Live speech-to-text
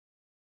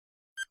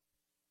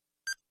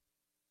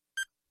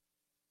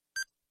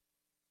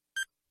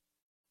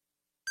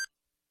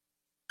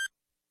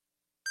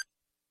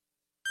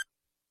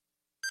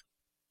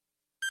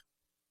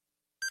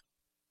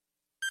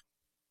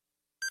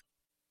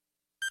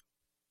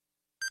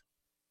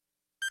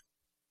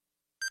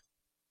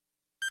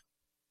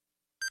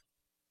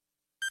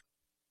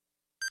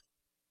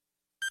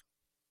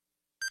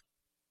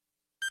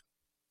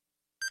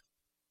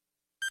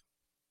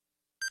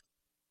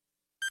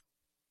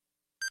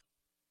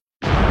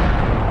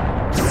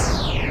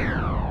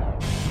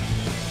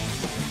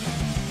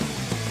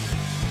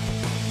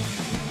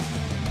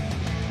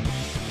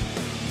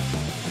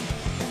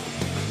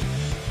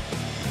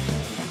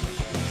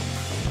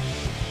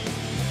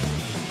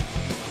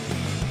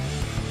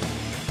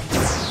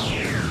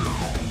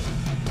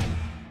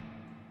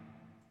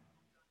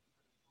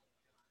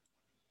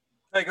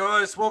Hey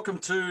guys, welcome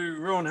to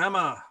Roo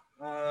Hammer,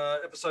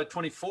 episode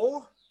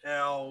 24.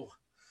 Our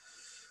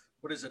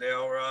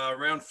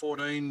round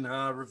 14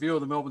 review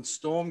of the Melbourne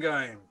Storm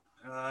game.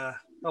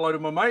 Hello to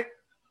my mate.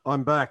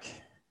 I'm back.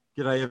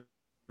 G'day,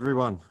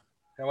 everyone.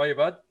 How are you,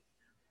 bud?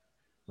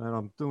 Man,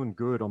 I'm doing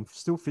good. I'm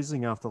still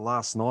fizzing after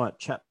last night,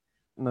 chatting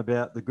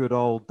about the good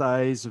old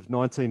days of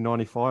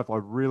 1995. I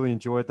really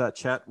enjoyed that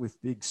chat with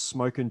Big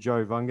Smokin'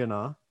 Joe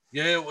Vunganar.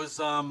 Yeah, it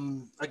was,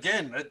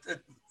 again,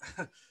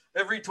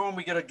 every time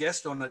we get a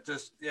guest on it,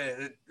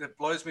 it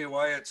blows me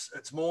away.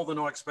 It's more than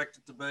I expect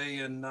it to be.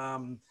 And,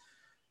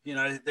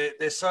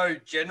 they're so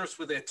generous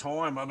with their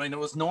time. I mean, it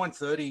was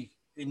 9:30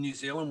 in New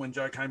Zealand when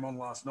Joe came on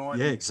last night.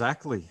 Yeah,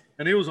 exactly.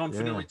 And he was on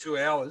for nearly 2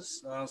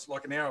 hours. It's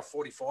like an hour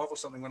 45 or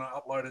something when I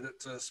uploaded it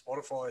to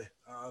Spotify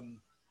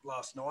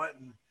last night,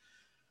 and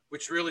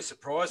which really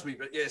surprised me.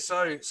 But yeah,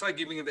 so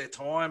giving it their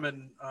time,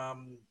 and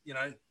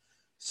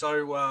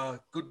so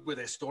good with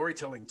their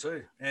storytelling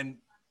too. And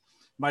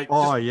mate,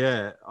 I've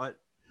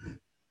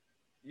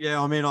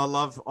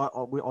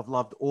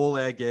loved all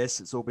our guests.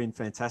 It's all been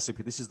fantastic.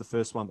 But this is the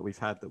first one that we've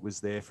had that was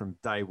there from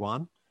day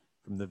one,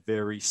 from the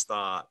very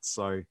start.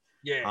 So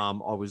yeah,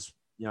 I was,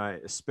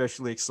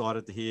 especially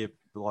excited to hear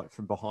like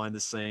from behind the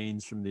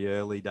scenes from the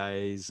early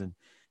days, and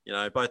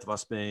both of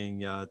us being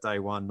day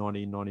one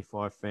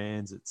 1995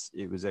 fans,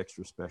 it was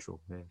extra special.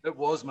 Yeah. It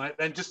was, mate.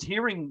 And just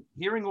hearing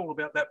all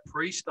about that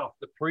pre-stuff,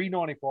 the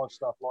pre-95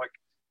 stuff, like,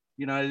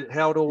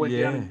 how it all went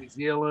down in New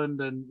Zealand,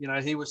 and,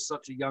 he was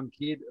such a young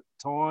kid at the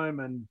time,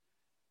 and,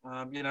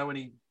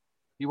 when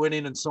he went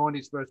in and signed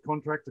his first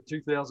contract for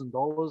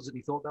 $2,000, and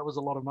he thought that was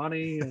a lot of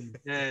money, and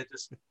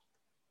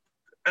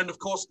and of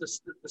course the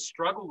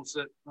struggles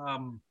that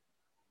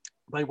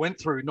they went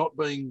through, not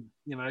being,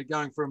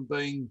 going from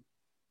being,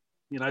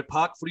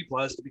 park footy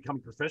players to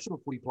becoming professional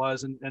footy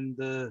players, and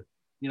the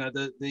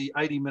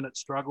 80-minute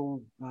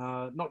struggle,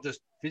 not just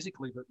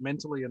physically but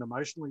mentally and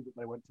emotionally that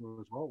they went through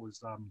as well,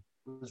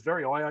 was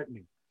very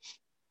eye-opening.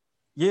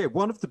 Yeah,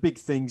 one of the big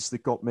things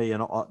that got me,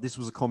 and this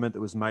was a comment that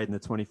was made in the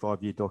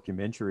 25-year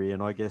documentary,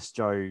 and I guess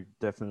Joe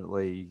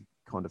definitely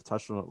kind of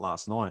touched on it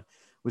last night,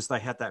 was they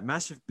had that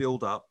massive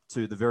build-up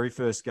to the very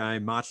first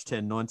game, March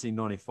 10,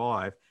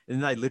 1995,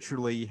 and they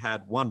literally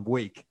had 1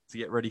 week to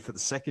get ready for the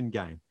second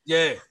game.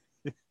 Yeah.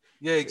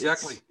 Yeah,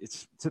 exactly.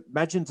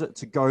 Imagine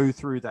to go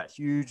through that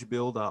huge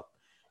build-up,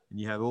 and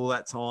you have all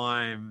that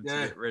time to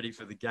get ready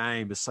for the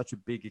game. It's such a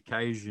big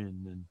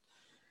occasion, and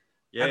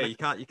you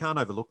can't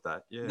overlook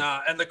that. Yeah.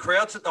 No, and the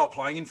crowds that they were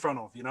playing in front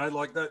of,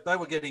 like they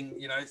were getting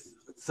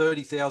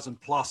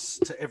 30,000 plus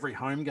to every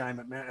home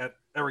game at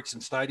Ericsson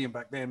Stadium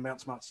back then,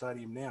 Mount Smart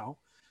Stadium now.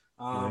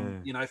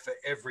 For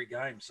every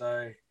game.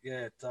 So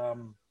it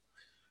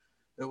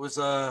was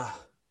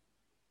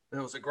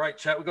a great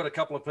chat. We've got a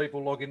couple of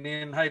people logging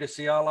in. Hey to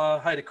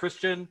Ciala. Hey to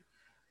Christian.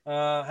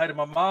 Hey to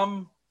my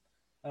mum.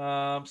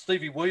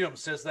 Stevie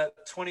Williams says that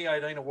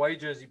 2018 away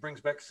jersey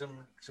brings back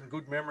some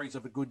good memories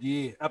of a good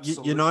year.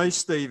 Absolutely.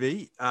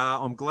 Stevie,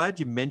 I'm glad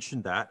you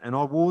mentioned that. And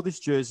I wore this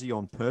jersey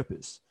on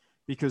purpose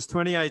because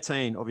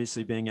 2018,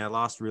 obviously being our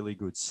last really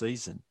good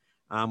season,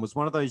 was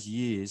one of those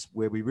years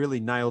where we really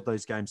nailed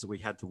those games that we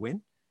had to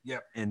win.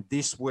 Yep. And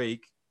this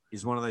week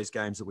is one of those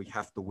games that we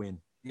have to win.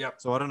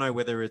 Yep. So I don't know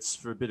whether it's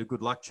for a bit of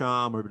good luck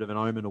charm or a bit of an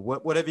omen or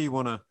whatever you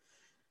want to,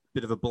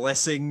 bit of a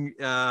blessing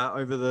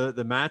over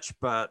the match,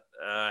 but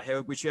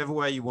whichever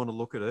way you want to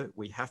look at it,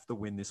 we have to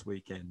win this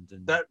weekend.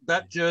 And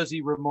that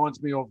jersey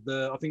reminds me of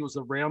I think it was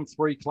the round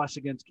 3 clash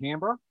against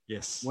Canberra.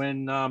 Yes.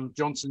 When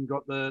Johnson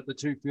got the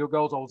 2 field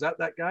goals. I was at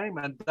that game,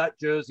 and that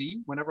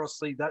jersey, whenever I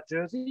see that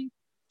jersey,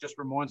 just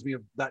reminds me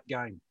of that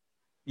game.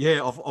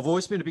 Yeah, I've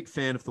always been a big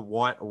fan of the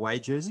white away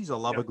jerseys. I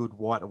love a good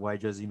white away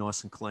jersey,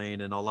 nice and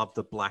clean, and I love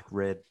the black,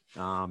 red,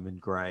 and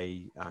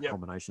grey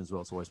combination as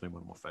well. It's always been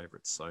one of my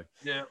favourites. So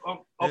yeah,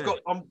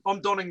 I'm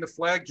donning the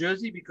flag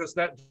jersey because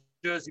that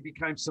jersey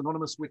became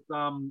synonymous with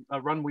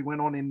a run we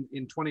went on in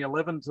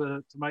 2011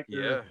 to make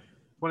the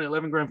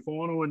 2011 grand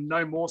final, and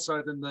no more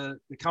so than the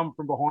come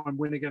from behind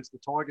win against the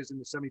Tigers in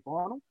the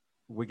semi-final.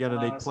 We're going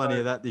to need plenty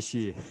of that this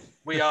year.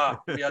 We are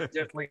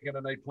definitely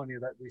going to need plenty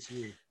of that this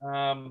year.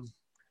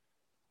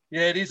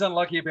 Yeah, it is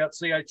unlucky about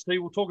CHT.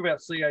 We'll talk about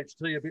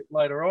CHT a bit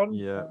later on.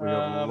 Yeah, we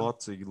have a lot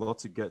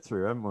to get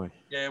through, haven't we?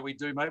 Yeah, we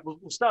do, mate. We'll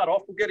start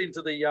off. We'll get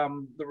into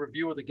the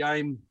review of the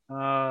game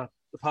the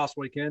past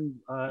weekend.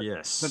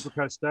 Central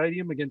Coast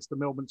Stadium against the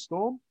Melbourne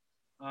Storm.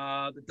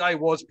 The day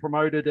was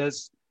promoted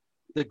as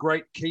the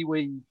Great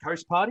Kiwi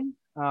Coast Party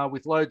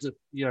with loads of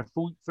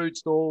food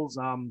stalls,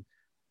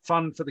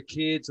 fun for the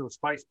kids. There was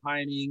face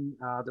painting.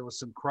 There was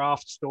some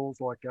craft stalls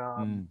like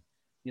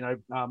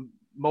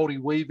multi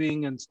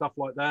weaving and stuff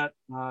like that.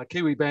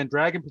 Kiwi band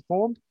Dragon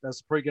performed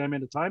as pre-game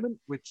entertainment,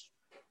 which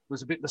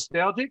was a bit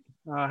nostalgic.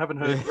 Haven't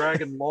heard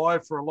Dragon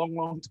live for a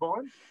long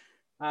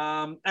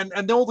time.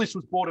 And all this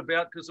was brought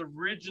about because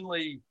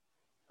originally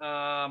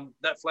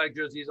that flag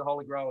jersey is a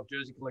holy grail of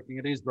jersey collecting.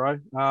 It is, bro.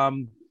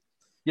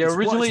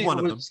 Originally it's one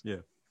of them.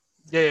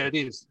 Yeah, it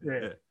is.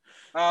 Yeah.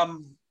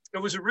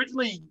 It was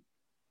originally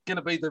going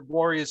to be the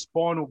Warriors'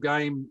 final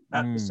game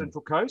at the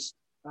Central Coast.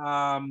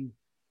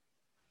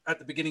 at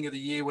the beginning of the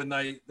year when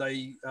they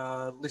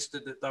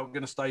listed that they were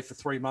going to stay for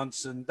 3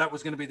 months, and that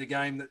was going to be the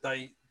game that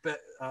they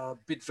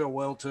bid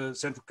farewell to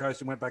Central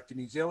Coast and went back to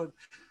New Zealand.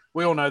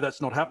 We all know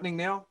that's not happening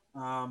now.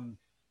 But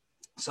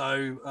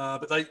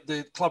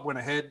the club went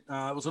ahead.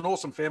 It was an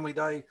awesome family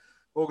day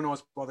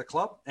organised by the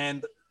club,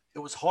 and it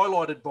was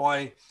highlighted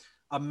by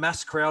a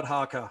mass crowd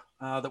harker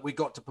that we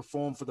got to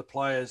perform for the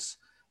players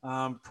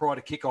prior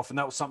to kickoff, and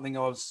that was something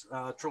I was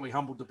truly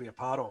humbled to be a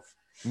part of.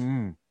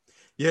 Mm.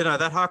 Yeah, no,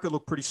 that haka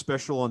looked pretty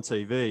special on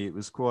TV. It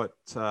was quite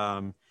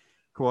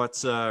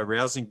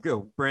rousing.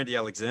 Brandy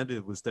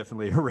Alexander was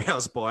definitely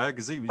aroused by it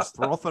because he was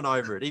frothing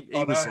over it. He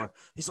was like,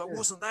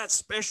 wasn't that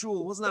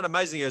special? Wasn't that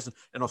amazing?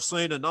 And I've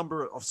seen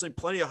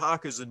plenty of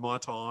hakas in my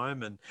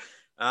time, and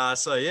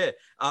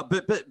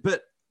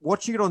but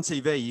watching it on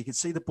TV, you could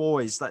see the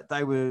boys that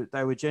they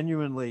were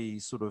genuinely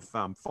sort of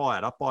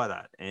fired up by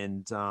that.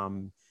 And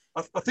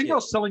I think I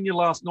was telling you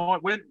last night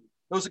when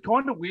it was a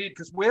kind of weird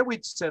because where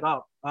we'd set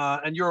up,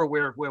 and you're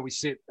aware of where we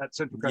sit at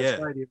Central Coast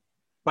Stadium,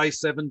 base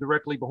 7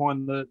 directly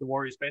behind the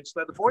Warriors bench.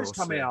 So the boys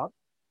come out,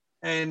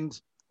 and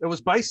it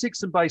was base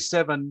 6 and base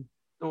 7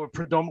 that were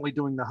predominantly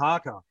doing the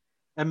haka.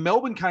 And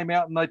Melbourne came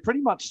out and they pretty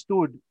much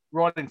stood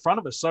right in front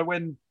of us. So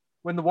when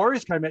the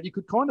Warriors came out, you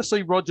could kind of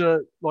see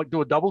Roger like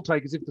do a double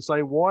take as if to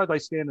say, why are they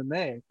standing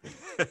there?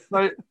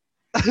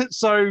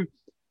 So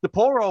the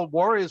poor old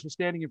Warriors were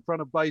standing in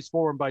front of base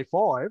 4 and base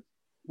 5,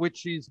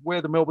 which is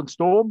where the Melbourne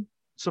Storm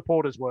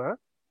supporters were.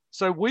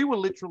 So we were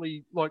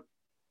literally like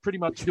pretty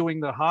much doing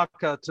the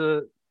haka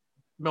to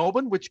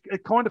Melbourne, which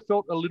it kind of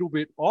felt a little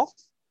bit off.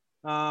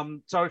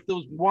 So if there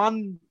was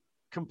one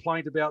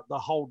complaint about the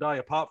whole day,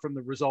 apart from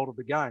the result of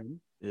the game,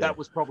 that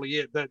was probably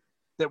it. That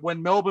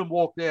when Melbourne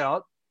walked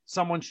out,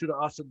 someone should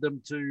have ushered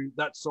them to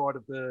that side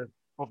of the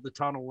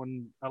tunnel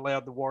and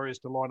allowed the Warriors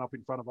to line up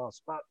in front of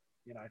us. But,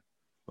 you know.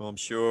 Well, I'm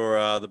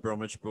sure the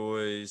Bromwich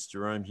boys,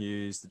 Jerome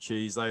Hughes, the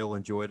Cheese, they all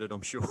enjoyed it,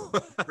 I'm sure.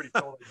 Pretty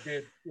sure they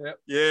did, yeah.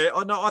 Yeah,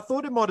 I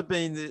thought it might have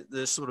been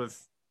the sort of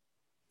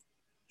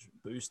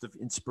boost of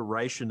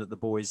inspiration that the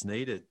boys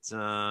needed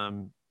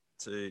to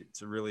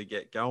really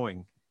get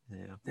going.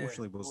 Yeah,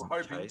 unfortunately wasn't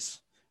the case.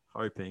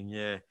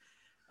 Hoping.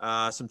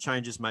 Some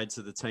changes made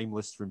to the team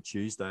list from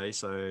Tuesday.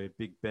 So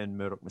Big Ben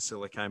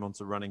Murdoch-Masila came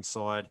onto running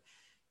side.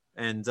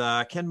 And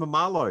Ken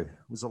Mamalo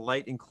was a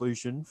late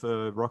inclusion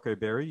for Rocco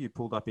Berry, who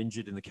pulled up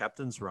injured in the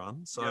captain's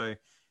run. So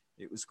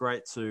it was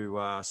great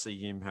to see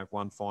him have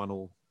one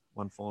final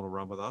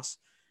run with us.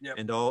 Yep.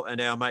 And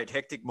our mate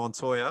Hectic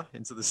Montoya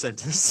into the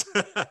centres.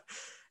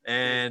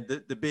 And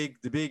the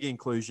big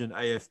inclusion,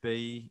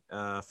 AFB,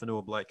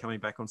 Fanua Blake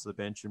coming back onto the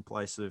bench in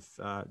place of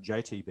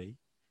JTB.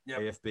 Yep.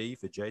 AFB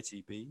for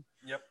JTB.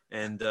 Yep.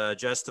 And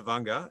Jazz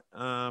Tavanga,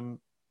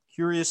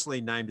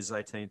 curiously named as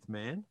 18th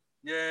man.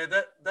 Yeah,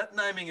 that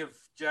naming of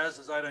Jazz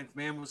as 18th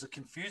man was a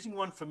confusing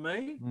one for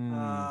me.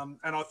 And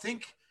I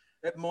think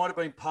it might have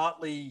been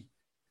partly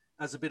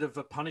as a bit of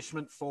a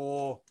punishment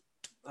for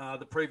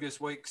the previous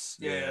weeks.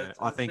 Yeah,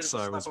 I think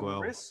so as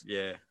well.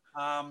 Yeah.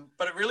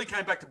 But it really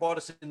came back to bite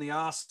us in the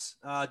arse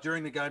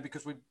during the game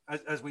because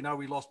as we know,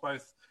 we lost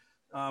both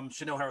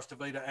Chanel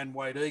Harris-Tavita and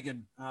Wade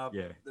Egan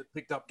that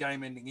picked up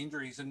game-ending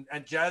injuries. And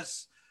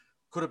Jazz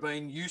could have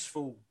been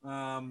useful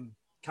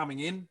coming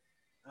in,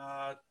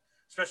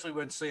 especially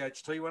when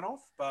CHT went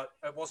off, but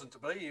it wasn't to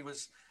be. He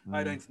was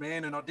 18th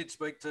man, and I did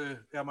speak to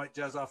our mate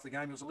Jazz after the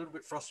game. He was a little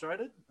bit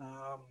frustrated.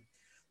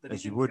 That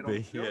As you would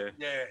be,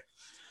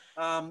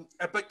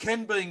 But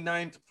Ken being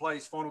named to play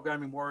his final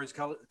game in Warriors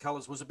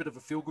colours was a bit of a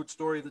feel-good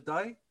story of the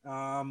day.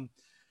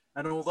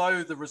 And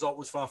although the result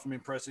was far from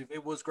impressive,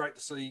 it was great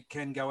to see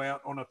Ken go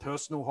out on a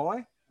personal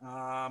high.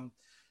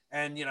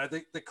 And, you know,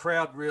 the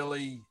crowd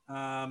really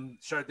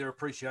showed their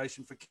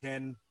appreciation for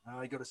Ken.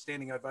 He got a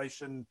standing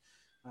ovation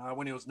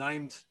when he was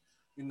named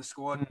in the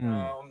squad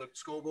on the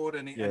scoreboard.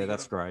 And he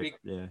that's got a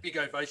great. Big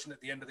ovation at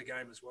the end of the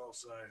game as well.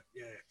 So,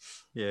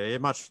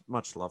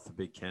 much love for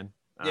Big Ken.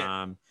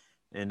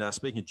 And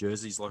speaking of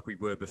jerseys, like we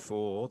were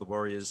before, the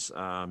Warriors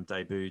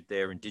debuted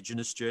their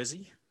Indigenous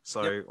jersey.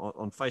 So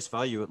on face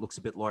value, it looks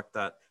a bit like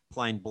that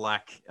plain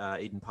black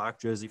Eden Park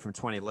jersey from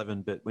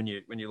 2011. But when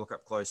you look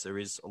up close, there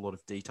is a lot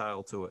of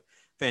detail to it.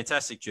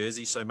 Fantastic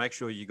jersey. So make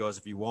sure you guys,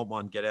 if you want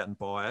one, get out and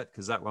buy it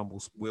because that one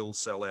will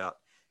sell out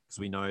because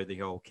we know the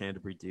whole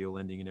Canterbury deal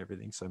ending and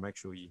everything. So make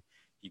sure you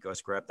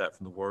guys grab that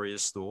from the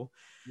Warriors store.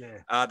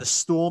 Yeah. The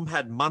Storm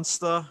had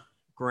Munster,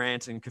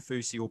 Grant and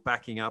Kafusi all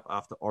backing up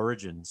after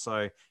Origin.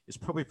 So it's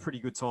probably a pretty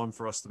good time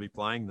for us to be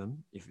playing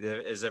them if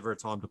there's ever a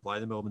time to play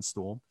the Melbourne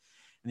Storm.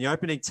 And the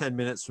opening 10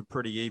 minutes were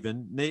pretty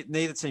even.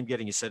 Neither team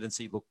getting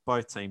ascendancy. Look,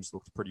 both teams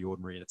looked pretty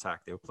ordinary in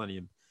attack. There were plenty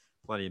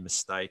of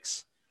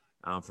mistakes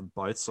from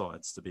both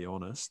sides, to be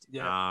honest.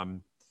 Yeah.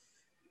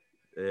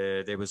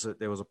 There was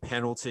a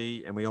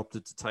penalty, and we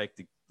opted to take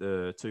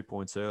the 2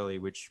 points early,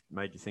 which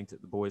made you think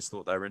that the boys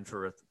thought they were in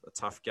for a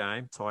tough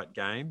game, tight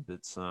game.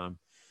 But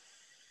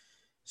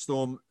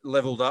Storm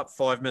leveled up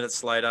 5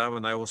 minutes later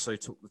when they also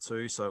took the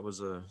 2, so it was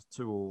a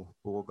 2-all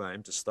ball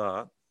game to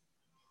start.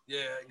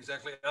 Yeah,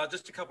 exactly.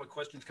 Just a couple of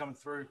questions coming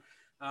through.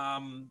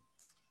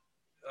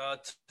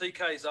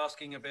 TK is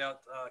asking about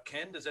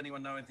Ken. Does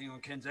anyone know anything on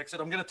Ken's exit?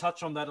 I'm going to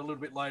touch on that a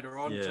little bit later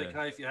on,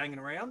 TK, if you're hanging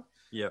around.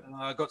 Yep.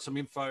 Got some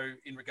info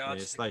in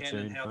regards to Ken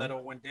tuned, and how that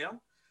all went down.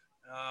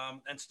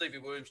 And Stevie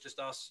Williams just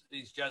asked,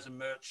 is Jazz and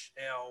Merch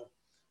our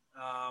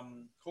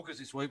hookers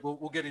this week?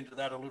 We'll get into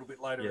that a little bit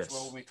later as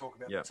well when we talk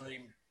about the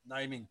team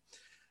naming.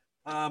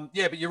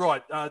 But you're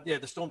right.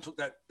 The Storm took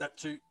that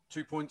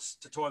two points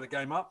to tie the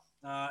game up.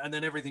 And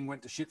then everything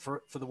went to shit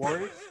for the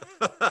Warriors,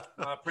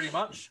 pretty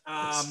much.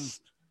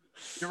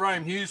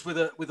 Jerome Hughes with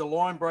a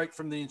line break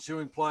from the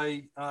ensuing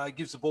play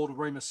gives the ball to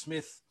Remus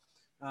Smith,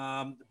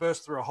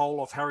 burst through a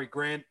hole off Harry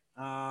Grant,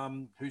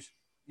 who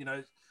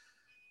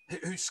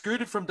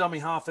scooted from dummy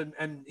half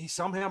and he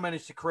somehow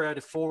managed to create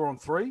a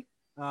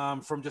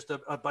 4-on-3 from just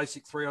a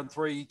basic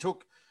 3-on-3. He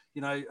took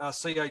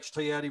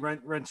CHT out. He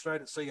ran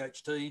straight at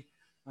CHT,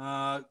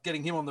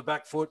 getting him on the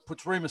back foot,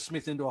 puts Remus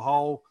Smith into a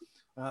hole.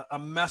 A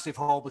massive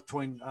hole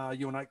between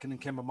Ewan Aitken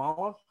and Kemba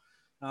Mala.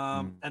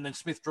 And then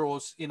Smith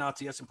draws in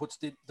RTS and puts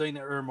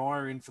Dina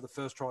Eremaya in for the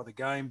first try of the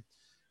game.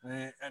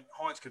 And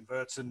Hines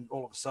converts, and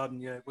all of a sudden,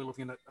 we're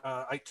looking at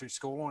 8-2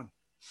 scoreline.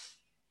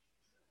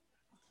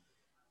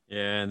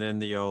 Yeah, and then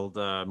the old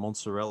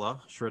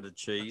mozzarella, shredded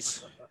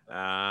cheese,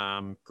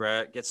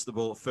 gets the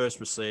ball at first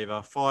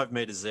receiver, 5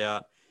 meters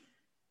out,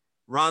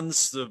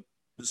 runs the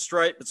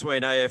straight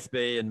between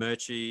AFB and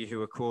Murchie, who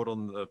were caught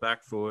on the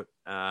back foot.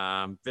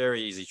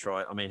 Very easy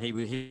try. I mean, he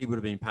would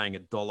have been paying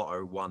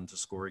 $1.01 to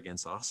score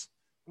against us.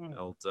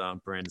 Old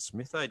Brandon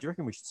Smith. Hey, do you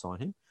reckon we should sign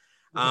him?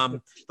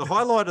 The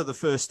highlight of the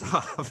first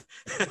half.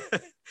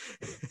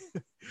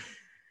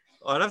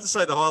 I'd have to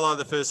say the highlight of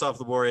the first half of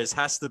the Warriors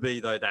has to be,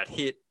 though, that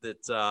hit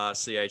that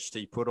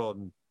CHT put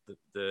on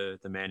the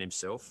man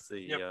himself,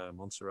 the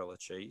mozzarella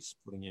cheese,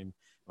 putting him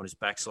on his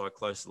backside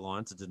close to the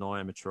line to deny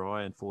him a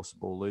try and force the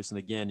ball loose. And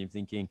again, you're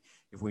thinking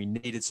if we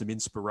needed some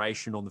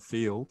inspiration on the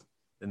field,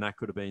 then that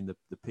could have been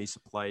the piece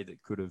of play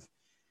that could have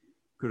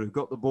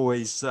got the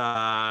boys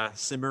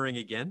simmering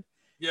again.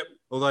 Yep.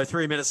 Although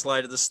 3 minutes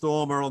later, the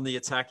Storm are on the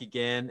attack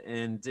again,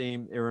 and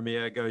Dean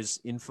Eremia goes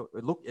in for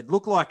it.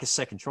 Looked like a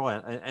second try,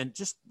 and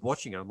just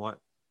watching it, I'm like,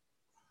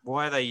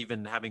 why are they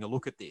even having a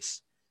look at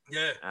this?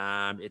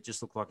 Yeah. It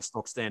just looked like a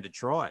stock standard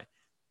try.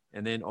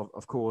 And then,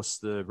 of course,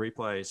 the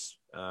replays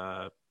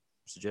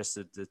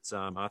suggested that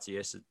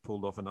RTS had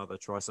pulled off another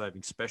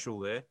try-saving special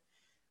there,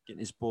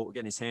 getting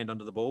his hand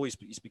under the ball.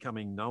 He's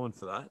becoming known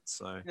for that.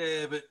 So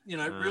yeah, but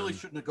really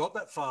shouldn't have got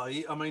that far.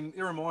 I mean,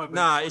 Eremaya.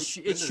 No, it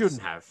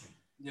shouldn't have.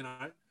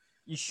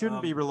 You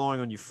shouldn't be relying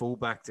on your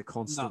fullback to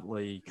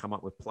constantly come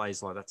up with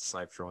plays like that to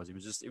save tries. It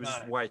was just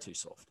way too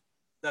soft.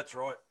 That's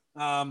right.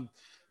 And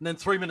then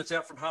 3 minutes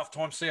out from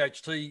halftime,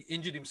 CHT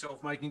injured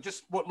himself, making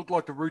just what looked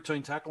like a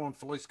routine tackle on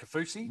Felice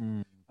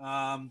Kafusi.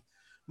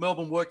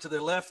 Melbourne worked to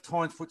their left.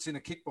 Hines puts in a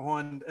kick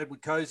behind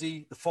Edward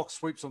Cozy. The Fox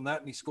sweeps on that,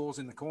 and he scores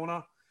in the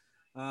corner.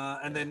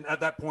 And then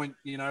at that point,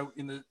 in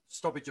the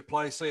stoppage of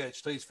play,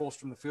 CHT is forced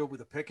from the field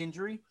with a pec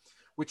injury,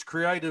 which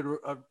created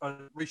a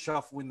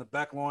reshuffle in the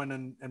back line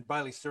and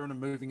Bailey Surinam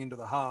moving into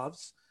the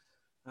halves.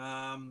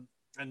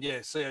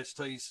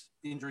 CHT's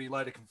injury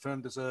later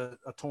confirmed as a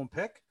torn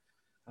pec,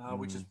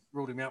 which has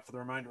ruled him out for the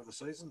remainder of the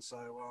season. So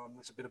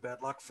it's a bit of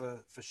bad luck for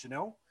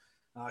Chanel.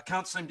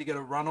 Can't seem to get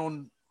a run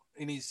on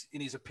in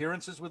his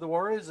appearances with the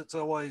Warriors. It's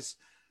always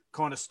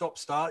kind of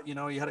stop-start.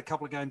 He had a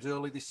couple of games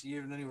early this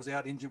year, and then he was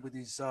out injured with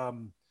his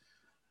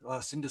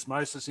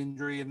syndesmosis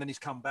injury, and then he's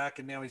come back,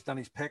 and now he's done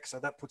his pec, so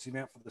that puts him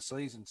out for the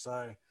season.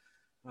 So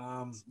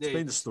it's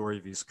been the story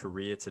of his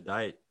career to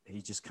date.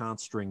 He just can't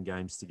string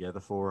games together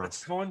for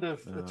us.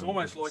 It's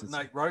almost like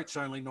Nate Roach,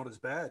 only not as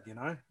bad,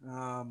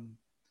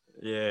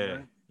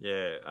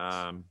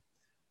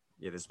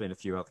 There's been a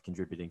few other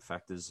contributing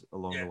factors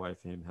along the way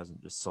for him.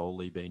 Hasn't just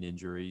solely been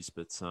injuries,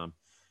 but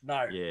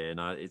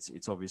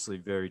it's obviously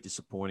very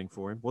disappointing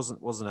for him.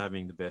 Wasn't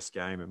having the best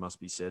game, it must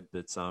be said,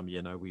 but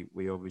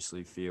we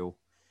obviously feel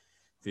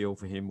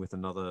for him with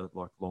another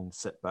long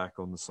setback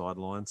on the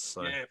sidelines.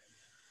 So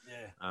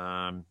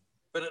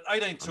but at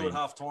 18-2 at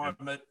half time,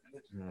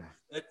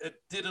 it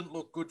didn't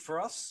look good for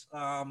us.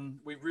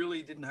 We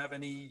really didn't have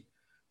any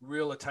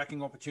real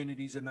attacking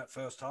opportunities in that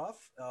first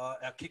half.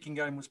 Our kicking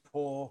game was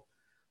poor.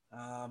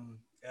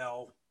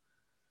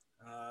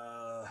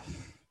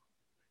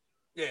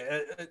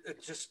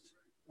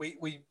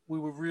 We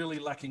were really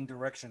lacking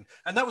direction,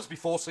 and that was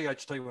before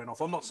CHT went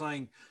off. I'm not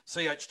saying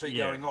CHT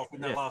going off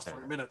in the last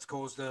 3 minutes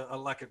caused a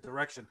lack of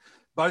direction.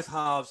 Both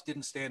halves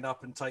didn't stand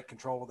up and take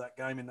control of that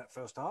game in that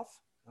first half.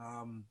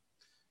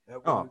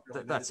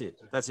 That's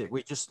it.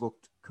 We just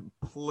looked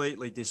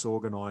completely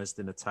disorganized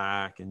in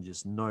attack and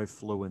just no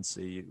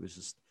fluency. It was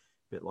just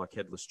a bit like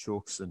headless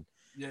chooks. And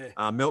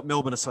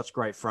Melbourne are such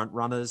great front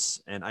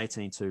runners, and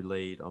 18-2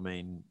 lead. I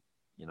mean,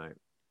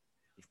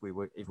 if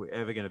we're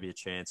ever going to be a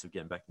chance of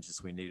getting back into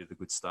this, we needed a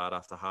good start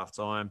after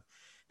halftime.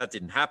 That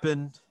didn't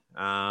happen.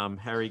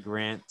 Harry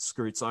Grant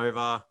scoots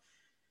over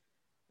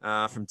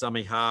from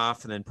dummy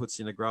half and then puts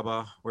in a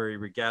grubber where he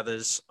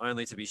regathers,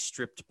 only to be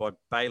stripped by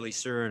Bailey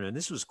Surin. And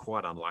this was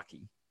quite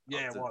unlucky.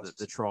 Yeah, it was.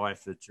 The try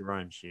for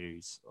Jerome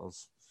Hughes.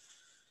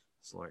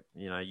 It's like,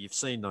 you've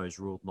seen those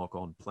ruled knock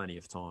on plenty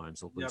of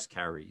times, or loose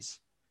carries.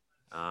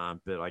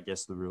 But I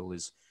guess the rule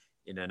is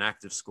in an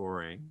active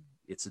scoring,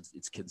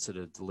 it's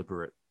considered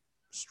deliberate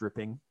strip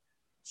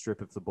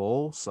of the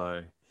ball.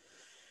 So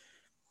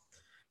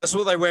that's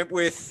what they went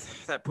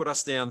with. That put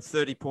us down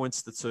 30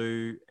 points to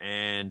 2,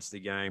 and the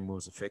game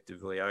was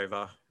effectively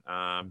over.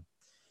 And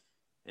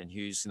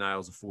Hughes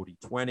nails a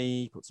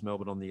 40-20, puts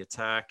Melbourne on the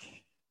attack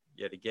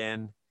yet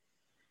again.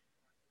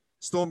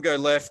 Storm go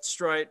left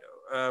straight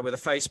with a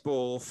face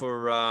ball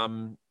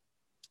from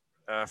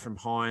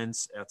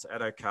Hines out to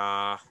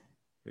Adokar,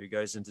 who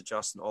goes into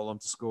Justin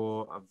Olam to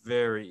score a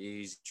very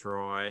easy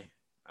try.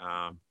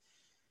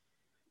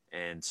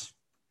 And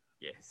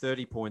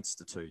 30 points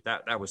to 2.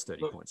 That was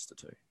 30 points to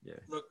 2. Yeah.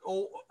 Look,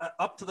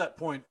 up to that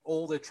point,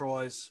 all their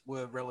tries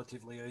were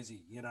relatively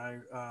easy.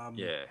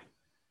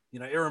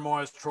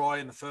 Eremeyer's try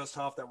in the first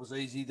half, that was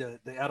easy. The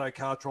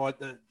Adokar try,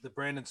 the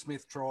Brandon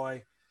Smith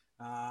try,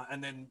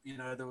 and then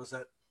there was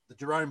the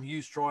Jerome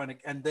Hughes try,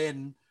 and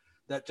then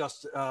that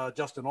Justin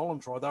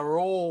Olam try. They were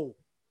all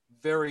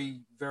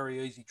very,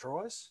 very easy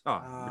tries.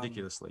 Oh,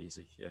 ridiculously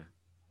easy. Yeah.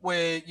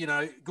 Where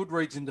good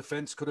reads in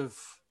defence could have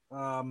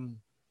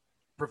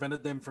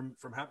prevented them from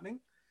happening.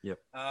 Yep.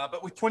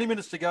 But with 20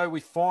 minutes to go,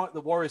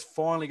 the Warriors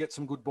finally get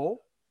some good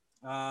ball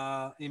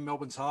in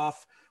Melbourne's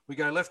half. We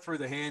go left through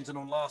the hands, and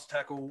on last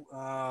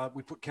tackle,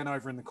 we put Ken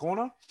over in the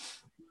corner,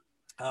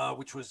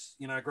 which was,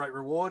 a great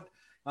reward.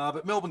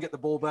 But Melbourne get the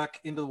ball back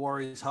into the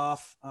Warriors'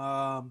 half.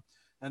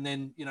 And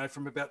then,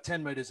 from about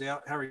 10 metres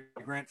out, Harry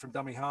Grant from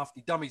dummy half,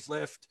 he dummies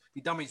left,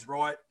 he dummies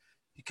right,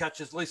 he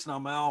catches Leeson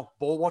Armel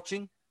ball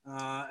watching,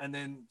 and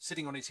then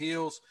sitting on his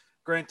heels,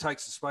 Grant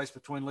takes the space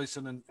between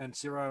Leeson and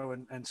Ciro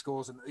and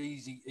scores an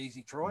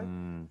easy try.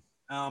 And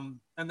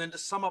then to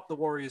sum up the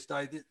Warriors'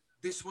 day,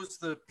 this was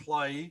the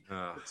play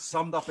that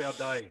summed up our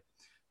day,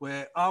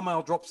 where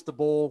Armel drops the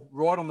ball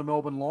right on the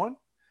Melbourne line.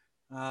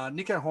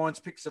 Nico Hines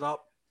picks it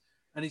up,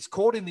 and he's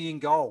caught in the in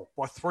goal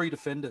by 3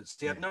 defenders.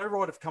 He had no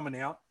right of coming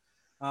out.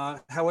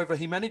 However,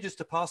 he manages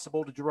to pass the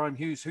ball to Jerome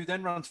Hughes, who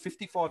then runs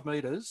 55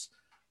 metres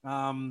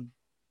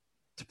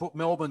to put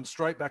Melbourne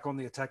straight back on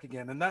the attack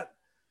again. And that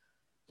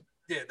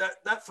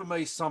for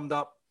me summed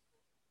up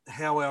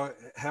how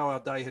our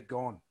day had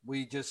gone.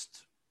 We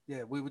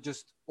were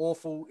just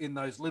awful in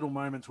those little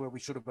moments where we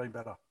should have been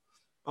better.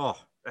 Oh,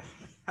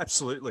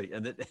 absolutely.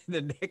 And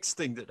the next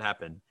thing that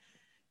happened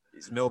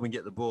is Melbourne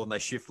get the ball and they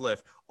shift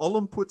left.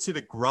 Olam puts in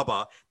a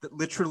grubber that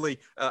literally,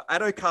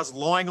 Adokar's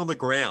lying on the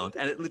ground,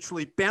 and it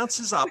literally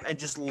bounces up and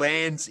just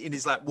lands in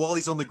his lap while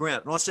he's on the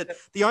ground. And I said,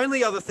 the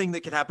only other thing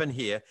that could happen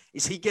here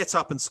is he gets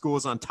up and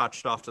scores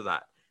untouched after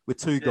that with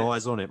 2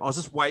 guys on him. I was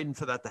just waiting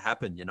for that to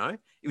happen, It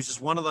was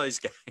just one of those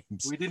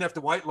games. We didn't have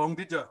to wait long,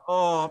 did you?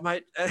 Oh,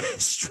 mate,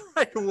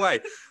 straight away.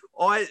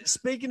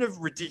 Speaking of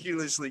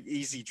ridiculously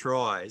easy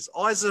tries,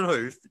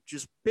 Eisenhuth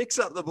just picks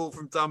up the ball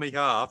from dummy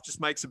half, just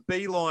makes a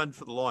beeline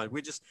for the line.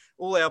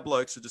 All our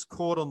blokes are just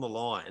caught on the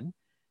line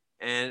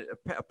and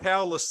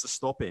powerless to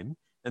stop him.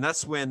 And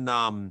that's when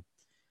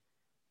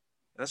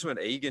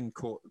Egan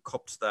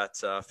copped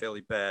that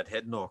fairly bad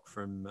head knock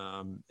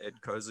from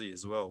Ed Cozy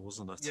as well,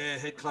 wasn't it? Yeah,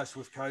 head clash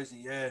with Cozy,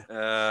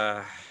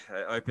 yeah.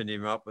 They opened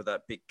him up with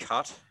that big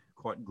cut,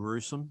 quite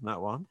gruesome, that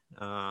one.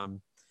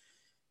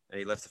 And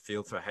he left the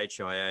field for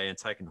HIA and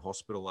taken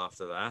hospital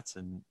after that.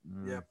 And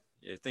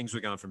things were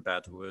going from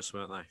bad to worse,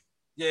 weren't they?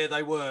 Yeah,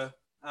 they were.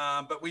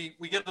 But we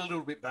get a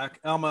little bit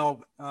back.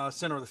 Armel,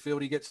 centre of the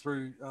field, he gets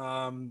through,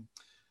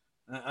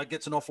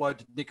 gets an offload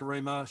to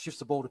Nicarima, shifts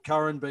the ball to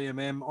Curran,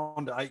 BMM,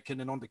 onto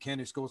Aitken and onto Ken,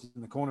 who scores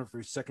in the corner for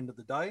his second of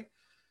the day.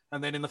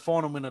 And then in the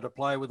final minute of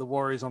play with the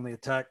Warriors on the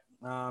attack,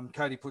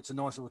 Cody puts a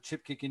nice little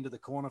chip kick into the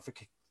corner for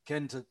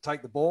Ken to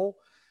take the ball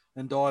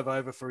and dive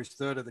over for his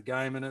third of the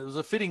game. And it was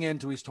a fitting end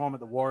to his time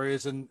at the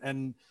Warriors. And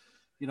no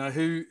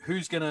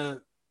one's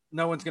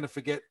going to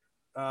forget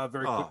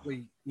very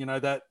quickly,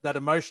 that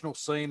emotional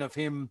scene of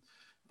him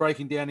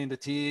breaking down into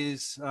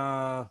tears,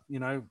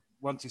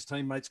 once his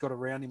teammates got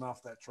around him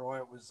after that try.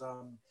 It was,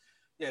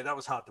 that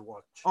was hard to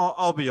watch.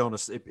 I'll be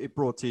honest. It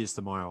brought tears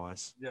to my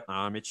eyes.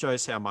 Yeah. It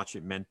shows how much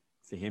it meant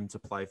for him to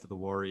play for the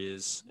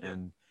Warriors. Yeah.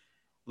 And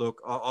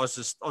look, I was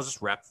just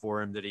wrapped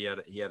for him that he had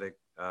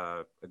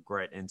a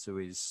great end to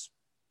his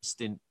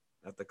stint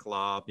at the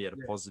club. He had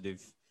a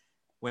positive,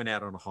 went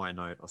out on a high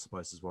note, I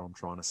suppose is what I'm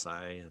trying to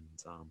say.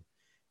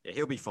 And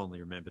he'll be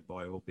fondly remembered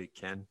by all Big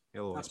Ken.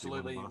 He'll always be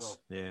one of us.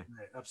 Yeah,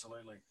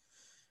 absolutely.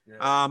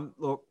 Yeah.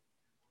 Look,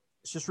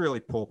 it's just really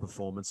poor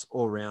performance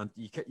all around.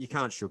 You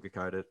can't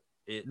sugarcoat it.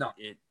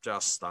 It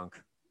just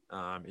stunk.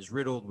 Is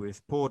riddled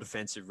with poor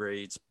defensive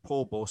reads,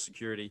 poor ball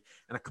security,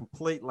 and a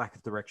complete lack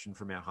of direction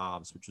from our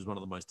halves, which was one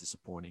of the most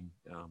disappointing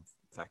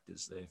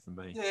factors there for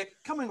me. Yeah,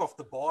 coming off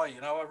the bye,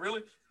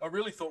 I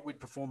really thought we'd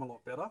perform a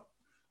lot better.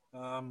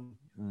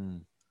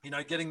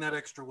 Getting that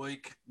extra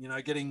week,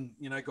 getting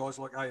guys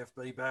like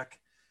AFB back.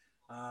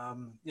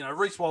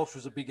 Reece Walsh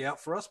was a big out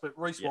for us, but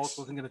Reece Walsh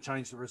wasn't going to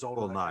change the result.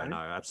 Well, no,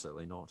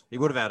 absolutely not. He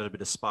would have added a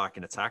bit of spark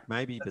in attack,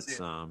 maybe, but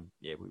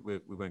we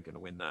weren't going to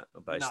win that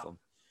based on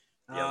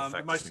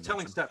The most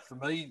telling stat for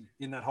me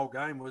in that whole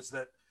game was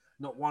that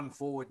not one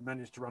forward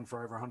managed to run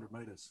for over 100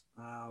 metres.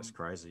 That's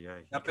crazy, yeah.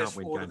 Our best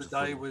forward of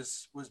the day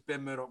was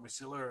Ben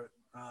Murdoch-Masila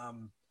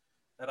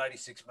at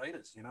 86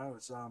 metres. You know,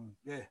 it's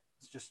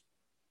it's just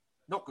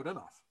not good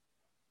enough.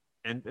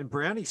 And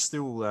Brownie's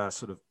still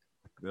sort of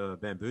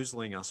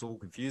bamboozling us all,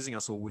 confusing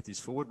us all with his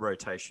forward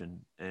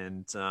rotation.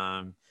 And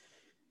in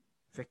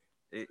fact,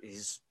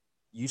 his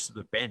use of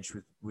the bench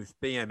with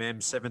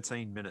BMM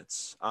 17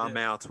 minutes,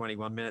 Armau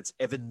 21 minutes,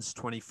 Evans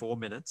 24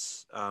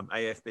 minutes,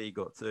 AFB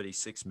got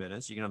 36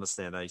 minutes. You can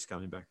understand that he's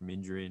coming back from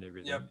injury and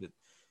everything. Yep.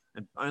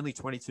 And only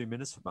 22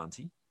 minutes for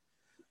Bunty.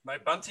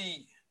 Mate,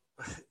 Bunty,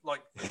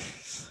 like,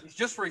 he's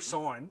just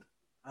re-signed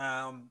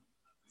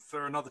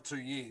for another 2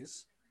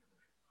 years.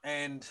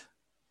 And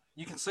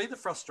you can see the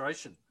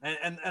frustration.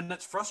 And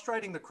it's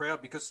frustrating the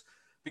crowd because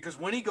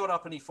when he got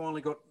up and he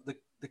finally got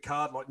the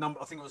card, like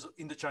I think it was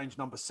interchange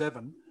number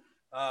 7,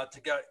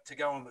 to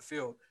go on the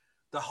field,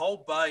 the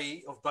whole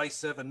bay of Bay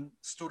 7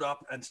 stood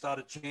up and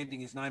started chanting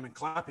his name and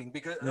clapping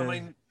because, I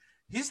mean,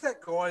 he's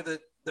that guy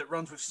that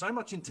runs with so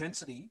much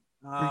intensity.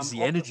 Brings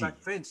the energy. The back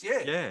fence.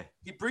 Yeah.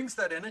 He brings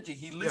that energy.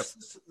 He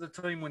lifts the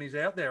team when he's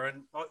out there.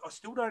 And I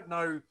still don't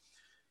know,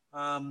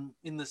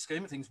 in the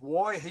scheme of things,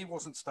 why he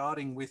wasn't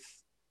starting with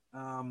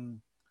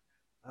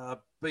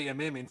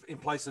BMM in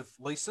place of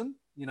Leeson.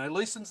 You know,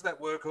 Leeson's that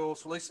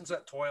workhorse, Leeson's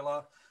that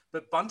toiler,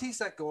 but Bunty's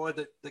that guy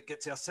that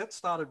gets our set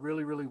started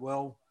really, really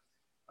well.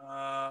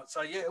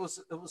 So yeah, it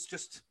was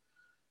just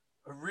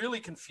a really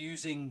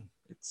confusing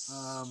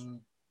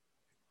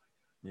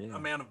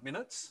amount of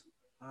minutes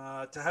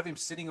to have him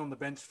sitting on the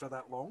bench for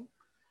that long.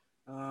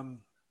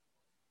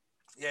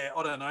 Yeah,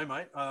 I don't know,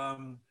 mate.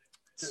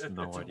 It's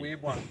a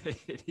weird one.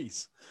 It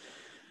is.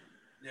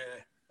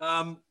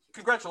 Yeah.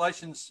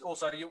 Congratulations.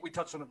 Also, we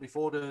touched on it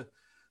before to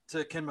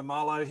Ken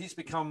Mamalo. He's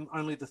become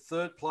only the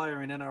 3rd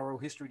player in NRL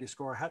history to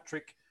score a hat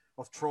trick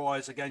of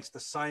tries against the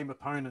same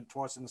opponent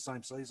twice in the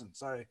same season.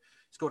 So he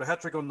scored a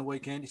hat trick on the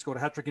weekend. He scored a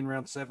hat trick in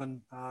round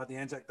 7, the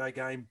Anzac Day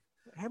game.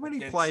 How many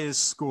players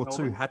score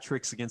Melbourne? 2 hat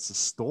tricks against the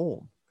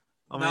Storm?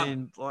 I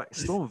mean, like,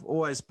 Storm have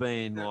always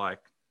been like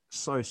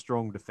so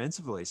strong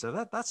defensively. So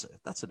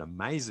that's an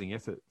amazing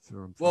effort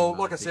for him. Well,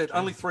 like I said,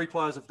 only 3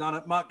 players have done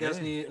it. Mark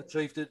Gasnier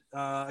achieved it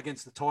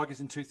against the Tigers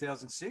in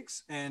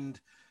 2006,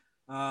 and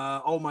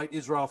old mate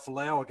Israel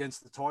Folau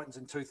against the Titans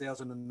in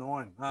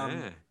 2009.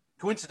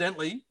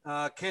 Coincidentally,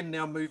 Ken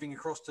now moving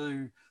across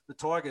to the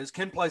Tigers.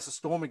 Ken plays the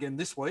Storm again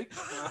this week.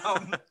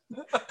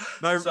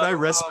 No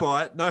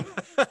respite. No.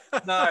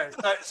 No.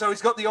 So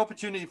he's got the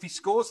opportunity. If he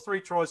scores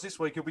 3 tries this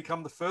week, he'll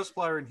become the first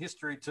player in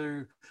history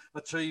to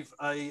achieve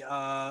a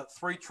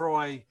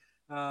 3-try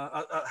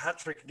a hat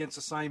trick against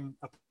the same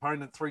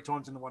opponent 3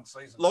 times in the one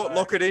season.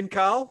 Lock it in,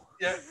 Carl.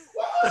 Yeah.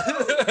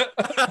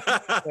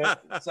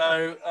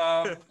 So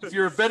if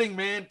you're a betting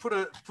man, put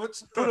a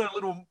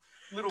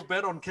little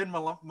bet on Ken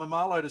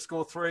Mamalo to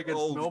score 3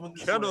 against Melbourne.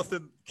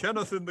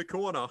 Kenneth in the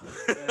corner.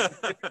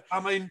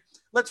 I mean,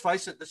 let's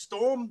face it, the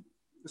Storm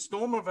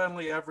have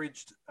only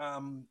averaged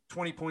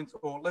 20 points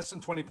or less than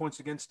 20 points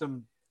against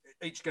them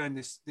each game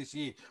this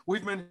year.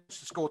 We've managed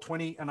to score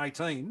 20 and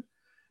 18.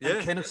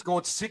 And Ken has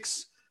scored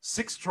six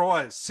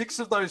tries. 6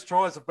 of those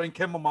tries have been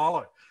Ken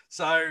Mamalo.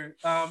 So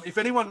if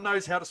anyone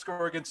knows how to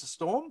score against the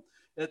Storm,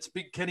 it's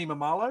big Kenny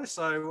Mamalo.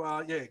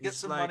 So, get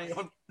some money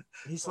on.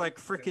 He's like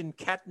freaking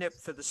catnip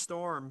for the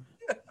Storm.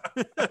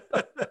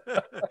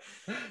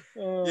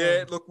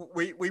 Look,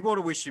 we want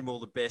to wish him all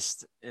the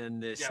best in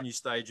this new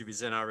stage of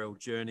his NRL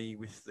journey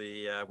with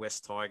the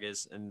West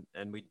Tigers,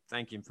 and we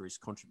thank him for his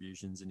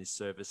contributions and his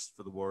service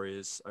for the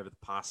Warriors over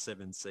the past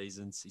 7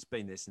 seasons. He's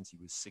been there since he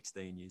was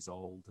 16 years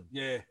old.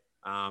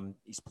 And,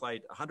 he's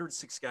played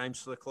 106 games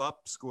for the club,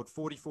 scored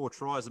 44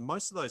 tries, and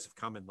most of those have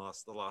come in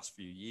the last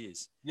few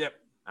years. Yep.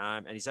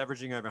 And he's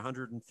averaging over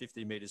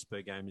 150 metres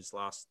per game his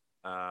last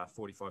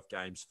 45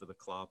 games for the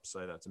club.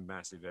 So that's a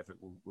massive effort.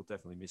 We'll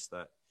definitely miss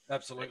that.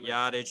 Absolutely.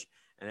 Yardage.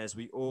 And as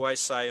we always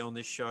say on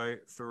this show,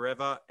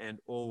 forever and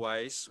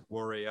always,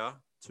 Warrior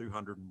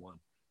 201.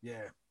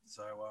 Yeah.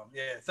 So,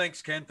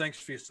 thanks, Ken. Thanks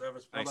for your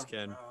service, brother. Thanks,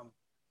 Ken.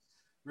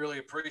 Really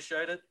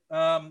appreciate it.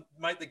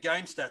 Mate, the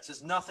game stats,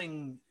 there's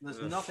nothing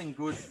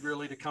good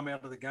really to come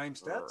out of the game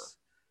stats.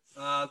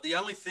 The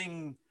only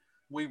thing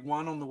we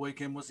won on the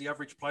weekend was the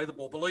average play the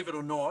ball. Believe it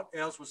or not,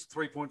 ours was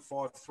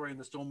 3.53 and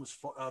the Storm was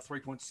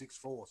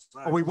 3.64.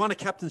 So, we won a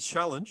captain's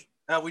challenge.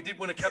 We did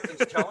win a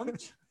captain's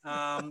challenge.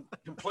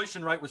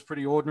 Completion rate was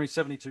pretty ordinary,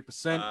 72%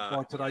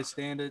 by today's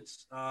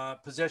standards.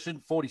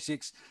 Possession,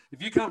 46.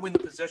 If you can't win the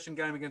possession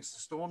game against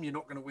the Storm, you're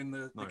not going to win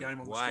the game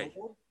on the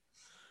scoreboard.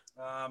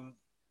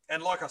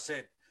 And like I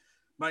said,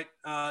 mate,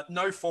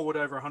 no forward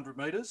over 100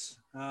 metres.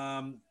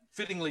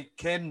 Fittingly,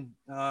 Ken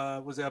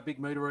was our big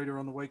meter reader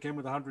on the weekend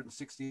with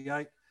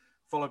 168,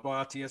 followed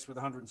by RTS with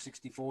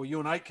 164.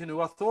 Ewan Aitken,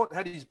 who I thought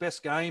had his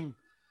best game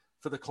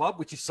for the club,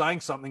 which is saying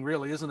something,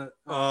 really, isn't it?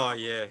 Oh,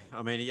 yeah.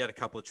 I mean, he had a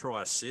couple of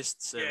try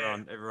assists.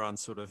 Everyone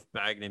sort of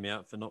bagged him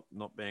out for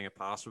not being a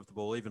passer of the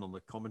ball. Even on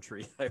the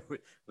commentary, I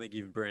think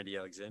even Brandy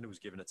Alexander was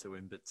giving it to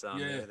him. But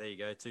there you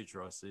go, 2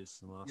 try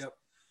assists.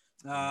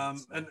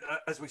 And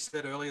as we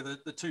said earlier,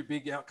 the two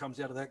big outcomes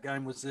out of that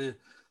game was the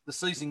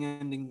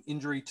season-ending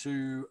injury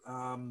to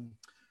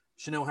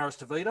Chanel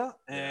Harris-Tavita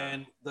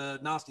and the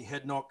nasty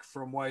head knock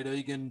from Wade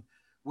Egan,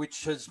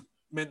 which has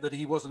meant that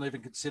he wasn't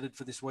even considered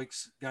for this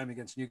week's game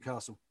against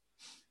Newcastle.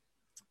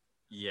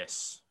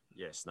 Yes.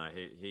 No,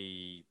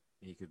 he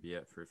could be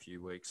out for a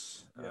few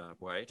weeks,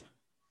 Wade.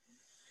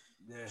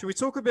 Yeah. Should we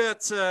talk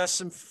about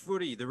some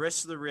footy, the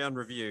rest of the round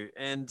review?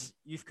 And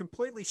you've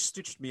completely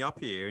stitched me up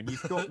here, and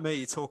you've got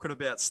me talking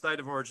about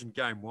State of Origin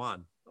Game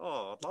 1.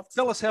 Oh, I'd love to.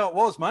 Tell us how it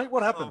was, mate.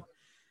 What happened?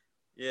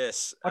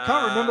 Yes. I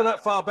can't remember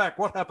that far back.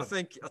 What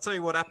happened? I'll tell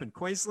you what happened.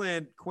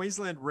 Queensland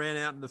ran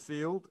out in the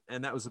field,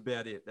 and that was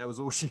about it. That was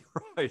all she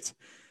wrote.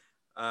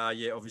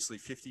 Obviously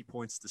 50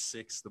 points to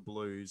 6. The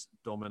Blues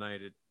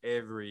dominated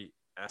every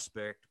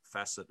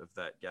facet of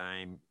that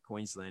game.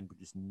 Queensland would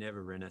just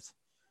never in it.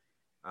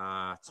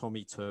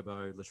 Tommy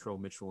Turbo, Latrell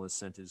Mitchell as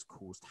centres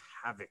caused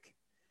havoc.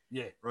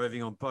 Yeah.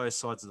 Roving on both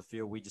sides of the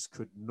field. We just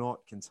could not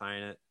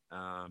contain it.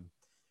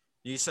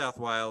 New South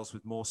Wales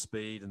with more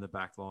speed in the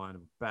back line,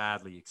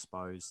 badly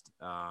exposed.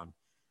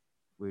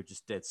 We were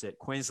just dead set.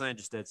 Queensland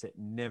just dead set,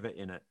 never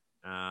in it.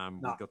 We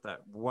got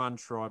that one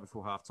try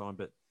before halftime,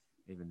 but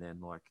even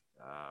then, we're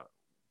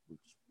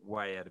just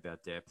way out of our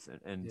depth.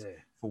 And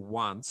for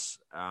once,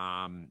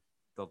 I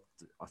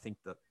think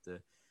that the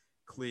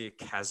clear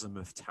chasm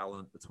of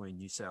talent between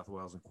New South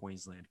Wales and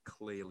Queensland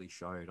clearly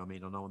showed. I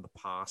mean, I know in the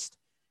past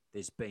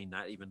there's been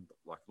that, even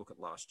look at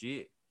last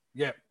year.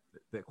 Yeah.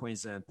 But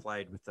Queensland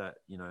played with that,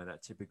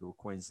 that typical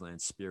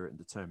Queensland spirit and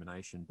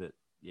determination. But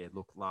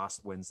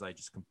last Wednesday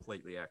just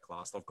completely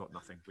outclassed. I've got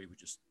nothing. We were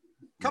just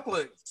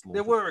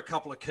there were a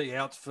couple of key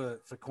outs for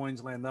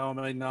Queensland though. I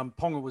mean,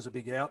 Ponga was a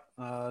big out,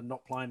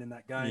 not playing in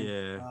that game.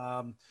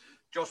 Yeah.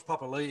 Josh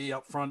Papali'i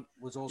up front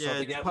was also a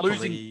big out.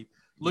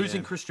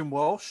 Losing Christian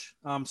Walsh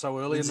so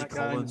early Lindsay in that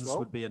Collins game as well.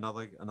 Would be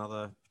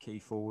another key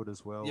forward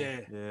as well.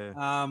 Yeah.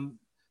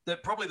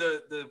 That probably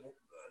the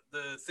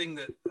thing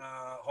that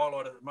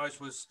highlighted it most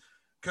was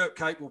Kurt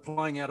Capewell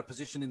playing out of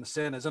position in the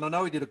centres. And I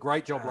know he did a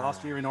great job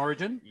last year in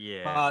Origin.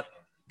 Yeah. But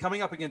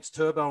coming up against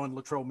Turbo and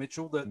Latrell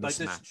Mitchell,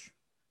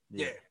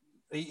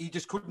 he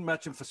just couldn't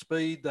match him for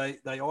speed.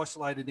 They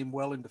isolated him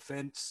well in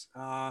defence.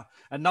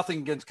 And nothing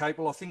against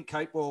Capewell. I think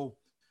Capewell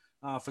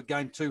for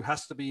game 2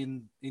 has to be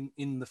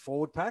in the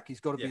forward pack. He's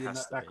got to be in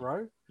that back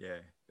row. Yeah.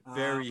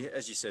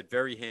 As you said,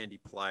 very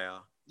handy player.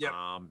 Yep.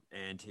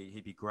 And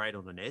he'd be great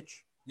on an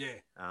edge. Yeah.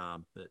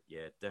 But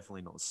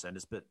definitely not the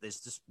centres. But there's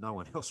just no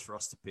one else for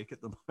us to pick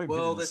at the moment.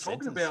 Well, they're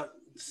talking about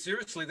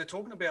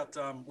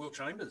Will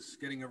Chambers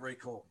getting a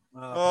recall.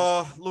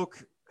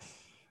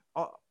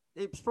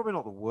 It's probably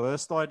not the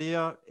worst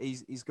idea.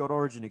 He's got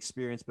Origin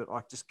experience, but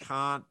I just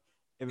can't.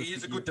 He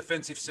is a good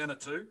defensive centre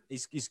too.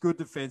 He's good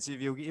defensive.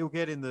 He'll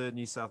get in the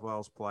New South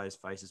Wales players'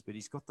 faces, but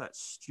he's got that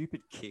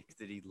stupid kick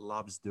that he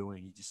loves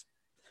doing. He just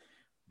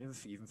never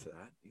forgive him for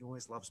that. He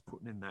always loves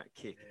putting in that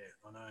kick.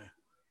 Yeah,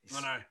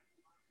 I know.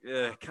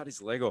 Yeah, cut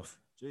his leg off.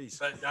 Jeez.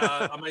 But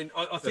I mean,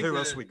 I think who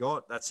else we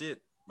got? That's it.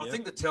 I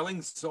think the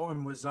telling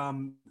sign was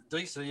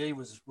DCE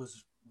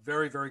was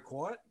very, very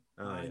quiet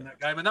in that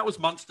game, and that was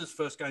Munster's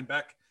first game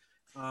back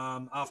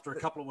after a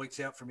couple of weeks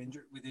out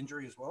with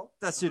injury as well.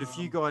 That's it. A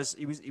few guys.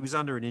 He was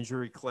under an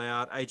injury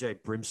cloud.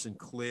 AJ Brimson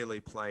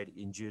clearly played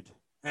injured,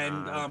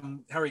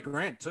 and Harry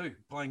Grant too,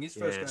 playing his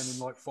first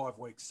game in 5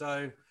 weeks.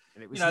 So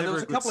and it was there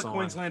was a couple of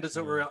Queenslanders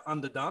that were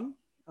underdone.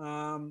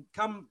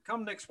 Come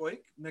next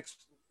week,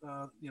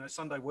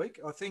 Sunday week,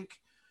 I think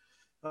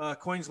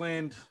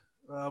Queensland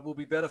will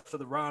be better for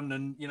the run.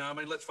 And,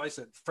 let's face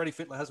it, Freddie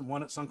Fittler hasn't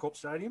won at Suncorp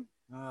Stadium.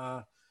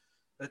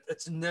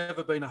 It's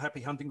never been a happy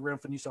hunting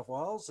ground for New South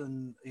Wales.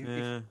 And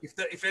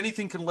if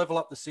anything can level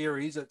up the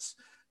series, it's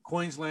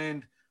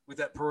Queensland with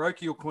that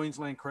parochial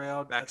Queensland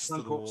crowd at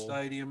Suncorp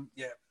Stadium.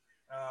 Yeah.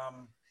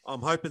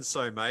 I'm hoping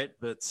so, mate.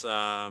 But,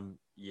 I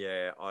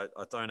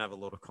don't have a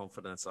lot of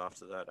confidence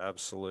after that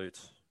absolute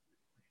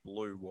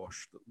blue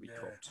wash that we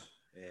copped.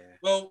 Yeah.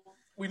 Well,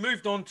 we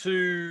moved on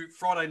to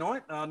Friday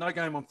night. No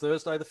game on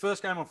Thursday. The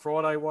first game on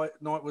Friday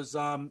night was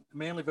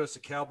Manly versus the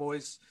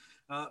Cowboys.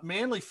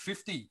 Manly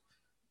 50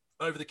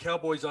 over the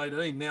Cowboys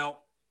 18. Now,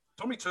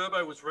 Tommy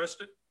Turbo was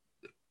rested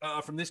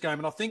from this game,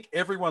 and I think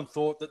everyone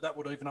thought that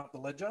would even up the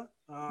ledger.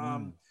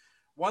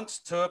 Once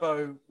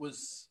Turbo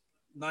was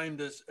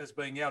named as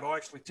being out, I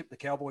actually tipped the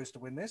Cowboys to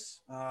win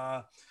this,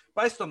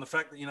 based on the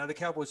fact that, the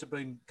Cowboys have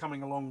been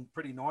coming along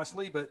pretty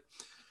nicely, but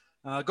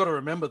got to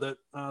remember that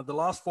the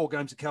last 4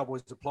 games the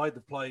Cowboys have played,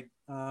 they've played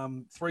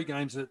 3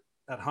 games at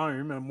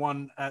home and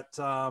 1 at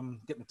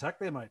getting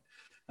attacked there, mate.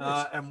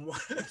 And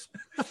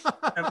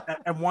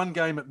 1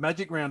 game at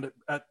Magic Round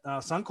at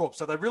Suncorp.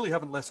 So they really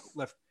haven't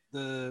left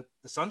the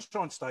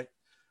Sunshine State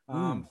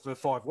for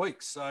 5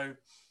 weeks. So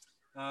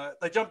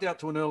they jumped out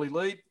to an early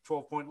lead,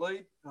 12-point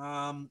lead,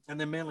 and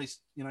then Manly,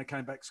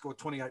 came back, scored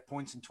 28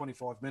 points in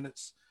 25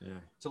 minutes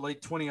to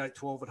lead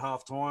 28-12 at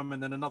halftime,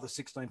 and then another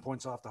 16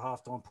 points after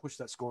halftime, pushed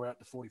that score out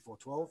to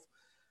 44-12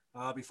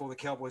 before the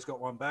Cowboys got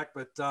one back.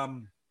 But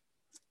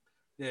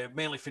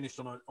Manly finished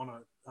on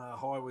a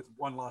high with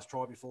one last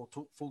try before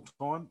full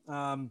time.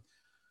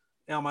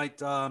 Our mate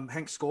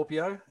Hank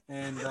Scorpio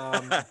and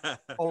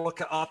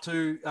Olika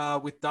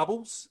Atu with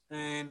doubles,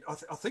 and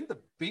I think the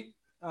big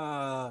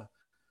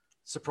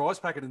surprise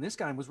packet in this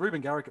game was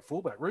Ruben Garrick at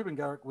fullback. Ruben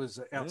Garrick was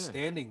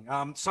outstanding,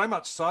 so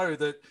much so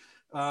that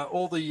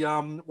all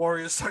the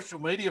Warriors social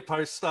media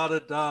posts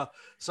started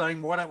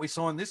saying, "Why don't we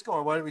sign this guy?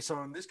 Why don't we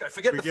sign this guy?"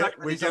 Forget the fact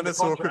that we're going to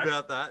talk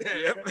about that.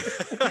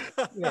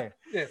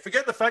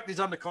 Forget the fact he's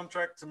under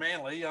contract to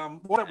Manly.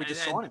 Why don't we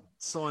just sign him?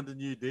 Signed a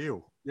new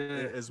deal,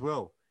 as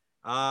well.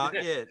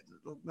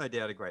 No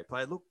doubt a great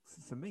player. Look,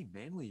 for me,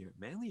 Manly are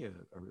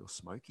a real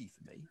smoky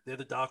for me. They're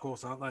the dark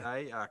horse, aren't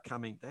they?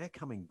 They're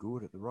coming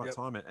good at the right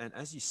time. And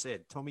as you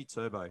said, Tommy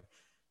Turbo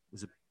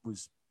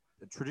was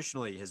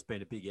traditionally has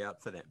been a big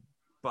out for them.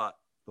 But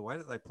the way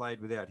that they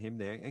played without him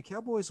there, and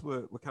Cowboys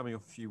were coming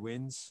off a few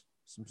wins,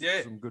 some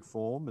good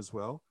form as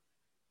well.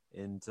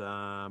 And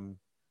So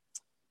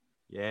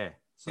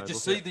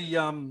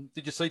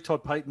did you see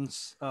Todd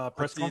Payton's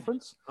press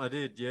conference? I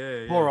did,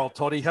 yeah. Poor old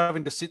Toddy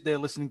having to sit there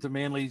listening to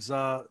Manly's.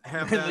 How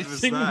bad was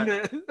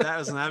that? That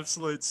was an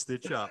absolute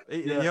stitch up.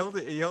 He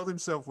held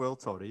himself well,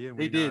 Toddy. And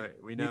we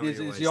know he's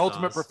the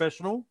ultimate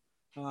professional.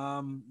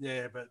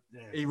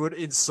 He would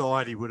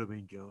have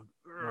been going.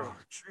 Oh,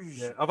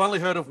 I've only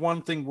heard of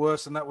one thing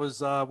worse, and that was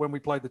when we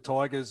played the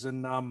Tigers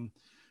and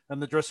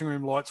the dressing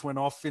room lights went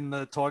off in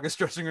the Tigers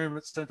dressing room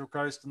at Central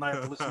Coast, and they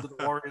had to listen to the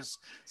Warriors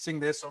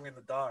sing their song in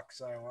the dark.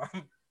 So,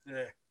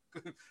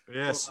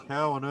 Yes,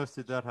 how on earth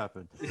did that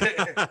happen?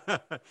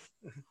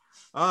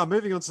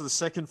 Moving on to the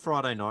second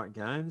Friday night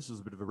game. This was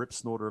a bit of a rip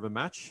snorter of a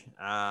match.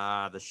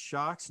 The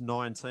Sharks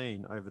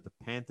 19 over the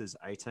Panthers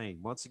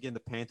 18. Once again, the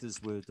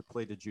Panthers were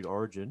depleted due to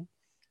Origin.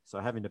 So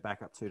having to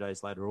back up 2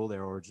 days later, all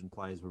their Origin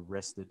players were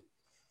rested.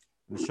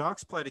 And the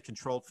Sharks played a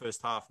controlled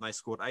first half, and they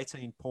scored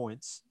 18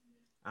 points.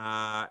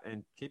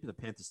 And keeping the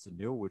Panthers to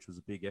 0, which was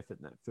a big effort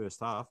in that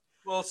first half.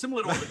 Well,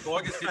 similar to what the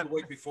Tigers did the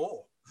week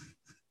before.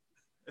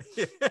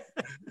 Yeah,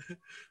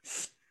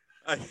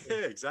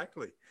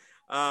 exactly.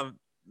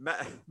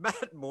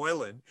 Matt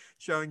Moylan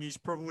showing he's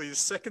probably the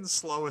second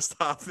slowest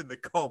half in the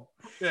comp.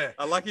 Yeah.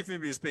 Lucky for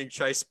him, he was being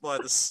chased by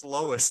the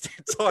slowest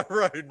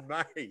Tyrone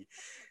May.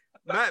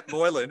 Matt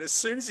Moylan, as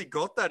soon as he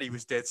got that, he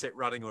was dead set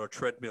running on a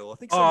treadmill. I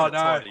think someone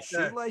tied his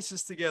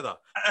shoelaces together.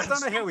 I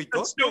don't know how he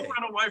got still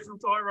run away from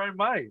Tyrone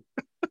May.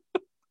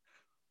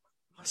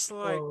 I was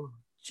like,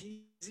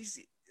 geez,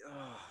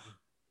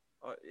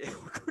 I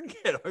couldn't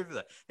get over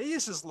that. He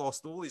has just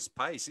lost all his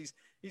pace.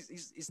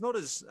 He's not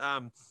as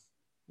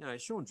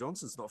Sean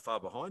Johnson's not far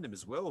behind him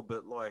as well,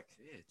 but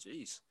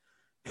geez.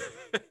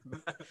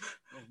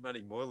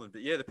 Matty Moylan.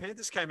 But the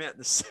Panthers came out in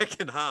the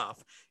second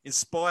half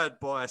inspired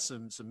by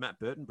some Matt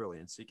Burton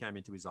brilliance. He came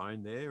into his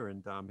own there,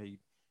 and he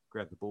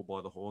grabbed the ball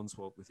by the horns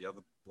with the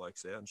other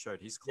blokes out and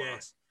showed his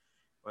class.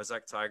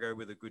 Isaac Tago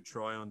with a good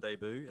try on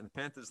debut, and the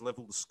Panthers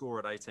leveled the score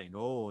at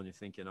 18-all, and you're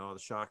thinking, the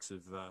Sharks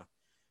have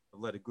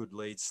let a good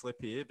lead slip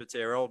here. But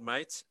our old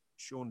mate,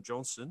 Sean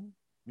Johnson,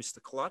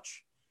 Mr.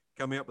 Clutch,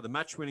 coming up with a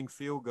match-winning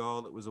field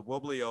goal. It was a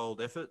wobbly old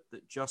effort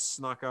that just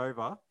snuck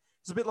over.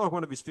 It's a bit like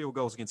one of his field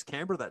goals against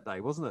Canberra that day,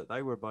 wasn't it?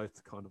 They were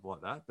both kind of like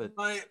that. But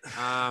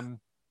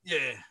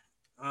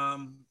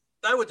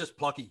they were just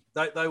plucky.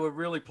 They were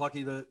really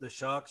plucky. The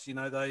Sharks,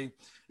 the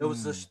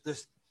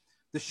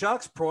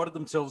Sharks prided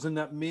themselves in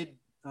that mid,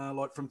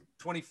 from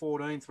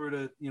 2014 through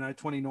to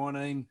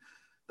 2019.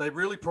 They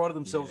really prided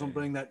themselves on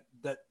being that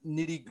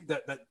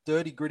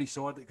dirty, gritty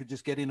side that could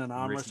just get in and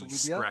arm wrestle with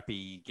you.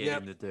 Scrappy, get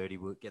in the dirty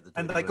work, get the dirty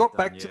and they work got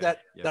done, back to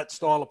that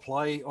style of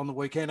play on the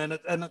weekend,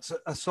 and it's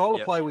a style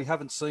of play we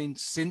haven't seen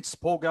since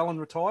Paul Gallen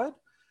retired.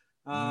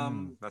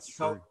 That's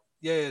true.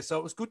 So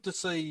it was good to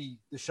see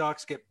the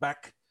Sharks get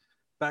back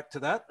to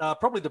that.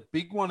 Probably the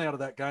big one out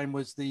of that game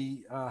was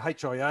the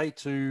HIA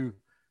to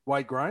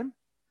Wade Graham,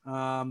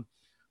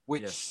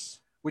 which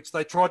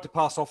they tried to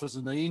pass off as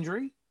a knee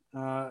injury.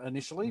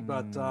 Initially,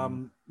 but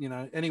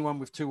anyone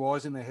with two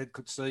eyes in their head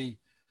could see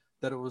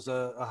that it was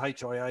a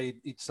HIA.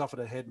 He'd suffered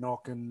a head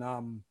knock, and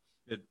we're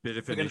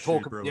going to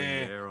talk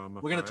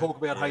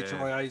about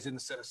HIAs in the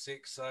set of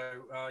six. So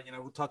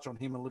we'll touch on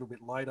him a little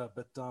bit later.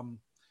 But I'll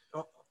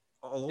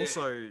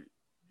also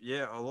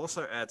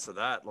add to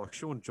that, like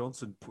Sean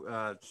Johnson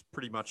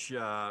pretty much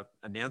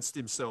announced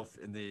himself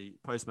in the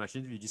post-match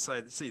interview. You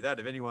see that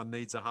if anyone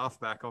needs a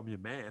halfback, I'm your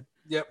man.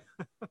 Yep.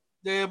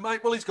 Yeah,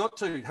 mate. Well, he's got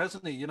to,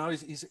 hasn't he?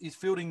 He's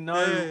fielding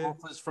no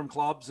offers from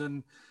clubs,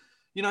 and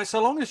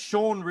so long as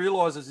Sean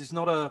realises he's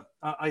not a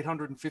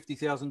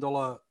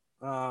 $850,000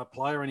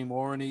 player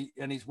anymore, and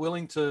he's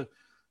willing to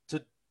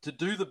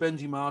do the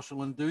Benji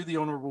Marshall and do the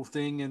honourable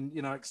thing, and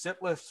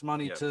accept less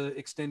money to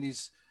extend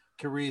his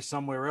career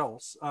somewhere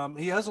else.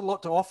 He has a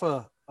lot to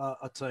offer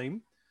a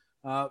team,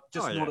 not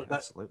at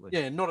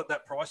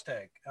that price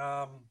tag.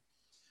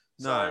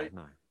 No.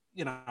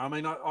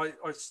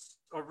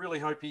 I really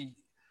hope he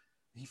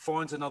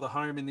finds another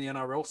home in the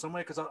NRL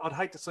somewhere, because I'd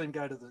hate to see him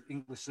go to the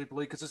English Super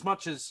League, because as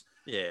much as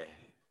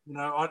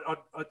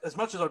as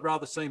much as I'd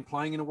rather see him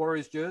playing in a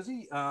Warriors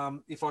jersey,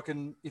 if I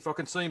can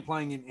see him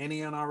playing in any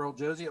NRL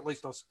jersey, at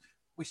least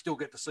we still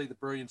get to see the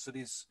brilliance that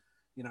is,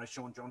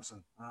 Sean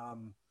Johnson.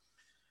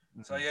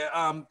 So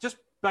yeah, just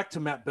back to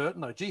Matt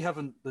Burton though. Gee,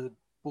 haven't the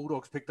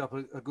Bulldogs picked up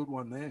a good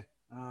one there?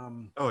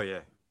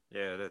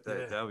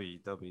 They'll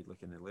be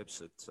licking their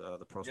lips at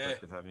the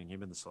prospect of having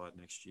him in the side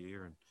next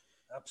year, and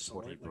just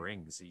what he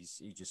brings.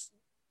 He just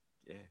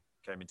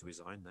came into his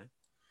own there.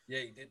 Yeah,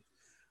 he did.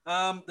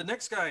 The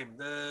next game,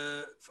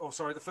 the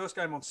first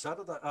game on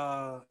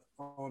Saturday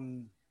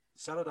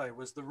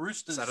was the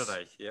Roosters.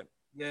 Saturday,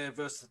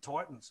 versus the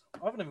Titans. I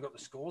haven't even got the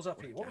scores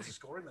up here. What was the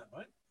score in that,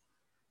 mate?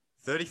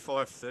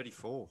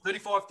 35-34.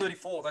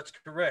 35-34, that's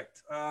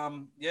correct.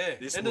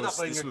 This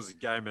was a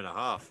game and a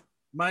half.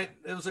 Mate,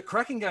 it was a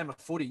cracking game of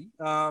footy,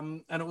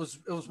 and it was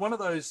one of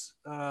those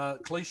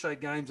cliche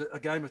games, a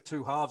game of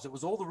two halves. It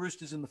was all the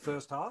Roosters in the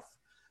first half.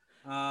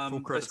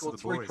 Full credit they scored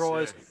to the three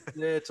boys,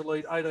 tries to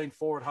lead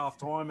 18-4 at half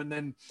time, and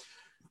then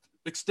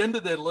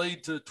extended their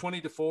lead to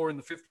 20-4 in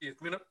the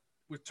 50th minute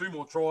with two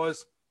more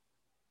tries.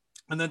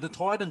 And then the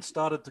Titans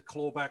started to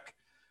claw back,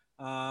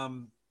 a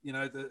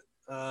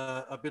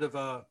bit of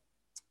a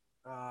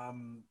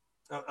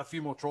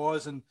few more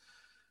tries and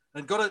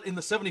got it in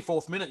the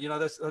 74th minute.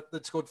 They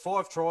scored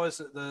five tries.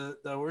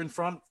 They were in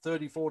front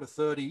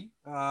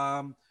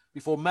 34-30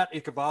 before Matt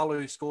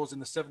Ikevalu scores in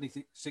the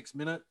 76th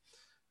minute.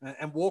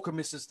 And Walker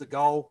misses the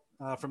goal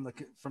from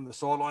the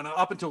sideline.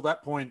 Up until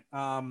that point,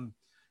 our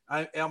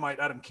mate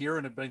Adam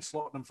Kieran had been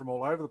slotting them from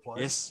all over the place.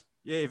 Yes.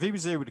 Yeah, if he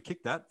was there, he would have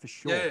kicked that for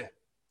sure. Yeah.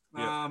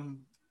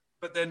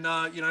 But then,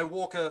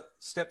 Walker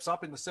steps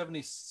up in the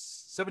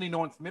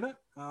 79th minute.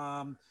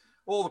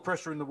 All the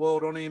pressure in the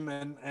world on him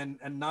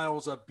and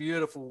nails a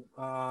beautiful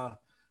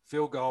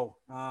field goal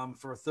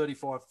for a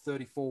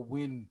 35-34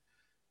 win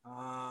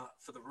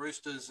for the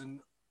Roosters.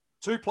 And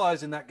two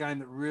players in that game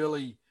that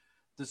really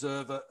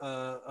deserve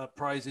a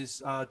praise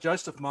is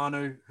Joseph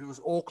Manu, who was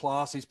all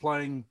class. He's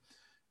playing,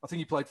 I think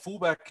he played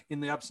fullback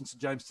in the absence of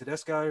James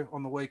Tedesco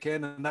on the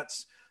weekend, and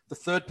that's the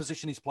third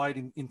position he's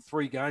played in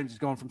 3 games. He's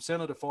gone from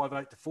centre to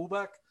 5'8" to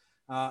fullback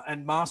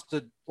and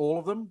mastered all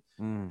of them.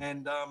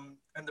 And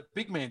the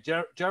big man,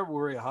 Jared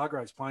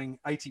Warrior-Hargraves, playing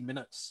 80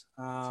 minutes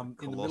in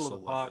the middle of the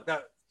park.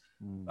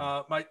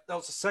 Mate, that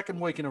was the second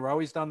week in a row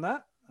he's done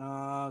that.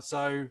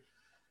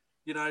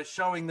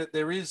 Showing that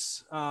there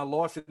is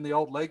life in the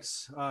old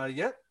legs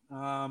yet.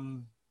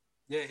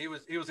 He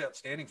was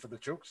outstanding for the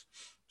Chooks.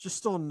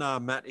 Just on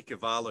Matt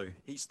Ikevalu,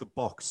 he's the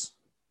box.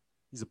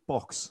 He's a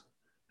box.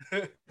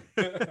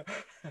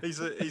 he's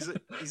a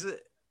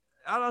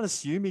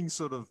unassuming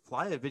sort of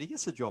player, but he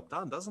gets the job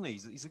done, doesn't he?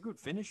 He's a good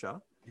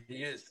finisher.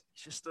 He is.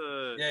 He's just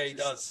he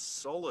does.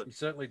 Solid. He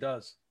certainly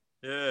does.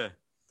 Yeah.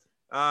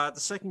 The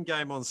second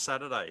game on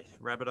Saturday,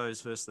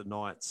 Rabbitohs versus the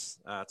Knights,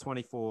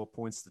 24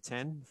 points to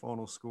 10.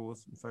 Final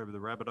scores in favour of the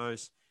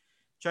Rabbitohs.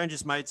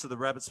 Changes made to the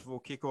Rabbits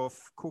before kickoff.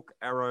 Cook,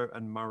 Arrow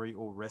and Murray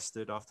all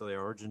rested after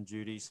their origin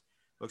duties.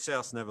 Look,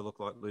 South never looked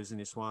like losing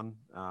this one.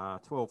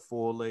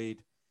 12-4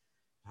 lead,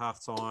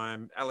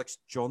 halftime. Alex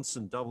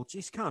Johnson double.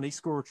 Geez, can't he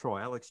score a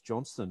try? Alex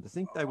Johnston. To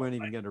think they weren't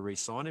even going to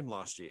re-sign him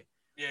last year.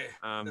 Yeah,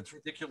 that's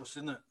ridiculous,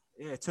 isn't it?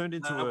 Yeah, it turned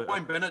into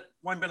Wayne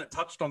Bennett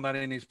touched on that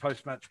in his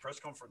post-match press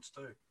conference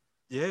too.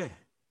 Yeah.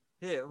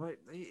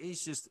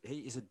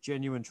 He's a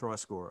genuine try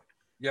scorer.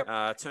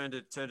 Yep. Turned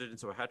it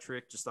into a hat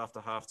trick just after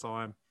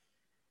halftime,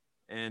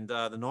 and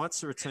the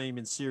Knights are a team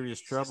in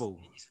serious trouble.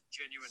 He's a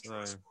genuine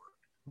try scorer.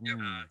 Yep.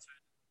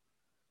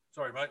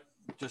 Sorry, mate.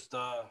 Just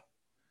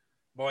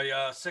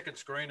my second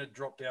screen had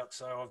dropped out,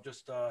 so I've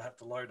just had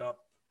to load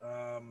up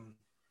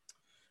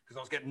because I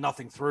was getting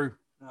nothing through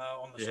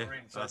on the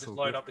screen. So I just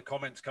load up the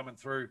comments coming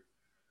through.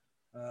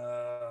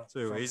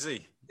 Too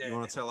easy. Yeah. You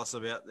want to tell us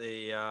about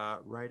the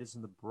Raiders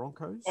and the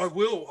Broncos? I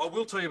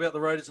will tell you about the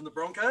Raiders and the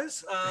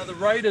Broncos. The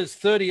Raiders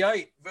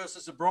 38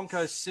 versus the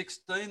Broncos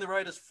 16. The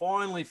Raiders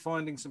finally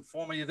finding some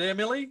form. Are you there,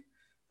 Millie?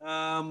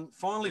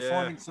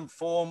 Finding some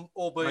form,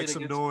 albeit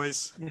some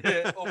noise.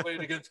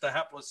 Albeit against a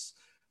hapless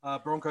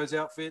Broncos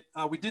outfit.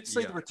 We did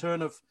see the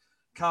return of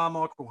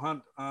Carmichael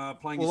Hunt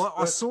playing. Well,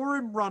 I saw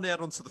him run out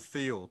onto the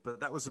field, but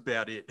that was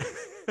about it.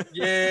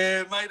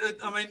 Yeah, mate.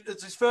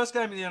 It's his first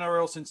game in the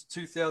NRL since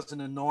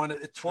 2009.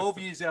 12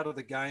 years out of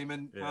the game,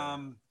 and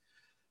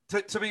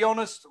to be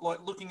honest,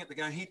 like looking at the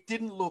game, he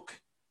didn't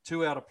look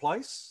too out of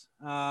place.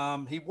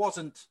 He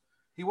wasn't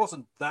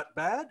that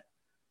bad.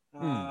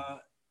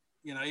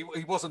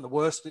 He wasn't the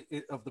worst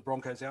of the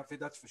Broncos outfit,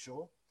 that's for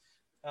sure.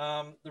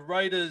 The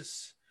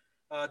Raiders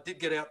did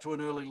get out to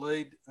an early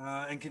lead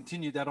and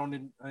continued that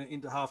on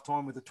into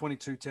halftime with a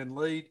 22-10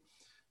 lead.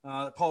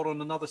 Piled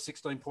on another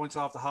 16 points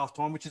after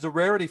halftime, which is a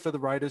rarity for the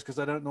Raiders because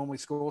they don't normally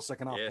score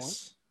second half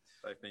points.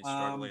 They've been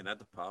struggling in that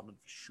department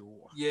for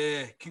sure.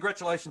 Yeah,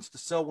 congratulations to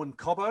Selwyn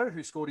Cobbo,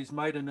 who scored his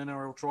maiden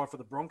NRL try for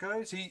the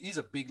Broncos. He's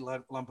a big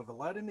lump of a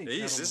lad, isn't he?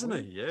 He is, isn't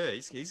he? Yeah,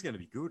 he's going to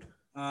be good.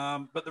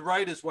 But the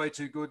Raiders way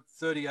too good,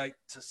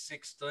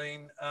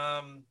 38-16.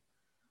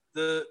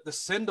 The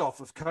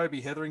send-off of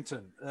Kobe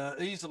Hetherington,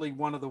 easily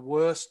one of the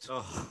worst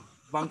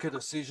bunker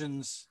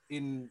decisions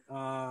in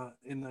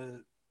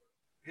the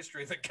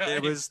history of the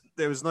game.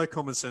 There was no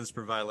common sense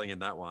prevailing in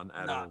that one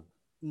at all.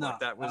 No, like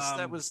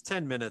that was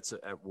 10 minutes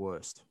at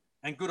worst.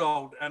 And good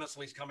old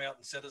Annesley's come out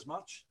and said as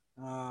much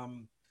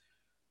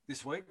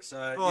this week.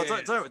 So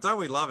don't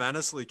we love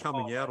Annesley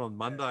coming out on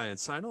Monday and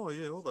saying, "Oh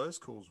yeah, all those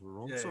calls were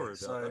wrong." Sorry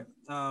about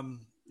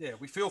that.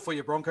 We feel for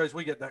you Broncos.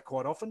 We get that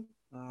quite often.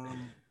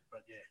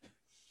 But yeah.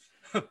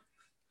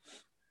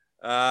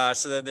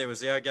 So then there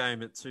was our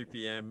game at 2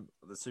 p.m.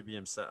 The 2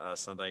 p.m.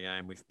 Sunday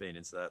game. We've been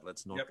into that.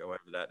 Let's not go over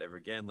that ever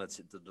again. Let's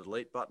hit the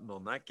delete button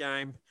on that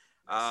game.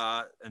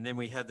 And then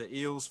we had the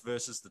Eels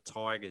versus the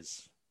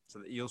Tigers. So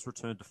the Eels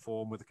returned to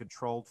form with a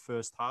controlled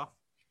first half.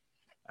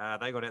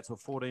 They got out to a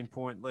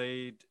 14-point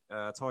lead.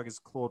 Tigers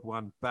clawed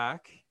one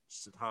back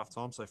just at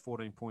halftime, so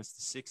 14 points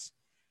to 6.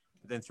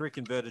 But then 3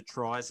 converted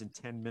tries in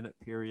 10-minute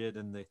period,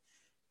 and the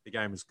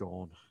game was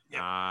gone. Yep.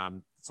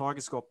 The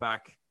Tigers got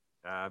back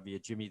via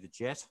Jimmy the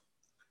Jet,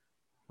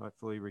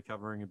 hopefully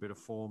recovering a bit of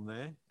form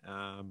there,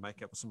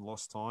 make up some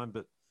lost time.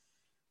 But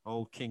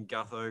old King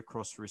Gutho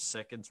crossed for his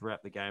second to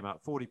wrap the game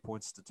up, 40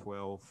 points to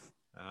 12.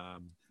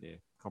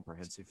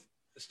 Comprehensive.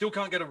 Still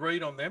can't get a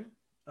read on them.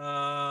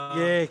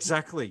 Yeah,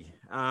 exactly.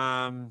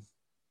 I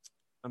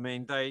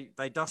mean,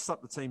 they dust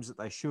up the teams that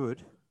they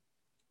should,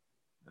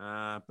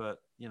 but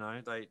you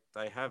know they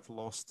have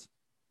lost.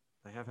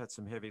 They have had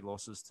some heavy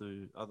losses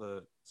to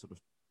other sort of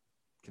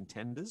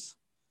contenders.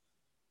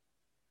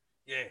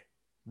 Yeah,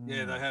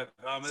 they have.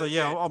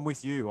 I'm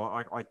with you.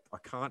 I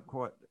can't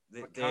quite.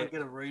 I can't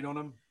get a read on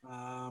them.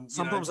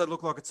 Sometimes they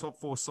look like a top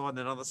 4 side, and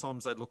then other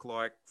times they look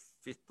like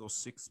 5th or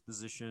 6th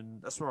position.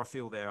 That's where I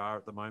feel they are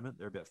at the moment.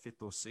 They're about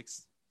 5th or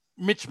 6th.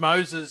 Mitch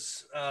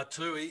Moses,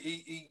 too.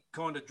 He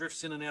kind of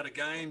drifts in and out of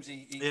games.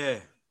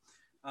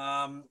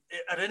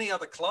 At any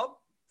other club,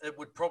 it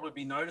would probably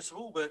be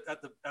noticeable, but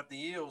at the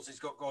Eels, he's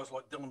got guys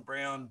like Dylan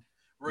Brown,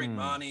 Reed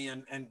Marnie,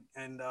 and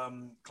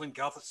Clint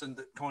Gutherson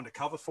that kind of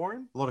cover for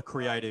him. A lot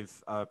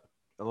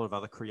of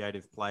other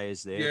creative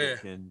players there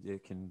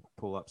that can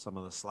pull up some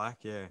of the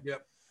slack. Yeah.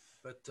 Yep.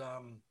 But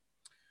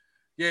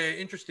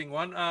interesting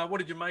one. What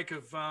did you make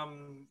of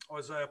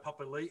Isaiah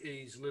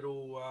Papali'i's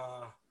little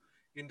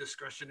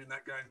indiscretion in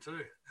that game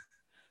too?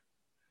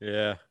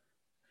 Yeah.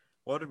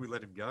 Why did we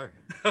let him go?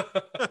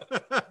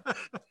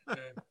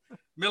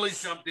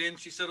 Millie's jumped in.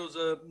 She said it was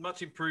a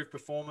much improved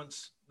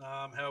performance.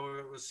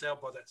 However, it was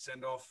soured by that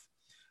send-off.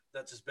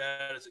 That's as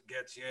bad as it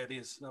gets. Yeah, it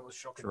is. That was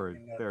shocking. True.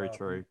 Very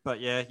true. But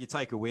yeah, you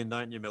take a win,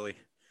 don't you, Millie?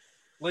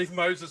 Leave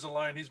Moses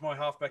alone. He's my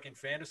halfback in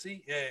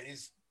fantasy. Yeah,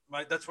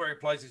 mate. That's where he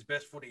plays his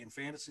best footy in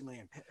fantasy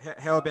land.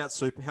 How about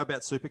Super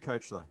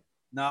Coach though?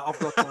 No, I've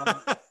got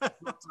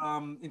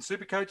in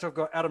Supercoach. I've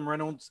got Adam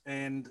Reynolds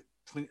and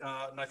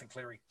Nathan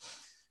Cleary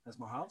as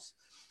my halves.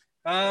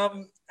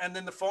 And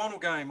then the final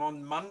game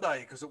on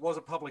Monday, because it was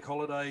a public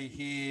holiday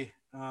here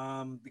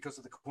because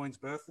of the Queen's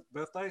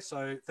birthday.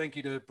 So thank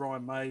you to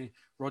Brian May,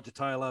 Roger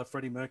Taylor,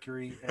 Freddie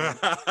Mercury,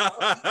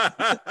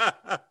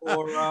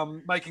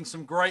 for making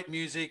some great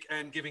music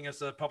and giving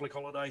us a public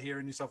holiday here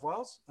in New South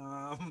Wales.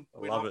 I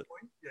love it.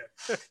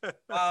 Yeah.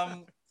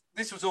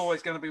 This was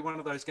always going to be one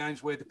of those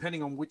games where,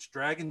 depending on which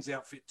Dragons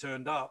outfit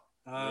turned up,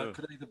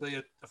 could either be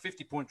a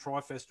 50-point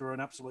trifest or an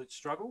absolute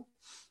struggle.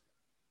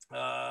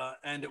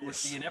 And it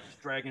was the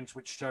inept Dragons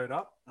which showed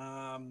up.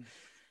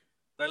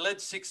 They led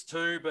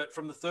 6-2, but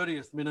from the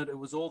 30th minute, it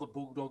was all the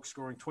Bulldogs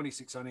scoring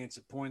 26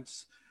 unanswered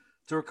points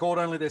to record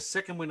only their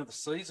second win of the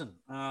season.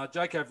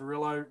 Jake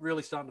Averillo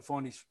really starting to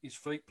find his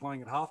feet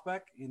playing at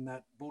halfback in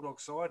that Bulldog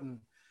side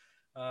and,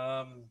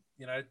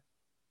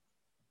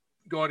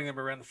 guiding them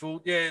around the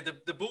field. Yeah,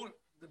 the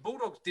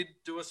Bulldogs did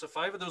do us a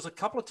favour. There was a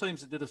couple of teams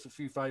that did us a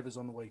few favours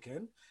on the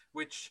weekend,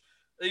 which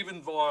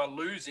even via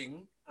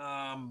losing,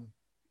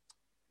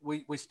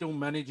 we're still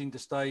managing to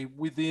stay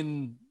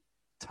within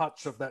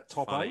touch of that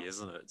top 8.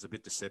 Isn't it? It's a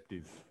bit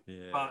deceptive.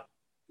 Yeah. But,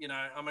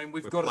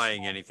 we're got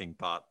playing anything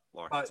but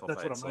like top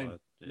that's 8 what I mean. side.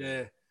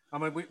 Yeah. I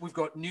mean, we've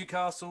got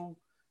Newcastle,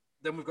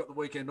 then we've got the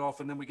weekend off,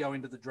 and then we go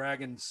into the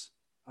Dragons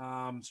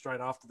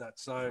straight after that.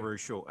 So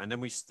crucial. And then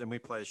we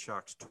play the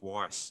Sharks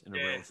twice in a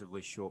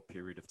relatively short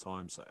period of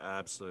time. So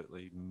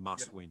absolutely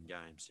must-win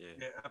games. Yeah.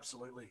 Yeah,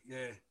 absolutely.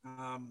 Yeah.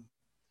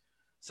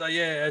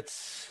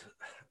 It's.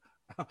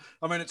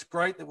 I mean, it's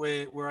great that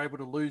we're able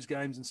to lose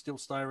games and still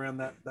stay around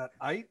that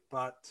 8,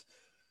 but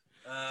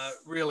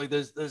really,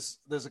 there's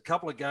a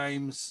couple of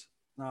games.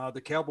 The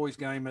Cowboys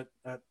game at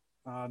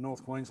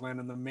North Queensland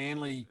and the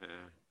Manly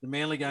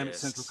game at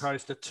Central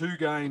Coast are 2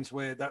 games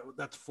where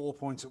that's 4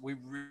 points that we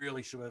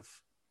really should have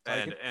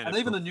taken. And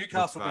even the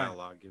Newcastle game,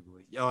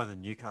 arguably. Oh, the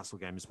Newcastle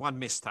game is one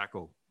missed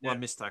tackle. One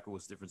missed tackle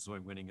was the difference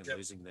between winning and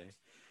losing there.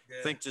 Yeah.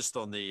 I think just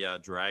on the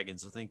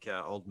Dragons, I think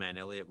old man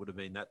Elliot would have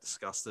been that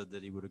disgusted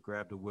that he would have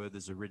grabbed a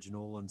Werther's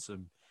original and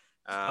some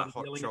hot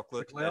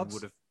chocolate and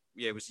would have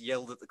was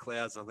yelled at the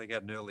clouds. I think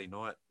had an early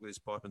night with his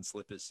pipe and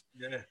slippers.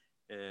 Yeah,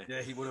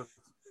 he would have.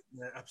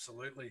 Yeah,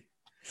 absolutely.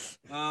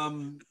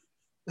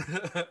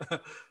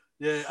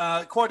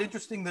 Quite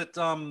interesting that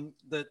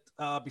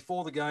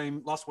before the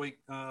game last week,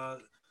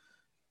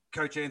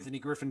 Coach Anthony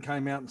Griffin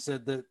came out and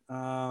said that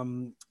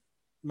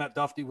Matt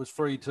Duffy was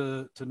free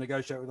to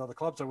negotiate with other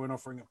clubs. They weren't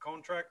offering a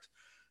contract.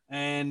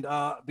 And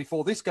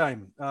before this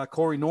game,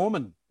 Corey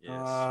Norman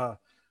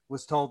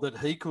was told that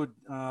he could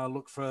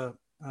look for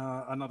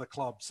another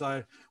club.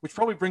 So, which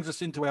probably brings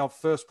us into our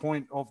first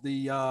point of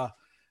the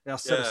our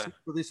set of six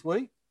for this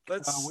week,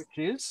 which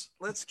is...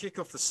 Let's kick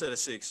off the set of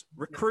six.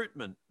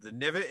 Recruitment, the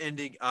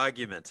never-ending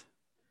argument.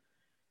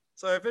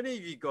 So if any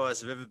of you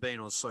guys have ever been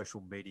on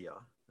social media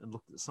and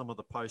looked at some of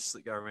the posts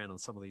that go around on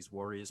some of these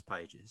Warriors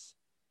pages,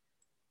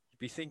 you'd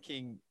be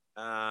thinking,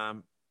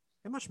 how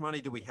much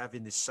money do we have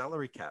in this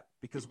salary cap?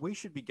 Because we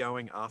should be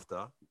going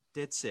after,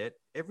 dead set,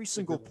 every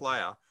single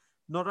player,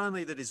 not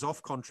only that is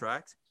off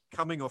contract,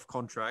 coming off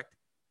contract,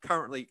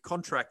 currently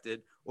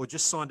contracted, or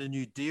just signed a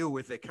new deal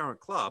with their current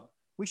club.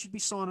 We should be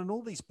signing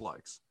all these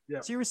blokes.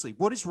 Yeah. Seriously,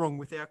 what is wrong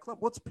with our club?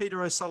 What's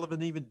Peter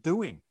O'Sullivan even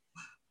doing?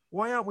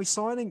 Why aren't we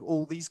signing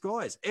all these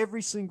guys?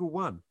 Every single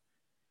one.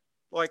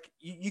 Like,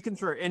 you can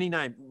throw any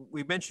name.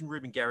 We mentioned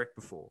Ruben Garrick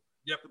before.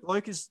 Yep.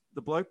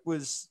 The bloke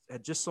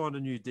had just signed a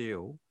new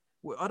deal.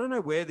 I don't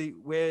know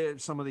where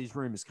some of these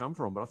rumors come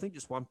from, but I think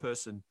just one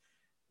person.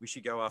 We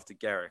should go after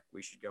Garrick.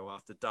 We should go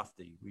after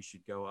Duffy. We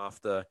should go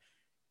after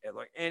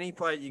like any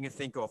player you can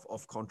think of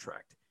off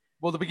contract.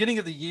 Well, the beginning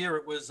of the year,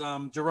 it was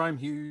Jerome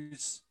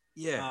Hughes,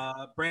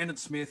 Brandon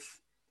Smith,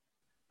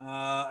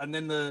 and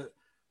then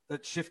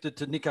that shifted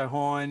to Nico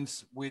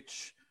Hines,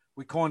 which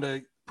we kind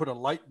of put a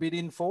late bid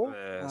in for.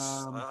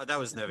 Yes. That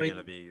was never going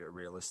to be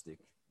realistic.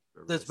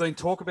 There's been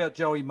talk about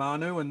Joey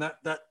Manu, and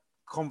that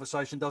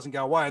conversation doesn't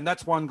go away. And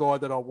that's one guy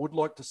that I would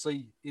like to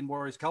see in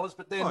Warriors colours.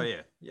 But then,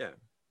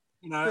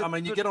 you know,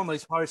 you get on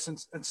these posts,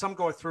 and some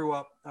guy threw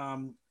up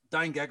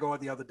Dane Gagai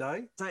the other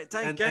day.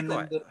 Dane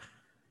Gagai.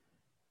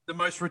 The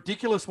most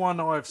ridiculous one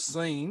I've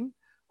seen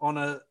on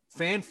a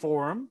fan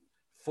forum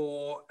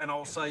and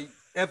I'll say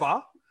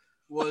ever,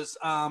 was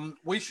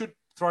we should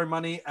throw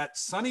money at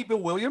Sonny Bill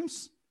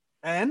Williams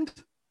and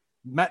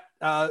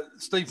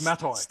Steve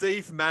Matai.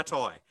 Steve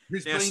Matai.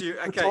 Who's been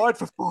retired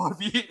for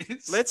 5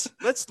 years. Let's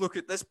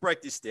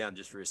break this down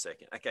just for a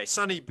second. Okay,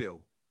 Sonny Bill,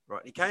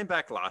 right? He came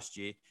back last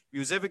year. If he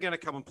was ever going to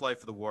come and play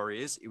for the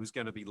Warriors, it was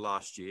going to be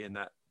last year in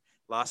that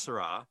last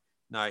hurrah.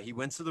 No, he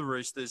went to the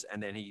Roosters,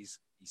 and then he's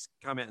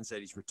come out and said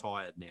he's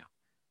retired now.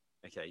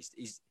 Okay,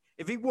 he's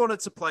if he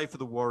wanted to play for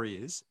the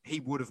Warriors, he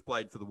would have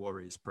played for the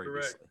Warriors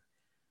previously. Correct.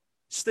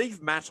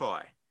 Steve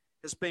Matai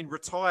has been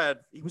retired.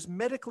 He was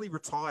medically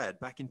retired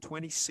back in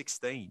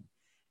 2016,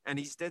 and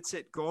he's dead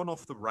set gone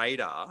off the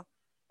radar,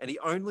 and he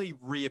only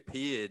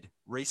reappeared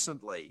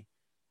recently.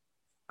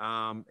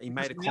 He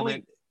made a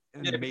comment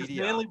in the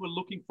media. Manly were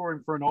looking for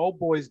him for an old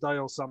boys' day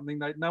or something.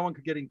 No one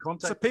could get in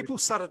contact. So people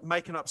started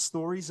making up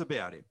stories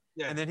about him.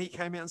 Yeah. And then he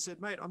came out and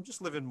said, mate, I'm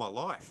just living my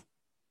life.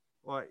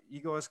 Like,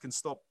 you guys can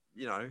stop,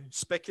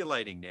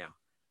 speculating now.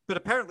 But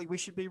apparently we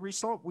should be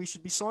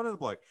signing the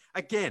bloke.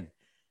 Again,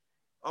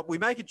 we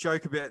make a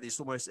joke about this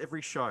almost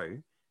every show,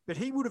 but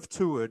he would have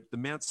toured the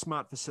Mount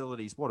Smart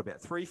facilities, what,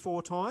 about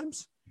 3-4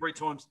 times? 3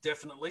 times,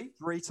 definitely.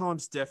 3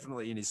 times,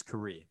 definitely in his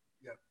career.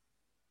 Yep.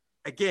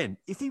 Again,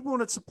 if he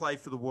wanted to play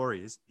for the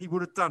Warriors, he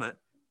would have done it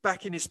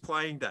back in his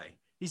playing day.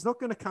 He's not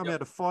going to come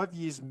out of 5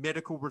 years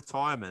medical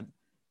retirement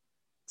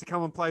to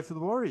come and play for the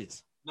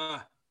Warriors. No.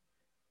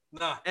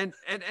 And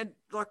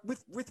like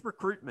with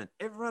recruitment,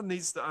 everyone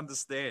needs to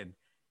understand,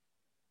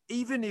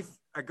 even if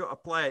a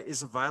player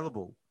is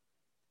available,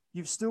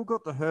 you've still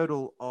got the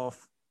hurdle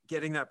of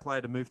getting that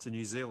player to move to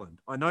New Zealand.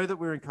 I know that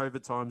we're in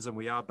COVID times and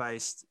we are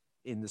based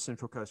in the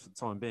Central Coast for the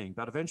time being,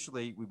 but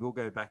eventually we will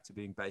go back to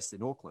being based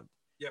in Auckland.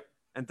 Yep.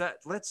 And that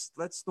let's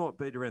not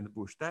beat around the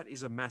bush. That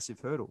is a massive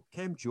hurdle.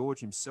 Cam George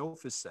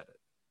himself has said it.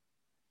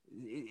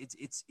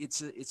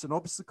 It's an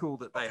obstacle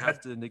that they have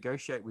to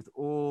negotiate with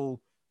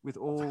all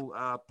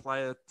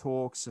player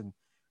talks. And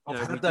I've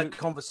had that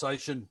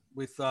conversation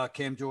with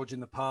Cam George in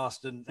the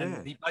past, and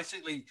he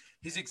basically,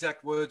 his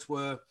exact words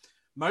were,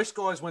 most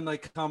guys when they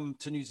come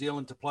to New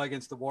Zealand to play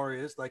against the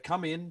Warriors, they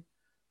come in,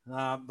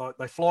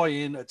 they fly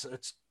in.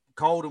 It's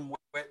cold and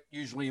wet,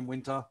 usually in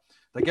winter.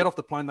 They get off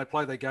the plane, they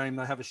play their game,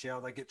 they have a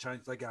shower, they get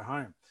changed, they go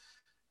home.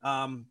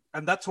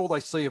 And that's all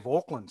they see of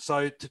Auckland.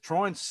 So to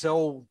try and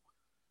sell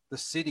the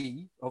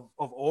city of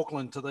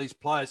Auckland to these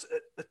players,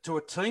 to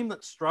a team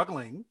that's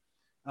struggling,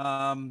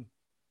 is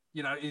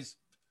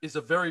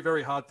a very,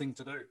 very hard thing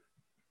to do.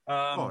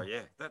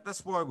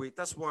 That's why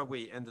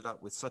we ended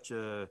up with such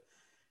a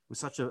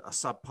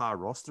subpar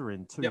roster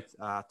in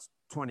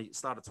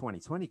start of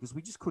 2020, because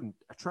we just couldn't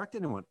attract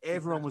anyone.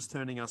 Everyone was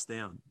turning us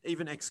down.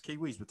 Even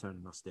ex-Kiwis were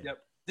turning us down. Yep.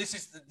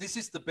 This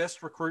is the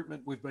best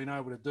recruitment we've been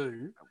able to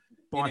do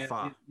by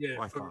far.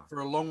 For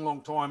a long,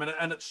 long time.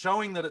 And it's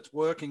showing that it's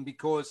working,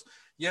 because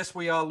yes,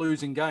 we are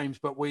losing games,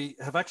 but we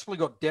have actually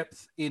got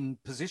depth in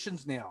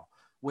positions now.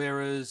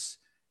 Whereas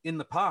in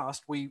the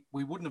past, we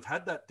wouldn't have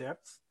had that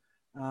depth.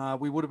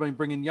 We would have been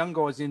bringing young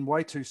guys in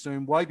way too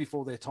soon, way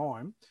before their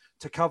time,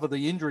 to cover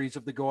the injuries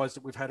of the guys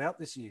that we've had out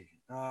this year.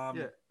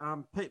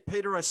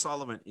 Peter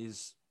O'Sullivan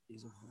is a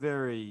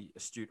very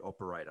astute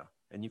operator.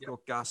 and you've got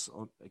Gus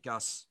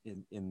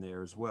in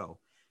there as well.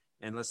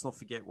 And let's not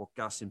forget what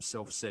Gus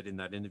himself said in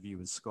that interview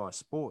with Sky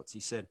Sports. He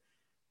said,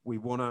 we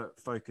want to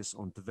focus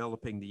on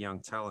developing the young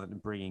talent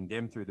and bringing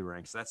them through the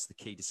ranks. That's the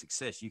key to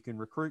success. You can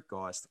recruit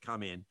guys to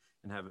come in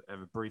and have a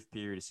brief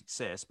period of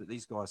success, but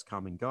these guys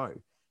come and go.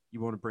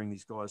 You want to bring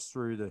these guys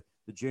through the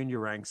junior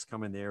ranks,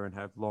 come in there and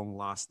have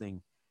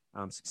long-lasting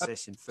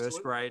success in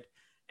first grade.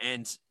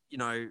 And,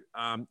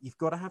 you've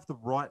got to have the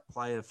right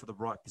player for the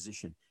right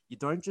position. You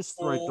don't just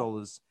throw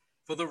dollars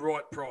for the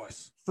right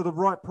price. For the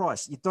right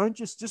price. You don't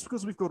just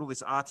because we've got all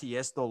this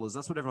RTS dollars,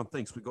 that's what everyone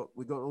thinks. We've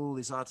got all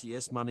this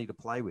RTS money to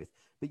play with.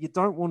 But you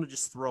don't want to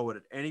just throw it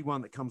at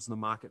anyone that comes in the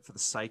market for the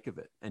sake of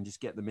it and just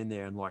get them in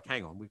there and like,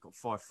 hang on, we've got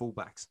 5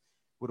 fullbacks.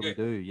 What do we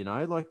do?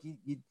 Like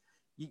you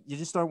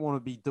just don't want to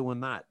be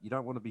doing that. You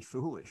don't want to be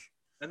foolish.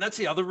 And that's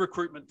the other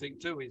recruitment thing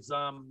too, is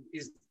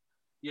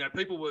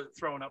people were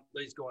throwing up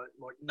these guys,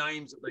 like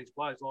names of these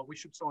players, like we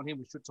should sign him,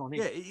 we should sign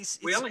him. Yeah,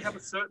 we only have a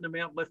certain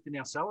amount left in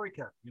our salary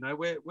cap.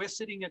 We're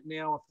sitting at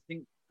now, I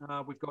think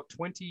we've got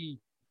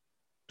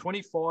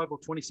 25 or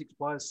 26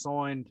 players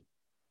signed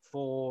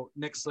for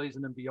next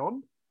season and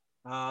beyond.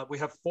 We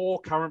have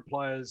 4 current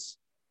players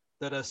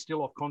that are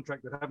still off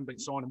contract that haven't been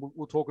signed, and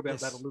we'll talk about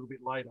that a little bit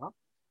later.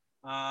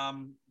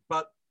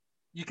 But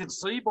you can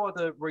see by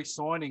the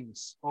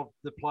re-signings of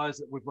the players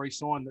that we've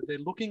re-signed that they're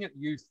looking at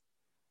youth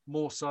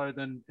more so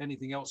than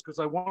anything else, because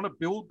they want to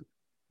build.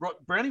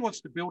 Brownie wants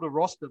to build a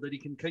roster that he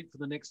can keep for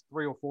the next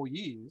 3 or 4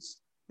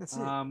 years. That's it.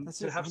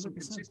 To have some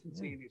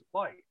consistency in his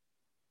play.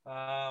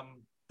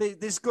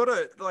 There's got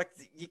to,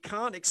 you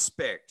can't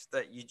expect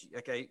that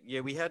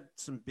we had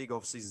some big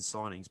off-season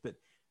signings, but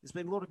there's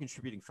been a lot of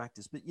contributing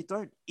factors, but you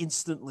don't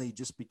instantly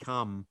just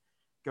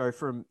go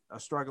from a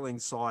struggling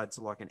side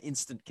to like an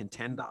instant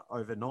contender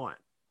overnight.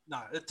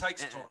 No, it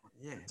takes time.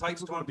 It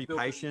takes time to be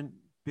patient.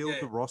 Build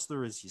the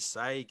roster, as you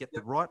say, get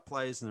the right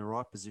players in the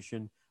right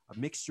position, a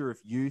mixture of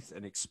youth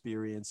and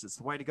experience. It's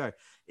the way to go.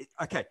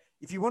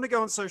 If you want to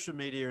go on social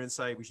media and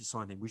say, we should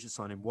sign him,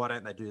 why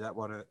don't they do that?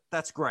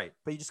 That's great.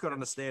 But you just got to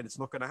understand it's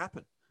not going to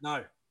happen.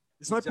 No.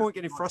 There's no point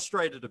getting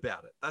frustrated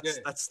about it.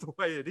 That's the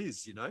way it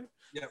is,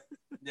 Yeah.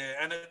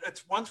 And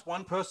it's once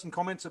one person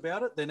comments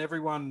about it, then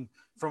everyone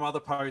from other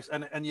posts,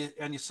 and you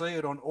see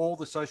it on all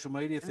the social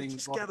media things. It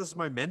just gathers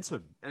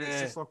momentum. And it's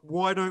just like,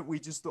 why don't we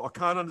I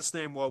can't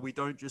understand why we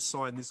don't just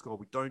sign this guy.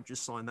 We don't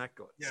just sign that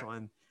guy.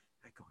 Sign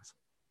that guy.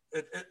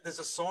 There's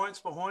a science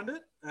behind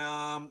it.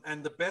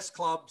 And the best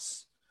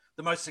clubs,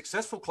 the most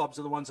successful clubs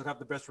are the ones that have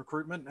the best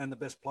recruitment and the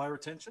best player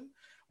retention.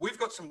 We've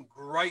got some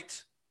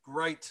great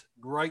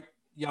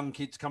young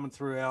kids coming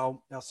through our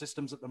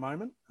systems at the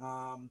moment.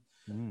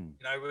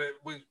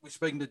 We're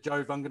speaking to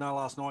Joe Vungana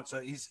last night.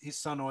 So his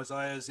son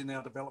Isaiah is in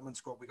our development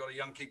squad. We've got a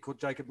young kid called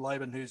Jacob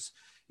Laban who's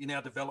in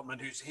our development,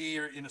 who's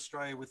here in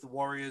Australia with the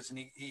Warriors, and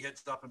he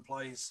heads up and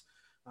plays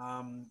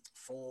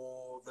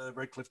for the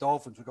Redcliffe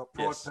Dolphins. We've got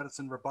Pride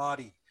Patterson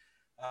Rabadi.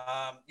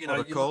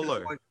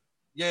 Odokolo.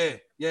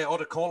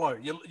 Odokolo.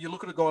 You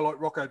look at a guy like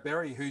Rocco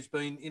Berry, who's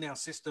been in our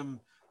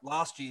system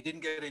last year,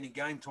 didn't get any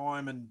game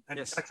time and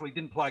actually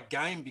didn't play a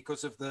game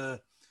because of the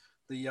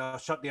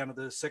shutdown of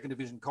the second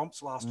division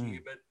comps last year.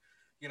 But,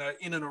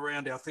 in and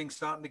around our thing,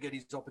 starting to get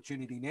his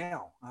opportunity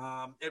now.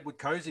 Edward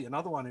Cozy,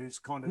 another one who's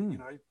kind of,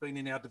 been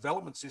in our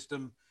development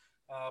system,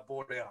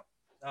 bought out.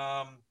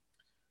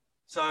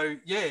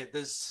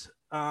 There's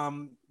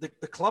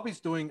the club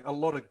is doing a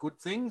lot of good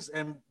things.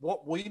 And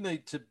what we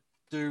need to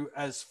do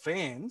as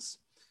fans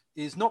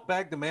is not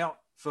bag them out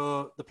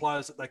for the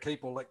players that they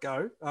keep or let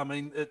go. I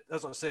mean,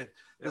 as I said,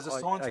 there's a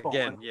science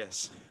behind it.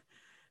 Yes.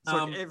 It's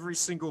like every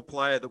single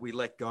player that we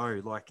let go,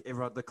 like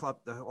everyone, the club,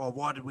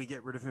 why did we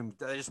get rid of him?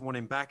 They just want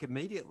him back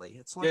immediately.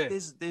 It's like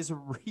there's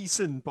a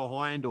reason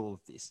behind all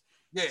of this.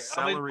 Yeah,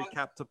 salary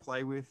cap to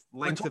play with,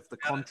 length of the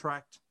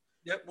contract.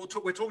 We're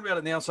talking about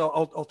it now, so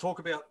I'll talk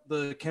about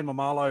the Ken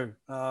Mamalo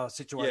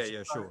situation.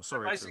 Yeah, sure.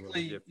 Sorry.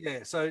 Basically,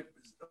 so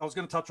I was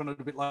going to touch on it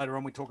a bit later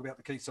on. We talk about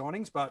the key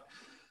signings, but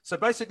so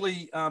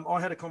basically, I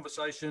had a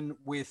conversation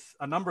with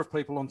a number of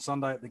people on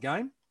Sunday at the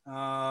game.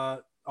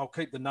 I'll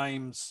keep the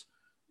names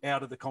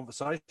out of the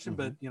conversation,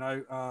 but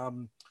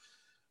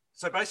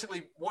so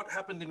basically, what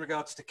happened in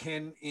regards to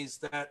Ken is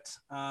that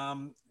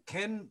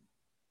Ken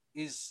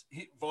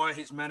via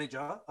his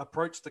manager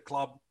approached the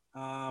club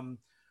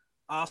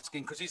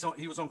asking, because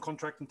he was on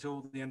contract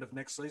until the end of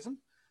next season,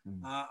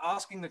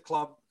 asking the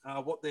club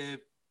what their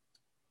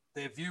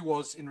view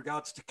was in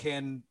regards to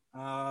Ken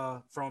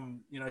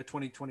from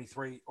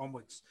 2023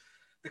 onwards.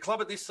 The club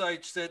at this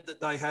stage said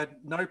that they had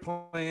no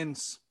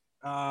plans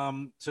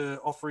to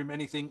offer him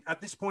anything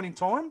at this point in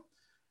time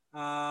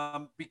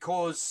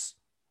because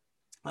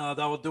they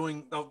were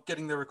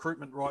getting their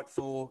recruitment right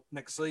for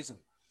next season.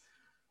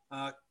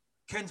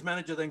 Ken's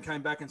manager then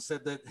came back and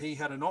said that he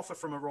had an offer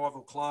from a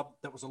rival club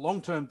that was a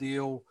long-term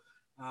deal,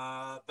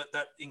 but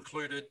that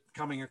included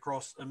coming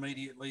across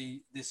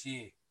immediately this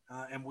year.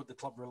 And would the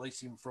club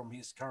release him from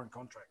his current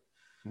contract?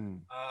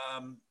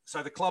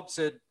 So the club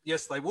said,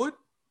 yes, they would.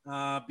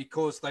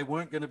 because they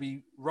weren't going to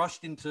be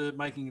rushed into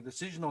making a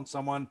decision on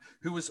someone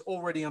who was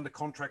already under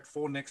contract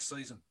for next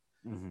season.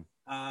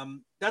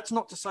 That's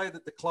not to say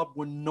that the club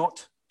were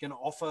not going to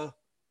offer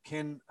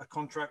Ken a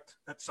contract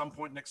at some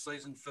point next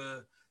season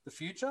for the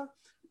future,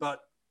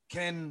 but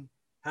Ken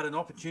had an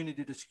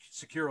opportunity to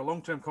secure a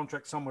long-term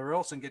contract somewhere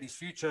else and get his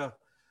future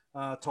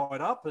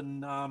tied up.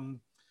 And,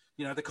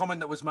 the comment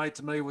that was made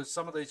to me was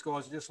some of these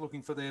guys are just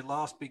looking for their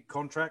last big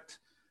contract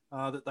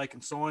that they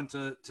can sign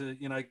to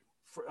make,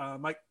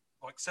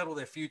 like, settle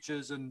their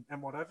futures and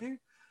what have you.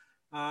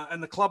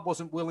 And the club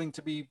wasn't willing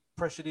to be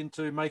pressured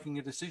into making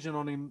a decision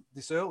on him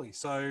this early.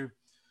 So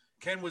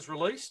Ken was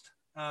released.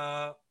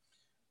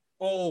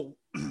 All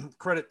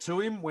credit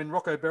to him. When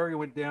Rocco Berry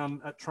went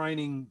down at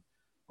training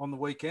on the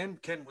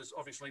weekend, Ken was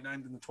obviously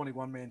named in the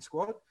 21-man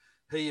squad.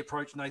 He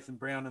approached Nathan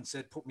Brown and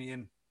said, put me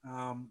in.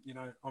 I'm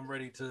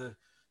ready to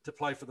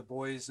play for the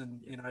boys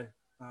and,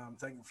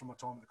 thank them for my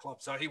time at the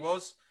club. So he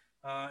was,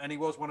 and he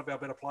was one of our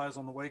better players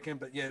on the weekend.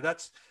 But, yeah,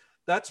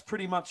 that's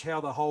pretty much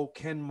how the whole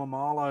Ken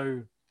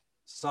Momalo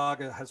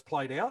saga has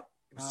played out.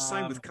 It was the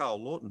same with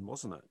Carl Lawton,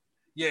 wasn't it?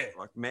 Yeah.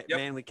 Like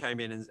Manly came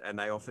in and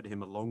they offered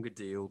him a longer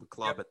deal. The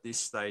club at this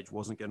stage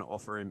wasn't going to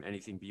offer him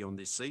anything beyond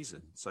this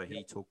season. So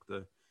he took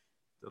the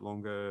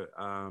longer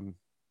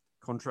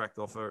contract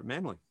offer at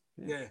Manly.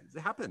 Yeah.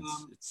 It happens.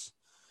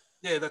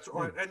 Yeah, that's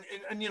right.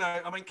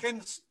 And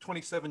Ken's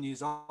 27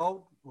 years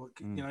old,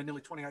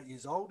 nearly 28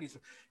 years old.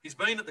 He's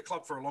been at the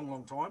club for a long,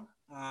 long time.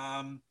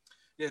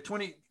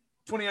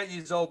 28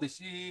 years old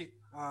this year.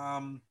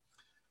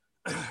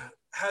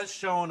 Has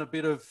shown a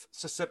bit of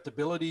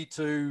susceptibility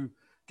to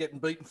getting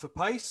beaten for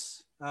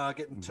pace,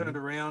 getting turned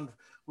around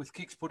with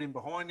kicks put in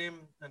behind him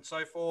and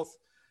so forth.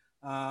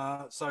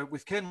 So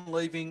with Ken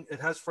leaving, it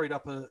has freed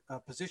up a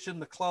position.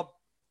 The club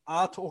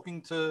are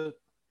talking to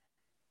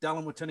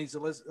Dallin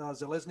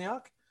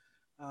Watene-Zelezniak.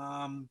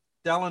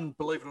 Dallin,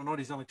 believe it or not,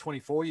 he's only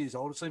 24 years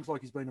old. It seems like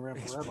he's been around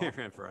forever. He's been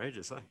around for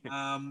ages,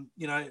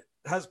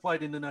 Has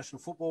played international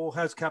football,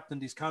 has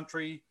captained his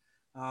country,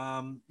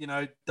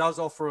 does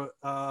offer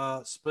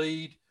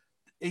speed.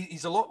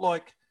 He's like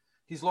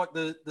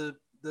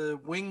the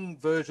wing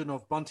version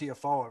of Bunty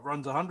Afoa.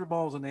 Runs 100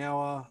 miles an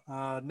hour,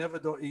 never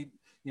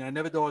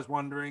dies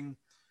wondering.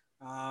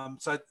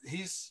 So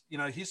his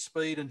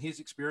speed and his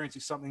experience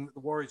is something that the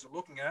Warriors are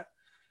looking at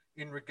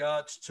in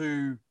regards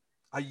to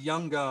a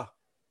younger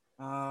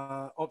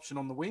option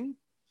on the wing.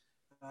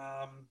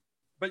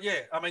 But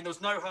yeah, I mean, there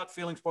was no hard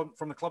feelings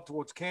from the club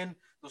towards Ken.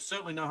 There was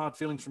certainly no hard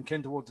feelings from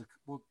Ken towards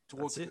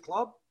the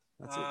club.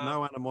 That's it.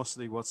 No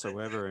animosity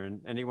whatsoever.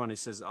 And anyone who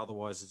says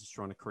otherwise is just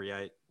trying to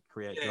create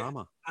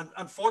drama. And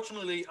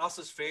unfortunately, us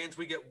as fans,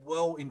 we get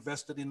well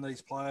invested in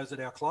these players at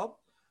our club.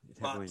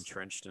 Heavily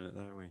entrenched in it,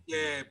 don't we?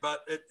 Yeah,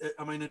 but it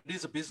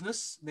is a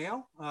business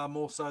now,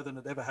 more so than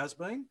it ever has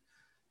been.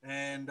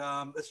 And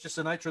it's just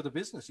the nature of the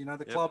business.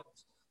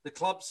 The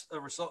club's a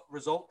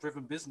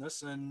result-driven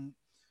business, and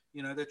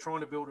they're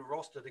trying to build a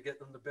roster to get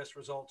them the best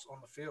results on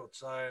the field.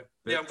 So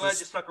I'm glad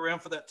you stuck around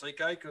for that,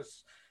 TK,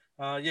 because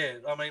I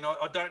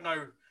don't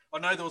know. I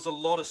know there was a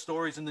lot of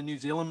stories in the New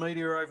Zealand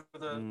media over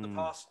the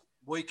past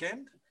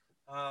weekend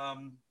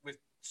with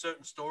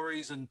certain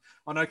stories, and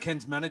I know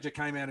Ken's manager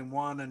came out in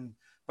one and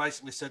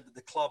basically said that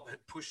the club had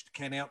pushed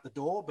Ken out the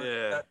door,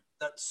 but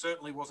that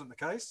certainly wasn't the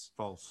case.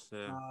 False.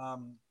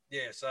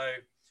 Yeah. So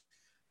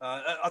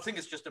I think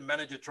it's just a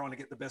manager trying to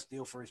get the best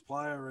deal for his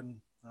player,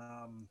 and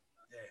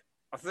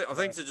I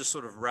think to just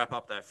sort of wrap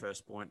up that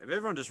first point, if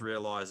everyone just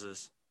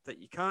realizes that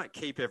you can't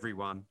keep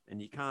everyone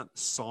and you can't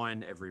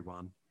sign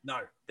everyone,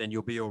 then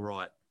you'll be all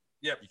right.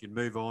 Yep. You can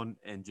move on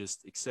and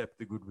just accept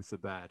the good with the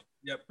bad.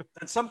 Yep.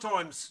 And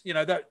sometimes,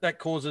 that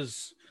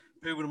causes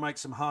people to make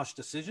some harsh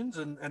decisions.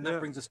 And that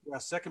brings us to our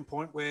second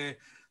point, where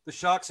the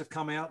Sharks have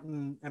come out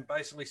and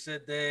basically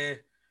said they're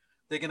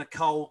going to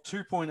cull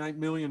 $2.8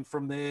 million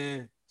from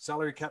their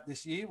salary cap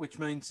this year, which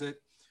means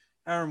that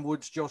Aaron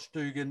Woods, Josh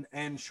Dugan,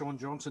 and Sean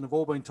Johnson have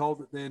all been told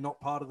that they're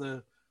not part of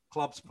the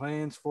club's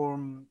plans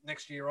from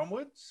next year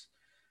onwards.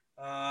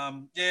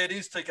 It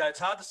is, TK. It's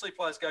hard to see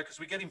players go because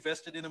we get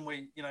invested in them.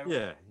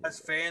 As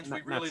fans,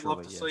 we really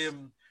love to see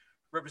them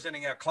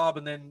representing our club.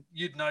 And then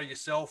you'd know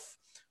yourself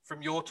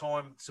from your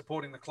time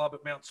supporting the club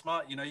at Mount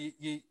Smart,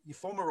 you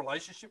form a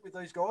relationship with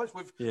these guys.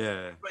 We've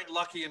been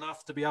lucky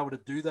enough to be able to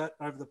do that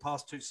over the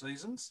past 2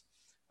 seasons,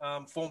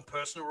 form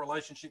personal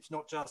relationships,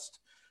 not just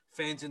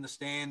fans in the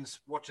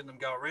stands watching them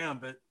go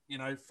around, but,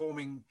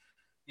 forming,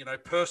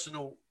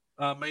 personal,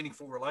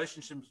 meaningful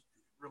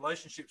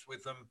relationships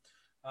with them.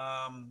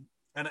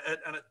 And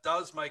it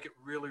does make it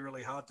really,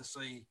 really hard to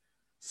see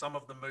some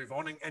of them move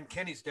on. And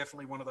Kenny's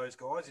definitely one of those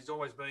guys. He's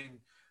always been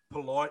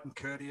polite and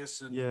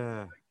courteous and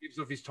gives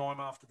of his time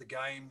after the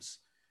games.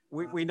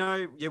 We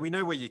know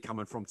where you're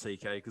coming from,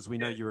 TK, because we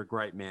know you're a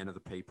great man of the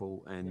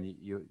people, and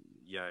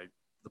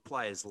the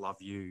players love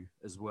you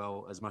as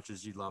well as much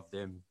as you love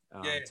them,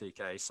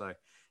 TK. So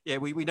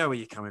we know where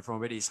you're coming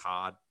from. It is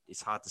hard.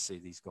 It's hard to see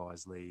these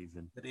guys leave,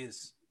 and it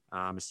is.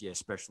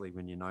 Especially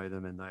when you know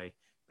them and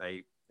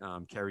they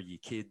carry your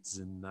kids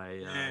and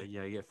they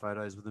get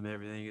photos with them and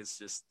everything. It's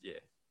just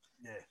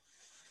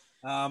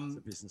Yeah. It's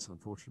a business,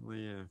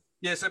 unfortunately. Yeah.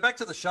 Yeah, so back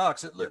to the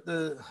Sharks.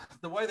 The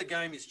way the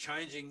game is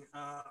changing,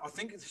 I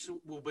think this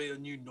will be a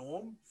new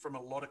norm from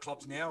a lot of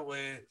clubs now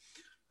where,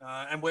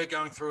 and we're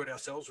going through it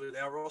ourselves with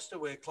our roster,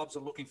 where clubs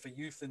are looking for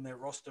youth in their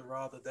roster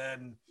rather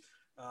than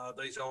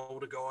these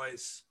older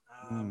guys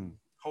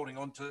holding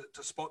on to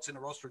spots in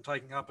the roster and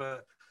taking up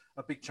a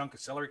big chunk of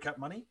salary cap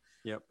money.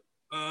 Yep.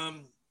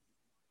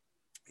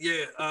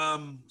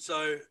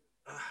 So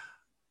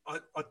I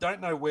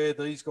don't know where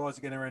these guys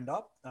are going to end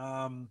up.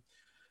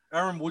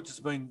 Aaron Woods has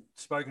been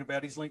spoken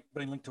about. He's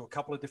been linked to a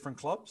couple of different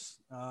clubs.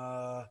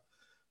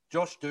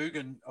 Josh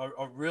Dugan,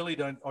 I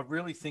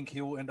really think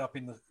he'll end up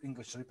in the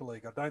English Super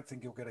League. I don't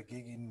think he'll get a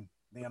gig in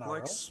the NRL.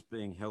 Blake's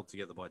being held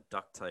together by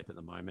duct tape at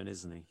the moment,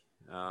 isn't he?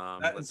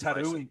 That and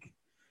Tattoo Ink.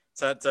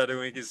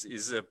 Tattoo Ink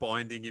is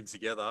binding him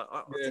together.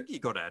 I think you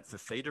got to add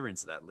Fafita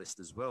into that list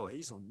as well.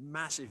 He's on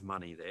massive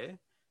money there.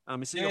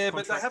 Is he off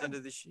contract into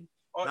this year?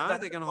 They're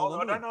going to hold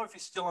on. I don't know if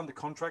he's still under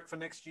contract for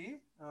next year.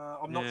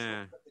 I'm not sure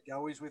what the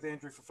go is with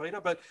Andrew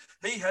Fafita, but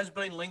he has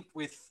been linked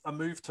with a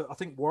move to, I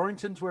think,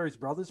 Warrington's where his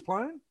brother's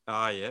playing.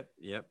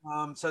 Yep.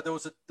 So there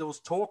was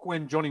talk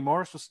when Johnny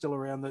Morris was still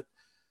around that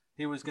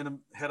he was going to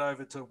head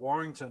over to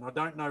Warrington. I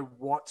don't know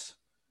what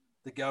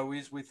the go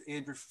is with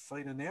Andrew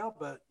Fafita now,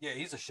 but yeah,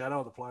 he's a shadow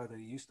of the player that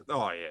he used to be.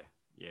 Oh,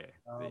 yeah.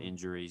 The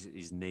injuries,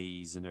 his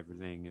knees and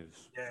everything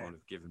have kind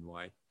of given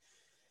way.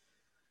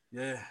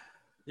 Yeah.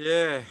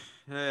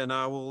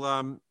 No,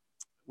 well,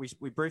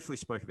 we briefly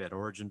spoke about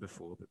Origin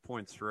before, but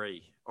point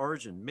 3,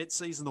 Origin,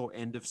 mid-season or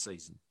end of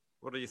season?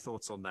 What are your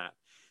thoughts on that?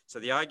 So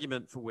the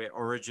argument for where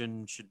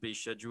Origin should be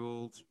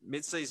scheduled,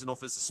 mid-season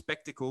offers a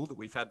spectacle that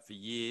we've had for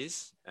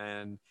years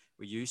and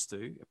we're used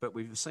to, but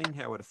we've seen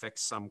how it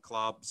affects some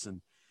clubs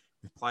and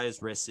with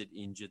players rested,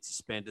 injured,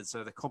 suspended.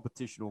 So the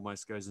competition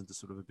almost goes into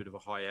sort of a bit of a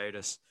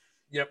hiatus.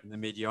 Yep. In the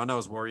mid-year. I know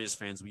as Warriors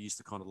fans, we used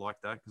to kind of like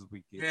that because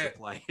we get to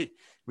play.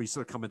 We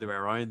sort of come into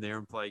our own there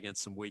and play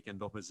against some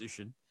weekend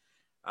opposition.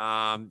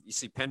 You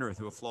see Penrith,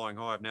 who are flying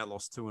high, have now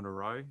lost 2 in a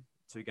row,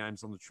 2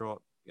 games on the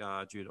trot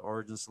due to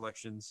Origin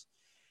selections.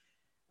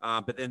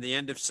 But then the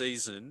end of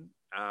season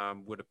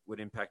would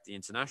impact the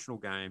international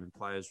game and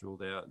players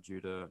ruled out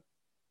due to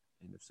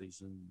end of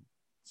season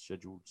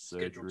scheduled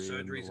surgery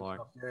and the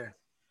like.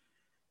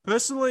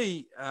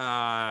 Personally,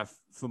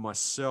 for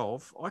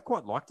myself, I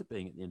quite liked it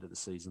being at the end of the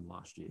season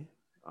last year.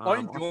 I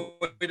enjoyed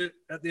it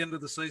at the end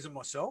of the season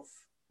myself.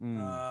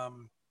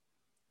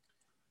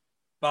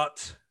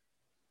 But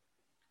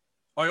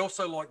I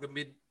also like the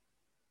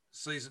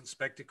mid-season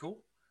spectacle.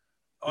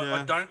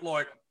 I don't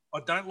like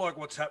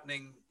what's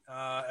happening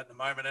at the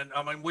moment. And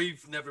I mean,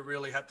 we've never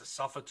really had to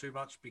suffer too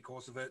much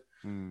because of it,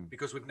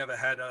 because we've never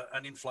had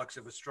an influx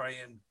of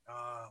Australian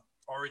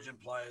Origin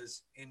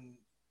players in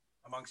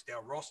amongst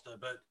our roster,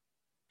 but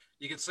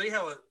you can see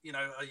how a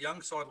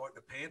young side like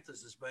the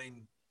Panthers has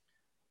been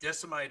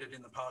decimated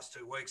in the past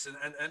 2 weeks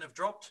and have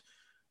dropped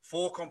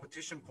 4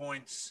 competition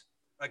points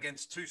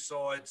against 2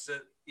 sides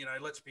that,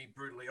 let's be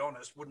brutally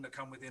honest, wouldn't have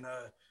come within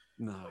a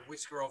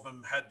whisker of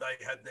them had they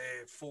had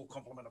their full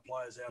complement of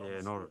players out. Yeah,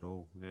 not at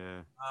all.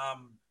 Yeah.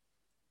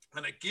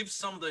 And it gives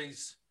some of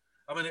these,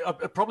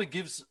 it probably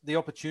gives the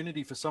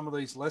opportunity for some of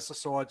these lesser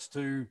sides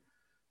to,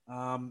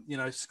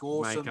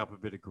 score, make up a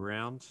bit of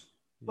ground.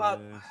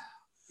 But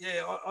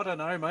I don't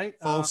know, mate.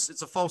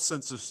 It's a false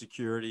sense of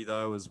security,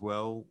 though, as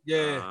well.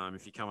 Yeah.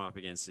 If you come up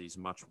against these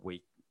much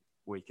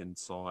weakened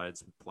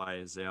sides with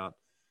players out.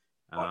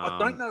 I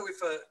don't know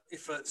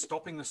if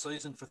stopping the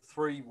season for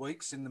 3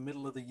 weeks in the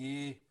middle of the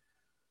year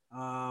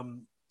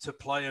to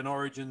play an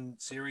Origin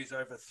series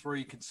over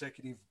 3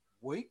 consecutive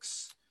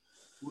weeks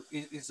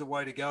is the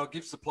way to go. It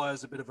gives the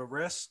players a bit of a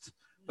rest.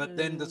 But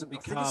then does it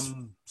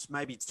become it's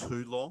maybe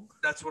too long?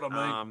 That's what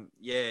I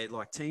mean.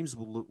 Like teams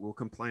will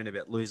complain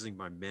about losing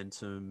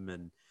momentum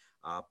and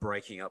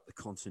breaking up the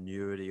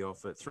continuity of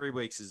it. 3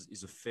 weeks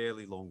is a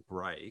fairly long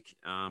break.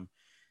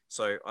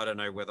 So I don't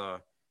know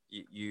whether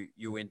you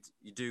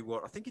do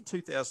what I think in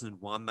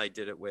 2001 they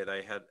did it where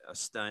they had a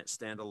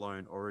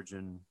standalone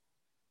Origin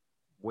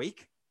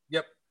week.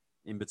 Yep.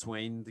 In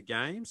between the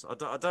games. I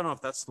don't know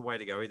if that's the way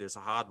to go either. It's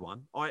a hard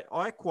one.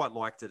 I quite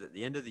liked it at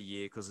the end of the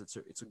year because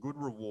it's a good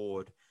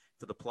reward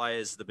for the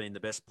players that have been the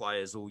best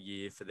players all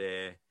year for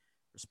their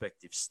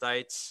respective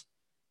states.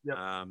 Yep.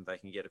 They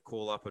can get a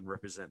call up and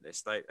represent their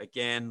state.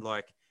 Again,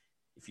 like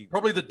if you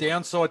probably the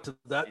downside to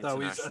that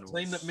though is a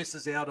team that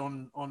misses out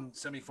on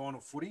semi-final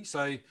footy.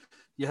 So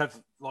you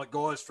have like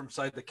guys from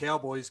say the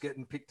Cowboys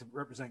getting picked to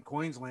represent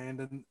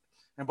Queensland and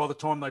by the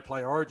time they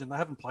play Origin, they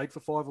haven't played for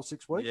 5 or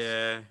 6 weeks.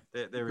 Yeah,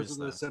 there is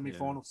the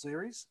semi-final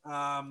series.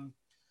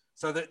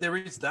 So there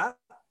is that.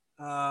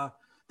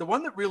 The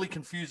one that really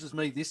confuses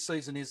me this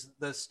season is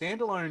the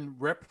standalone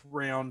rep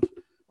round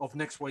of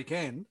next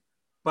weekend,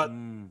 but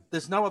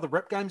there's no other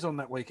rep games on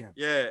that weekend.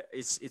 Yeah,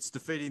 it's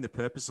defeating the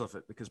purpose of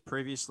it because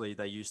previously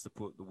they used to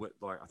put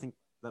I think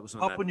that was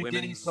Papua New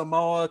Guinea,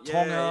 Samoa,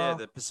 Tonga. Yeah,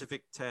 the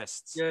Pacific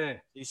tests. Yeah.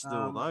 Used to do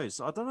all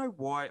those. I don't know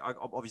why.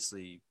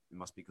 Obviously, it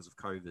must be because of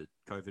COVID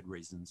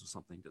reasons or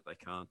something that they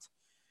can't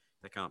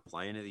they can't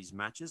play any of these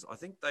matches. I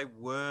think they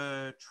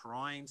were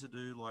trying to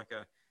do like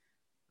a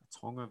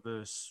Tonga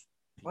versus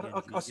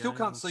I still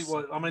can't see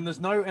why. I mean, there's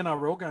no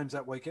NRL games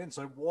that weekend,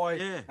 so why?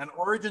 Yeah. And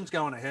Origin's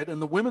going ahead,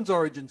 and the women's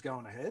Origin's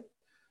going ahead.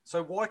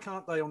 So why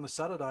can't they on the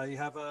Saturday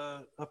have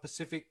a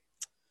Pacific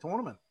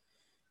tournament?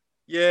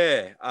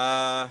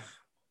 Yeah.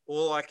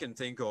 All I can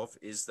think of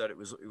is that it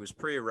was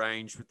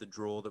prearranged with the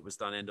draw that was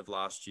done end of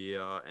last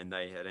year, and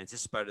they had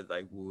anticipated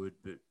they would,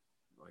 but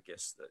I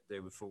guess that they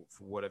were for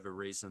whatever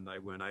reason they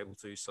weren't able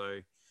to. So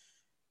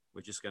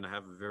we're just going to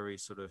have a very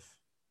sort of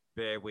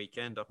bare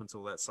weekend up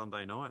until that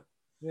Sunday night.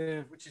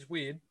 Yeah, which is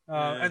weird.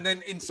 And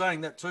then in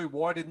saying that too,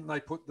 why didn't they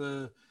put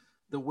the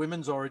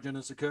women's Origin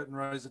as a curtain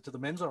raiser to the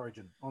men's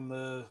Origin and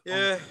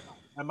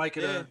make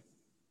it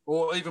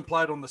or even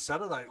play it on the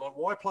Saturday? Like,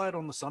 why play it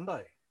on the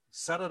Sunday?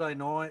 Saturday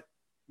night,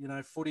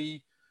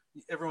 footy.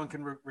 Everyone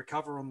can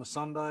recover on the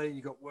Sunday.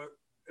 You got work.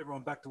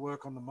 Everyone back to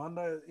work on the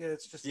Monday. Yeah,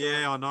 it's just.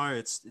 Yeah, I know.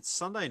 It's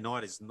Sunday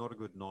night is not a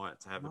good night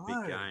to have a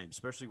big game,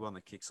 especially one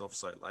that kicks off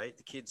so late.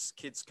 The kids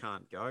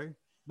can't go.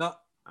 No.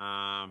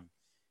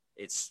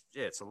 It's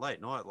a late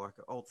night. Like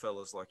old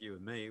fellas like you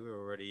and me, we're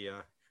already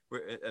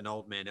we're an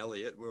old man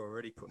Elliot. We're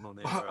already putting on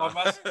there.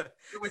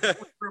 Which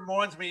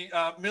reminds me,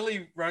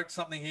 Millie wrote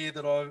something here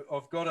that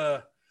I've got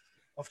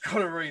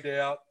to read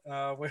out.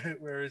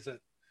 Where is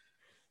it?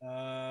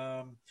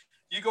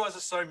 You guys are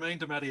so mean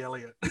to Matty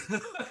Elliott.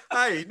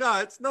 Hey, no,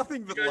 it's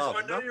nothing but love.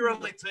 I know you're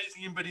only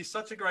teasing him, but he's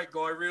such a great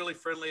guy, really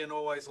friendly, and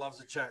always loves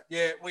a chat.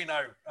 Yeah, we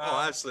know.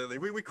 Absolutely.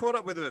 We caught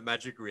up with him at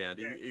Magic Round.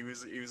 He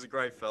was a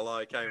great fellow.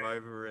 He came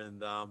over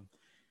and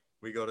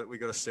we got a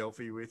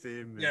selfie with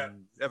him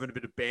and having a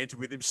bit of banter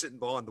with him, sitting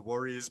behind the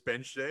Warriors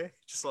bench there,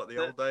 just like the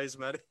old days,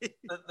 Matty.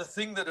 The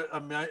thing that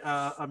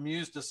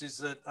amused us is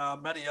that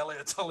Matty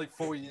Elliott's only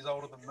 4 years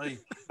older than me,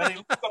 and he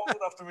looks old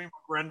enough to be my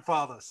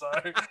grandfather. So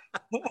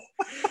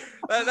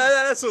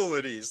that's all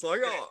it is.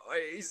 Like,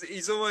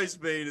 he's always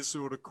been a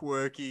sort of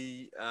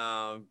quirky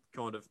kind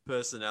of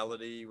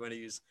personality. When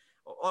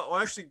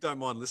I actually don't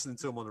mind listening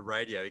to him on the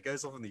radio. He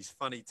goes off on these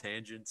funny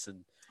tangents,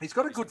 and he's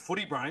got a good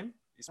footy brain.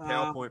 His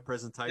PowerPoint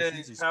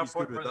presentations, he's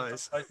good with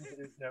those.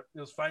 He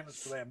was famous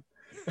for them.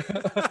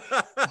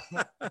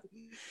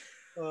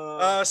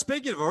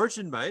 Speaking of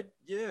Origin, mate,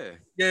 yeah.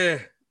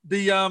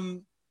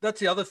 That's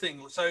the other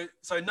thing. So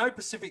no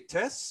Pacific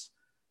tests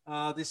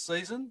this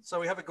season. So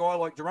we have a guy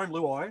like Jerome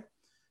Luai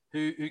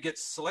who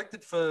gets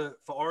selected for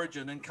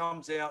Origin and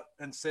comes out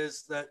and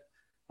says that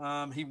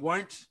he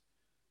won't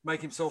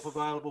make himself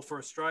available for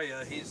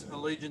Australia. His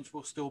allegiance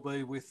will still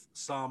be with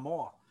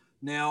Samoa.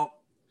 Now,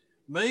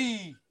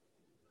 me,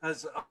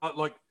 as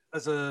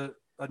a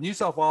New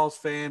South Wales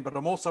fan, but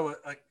I'm also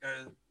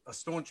a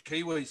staunch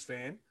Kiwis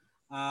fan.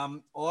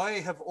 I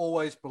have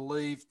always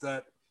believed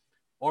that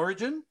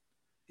Origin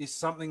is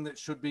something that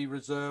should be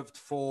reserved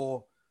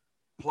for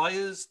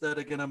players that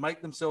are going to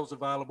make themselves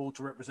available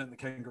to represent the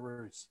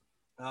Kangaroos.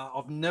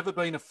 I've never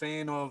been a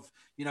fan of,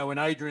 when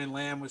Adrian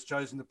Lamb was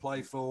chosen to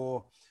play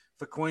for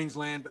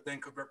Queensland, but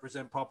then could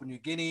represent Papua New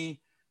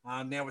Guinea.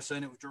 Now we're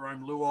seeing it with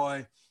Jerome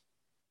Luai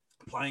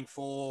playing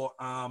for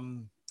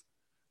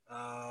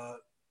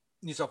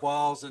New South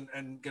Wales and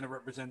going to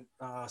represent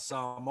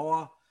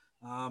Samoa.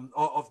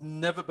 I've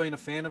never been a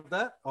fan of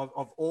that.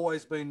 I've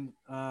always been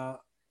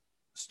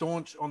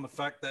staunch on the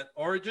fact that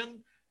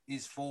Origin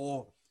is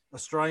for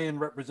Australian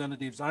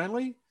representatives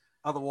only.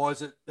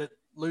 Otherwise, it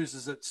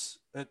loses its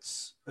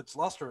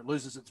luster. It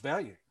loses its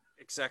value.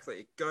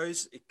 Exactly.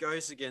 It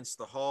goes against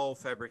the whole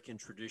fabric and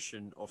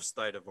tradition of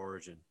state of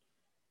origin.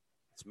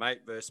 It's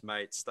mate versus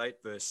mate, state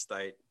versus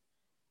state.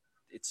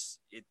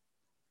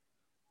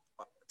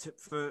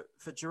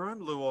 For Jerome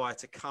Luai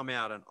to come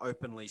out and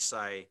openly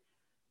say,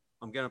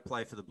 I'm going to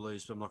play for the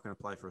Blues, but I'm not going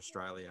to play for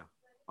Australia.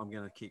 I'm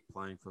going to keep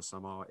playing for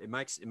Samoa. It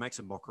makes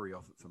a mockery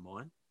of it for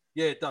mine.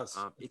 Yeah, it does.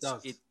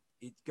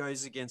 It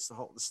goes against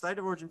the state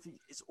of origin.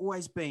 It's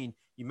always been,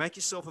 you make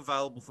yourself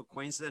available for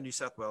Queensland, New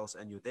South Wales,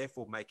 and you're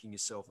therefore making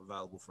yourself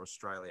available for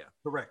Australia.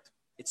 Correct.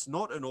 It's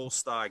not an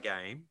all-star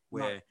game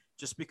where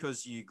just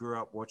because you grew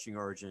up watching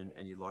Origin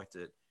and you liked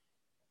it,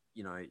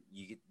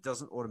 it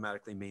doesn't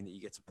automatically mean that you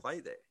get to play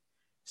there.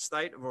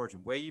 State of origin,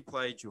 where you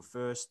played your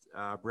first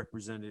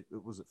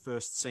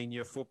first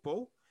senior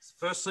football?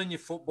 First senior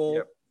football.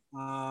 Yep.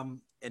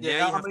 And now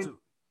you have to...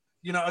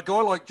 a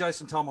guy like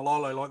Jason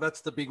Tamalolo, like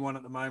that's the big one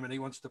at the moment. He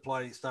wants to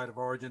play state of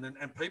origin,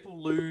 and people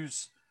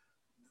lose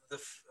the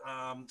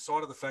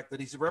side of the fact that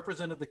he's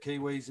represented the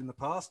Kiwis in the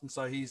past, and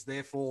so he's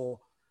therefore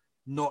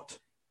not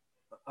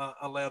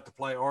allowed to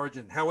play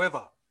origin.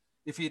 However,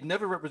 if he had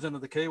never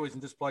represented the Kiwis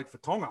and just played for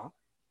Tonga,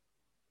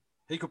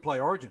 he could play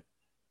origin.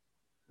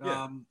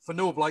 Yeah.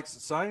 Fanua Blake's the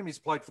same. He's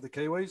played for the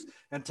Kiwis,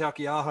 and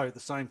Taukiaho, the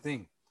same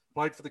thing.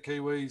 Played for the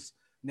Kiwis,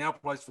 now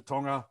plays for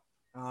Tonga.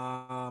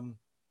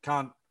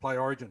 Can't play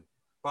origin.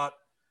 But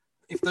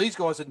if these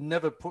guys had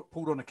never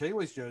pulled on a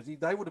Kiwis jersey,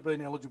 they would have been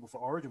eligible for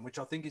origin, which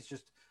I think is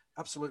just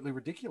absolutely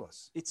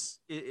ridiculous. It's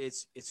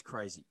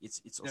crazy.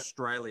 It's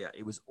Australia.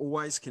 It was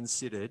always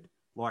considered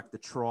like the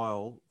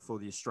trial for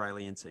the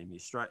Australian team.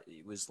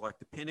 It was like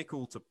the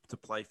pinnacle to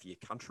play for your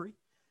country.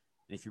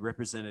 and if you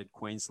represented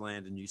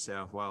Queensland and New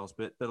South Wales.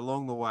 But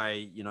along the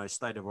way,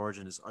 State of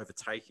Origin has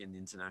overtaken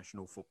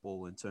international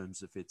football in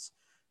terms of its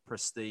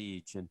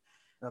prestige. And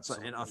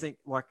I think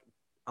like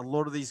a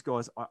lot of these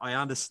guys, I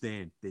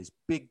understand there's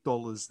big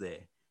dollars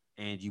there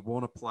and you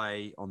want to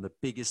play on the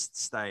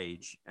biggest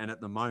stage. And at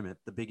the moment,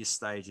 the biggest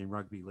stage in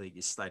rugby league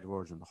is State of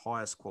Origin, the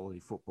highest quality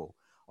football.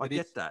 I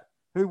get that.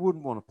 Who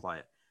wouldn't want to play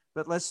it?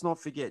 But let's not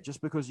forget,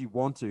 just because you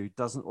want to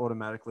doesn't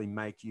automatically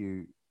make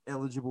you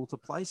eligible to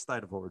play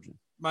State of Origin.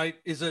 Mate,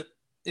 is it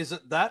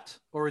that,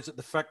 or is it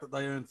the fact that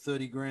they earn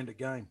 30 grand a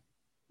game?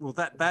 Well,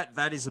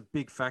 that is a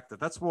big factor.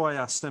 That's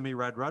why Semi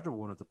Radradra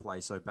wanted to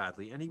play so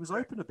badly, and he was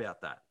open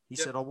about that. He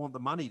said, "I want the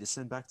money to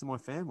send back to my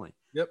family."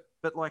 Yep.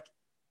 But like,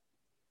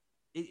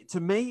 to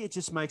me, it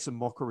just makes a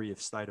mockery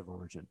of State of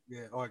Origin.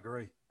 Yeah, I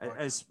agree.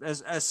 As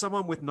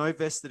someone with no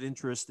vested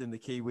interest in the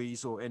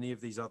Kiwis or any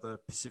of these other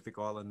Pacific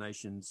Island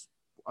nations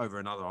over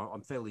another,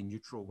 I'm fairly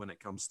neutral when it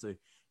comes to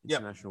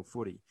international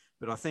footy.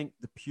 But I think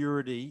the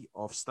purity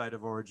of State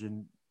of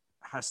Origin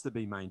has to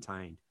be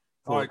maintained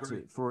for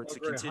it to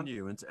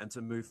continue and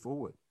to move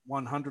forward.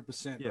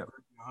 100%. Yeah.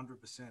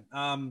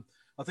 100%.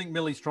 I think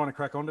Millie's trying to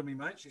crack onto me,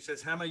 mate. She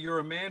says, Hammer, you're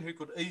a man who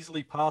could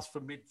easily pass for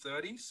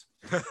mid-30s.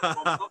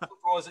 I'm not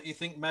surprised that you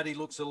think Maddie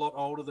looks a lot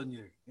older than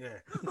you. Yeah.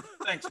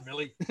 Thanks,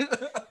 Millie.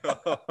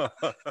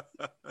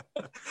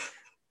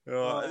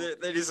 That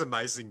is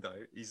amazing,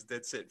 though. He's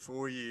dead set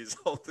 4 years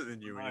older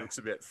than you, and he looks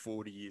about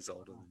 40 years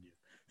older than you.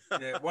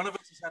 Yeah, one of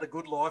us has had a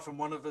good life, and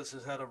one of us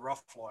has had a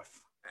rough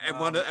life. And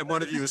one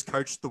of you has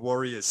coached the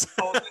Warriors.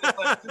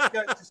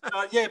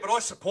 Yeah, but I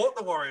support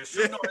the Warriors.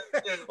 Shouldn't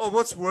I? Yeah. Oh,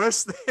 what's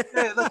worse?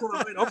 Yeah, that's what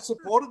I mean. I've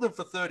supported them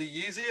for 30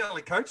 years. He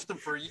only coached them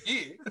for a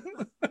year.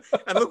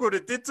 And look what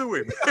it did to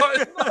him.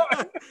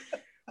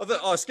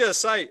 I was going to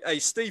say, hey,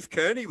 Steve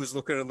Kearney was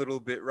looking a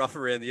little bit rough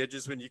around the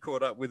edges when you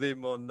caught up with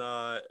him on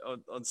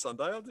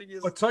Sunday. I think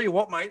I'll tell you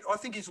what, mate. I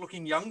think he's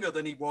looking younger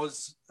than he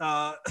was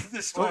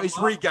this time. Well, he's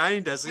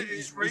regained, hasn't he?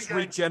 He's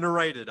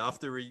regenerated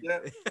after he.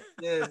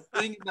 Yeah.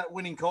 Being in that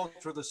winning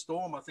culture of the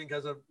Storm, I think,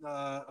 has a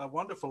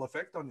wonderful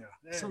effect on you.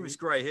 Yeah. Some of his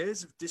grey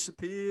hairs have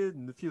disappeared,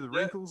 and a few of the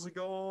wrinkles are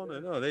gone.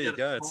 And there you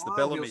go. It's the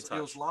Bellamy touch.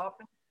 He was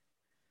laughing.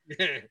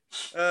 Yeah.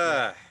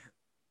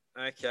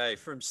 Okay,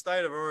 from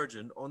State of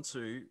Origin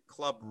onto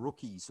Club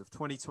Rookies of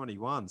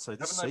 2021. So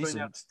this season,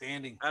 been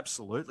outstanding?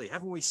 Absolutely.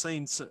 Haven't we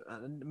seen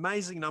an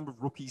amazing number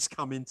of rookies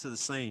come into the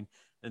scene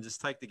and just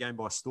take the game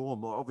by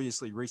storm? Well,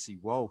 obviously, Reece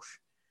Walsh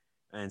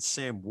and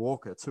Sam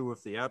Walker, two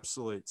of the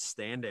absolute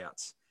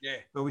standouts. Yeah.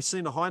 But we've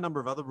seen a high number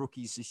of other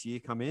rookies this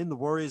year come in. The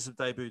Warriors have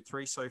debuted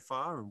 3 so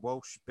far, and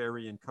Walsh,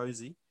 Berry, and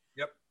Cozy.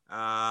 Yep.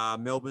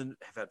 Melbourne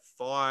have had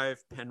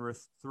 5,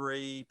 Penrith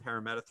 3,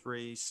 Parramatta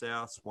 3,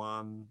 Souths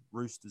 1,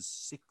 Roosters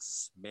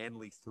 6,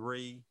 Manly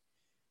 3,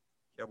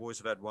 Cowboys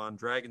have had 1,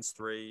 Dragons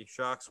 3,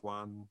 Sharks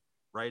 1,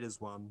 Raiders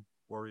 1,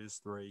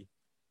 Warriors 3,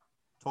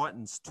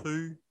 Titans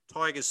 2,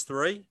 Tigers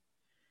 3,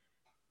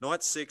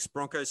 Knights 6,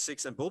 Broncos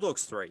 6, and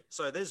Bulldogs 3.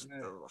 So there's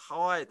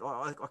high.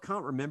 I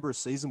can't remember a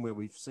season where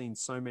we've seen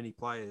so many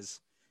players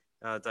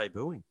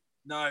debuting.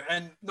 No,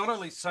 and not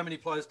only so many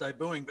players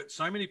debuting, but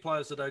so many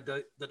players that are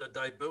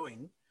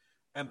debuting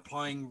and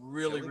playing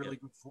really good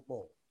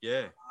football.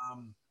 Yeah.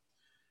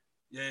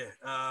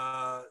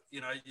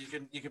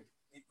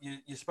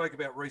 You spoke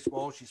about Reece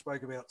Walsh, you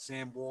spoke about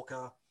Sam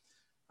Walker.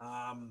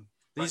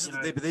 These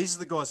are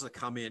the guys that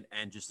come in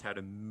and just had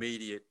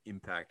immediate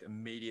impact,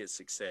 immediate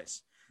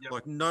success.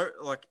 Yep.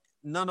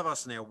 None of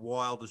us in our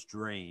wildest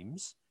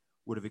dreams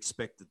would have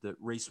expected that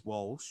Reece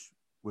Walsh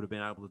would have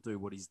been able to do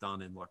what he's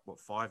done in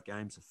 5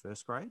 games of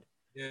first grade.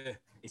 Yeah.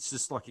 It's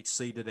just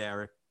exceeded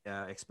our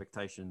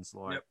expectations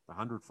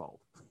 100-fold.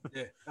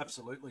 Yeah,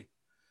 absolutely.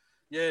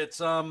 Yeah,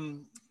 it's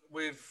it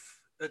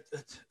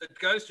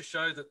goes to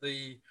show that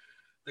the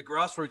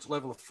grassroots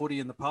level of footy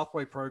and the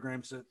pathway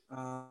programs that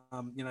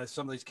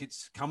some of these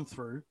kids come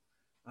through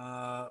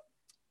are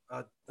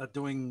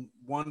doing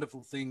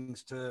wonderful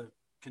things to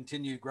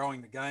continue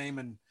growing the game.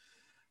 And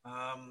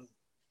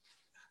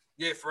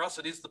for us,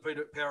 it is the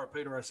power of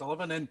Peter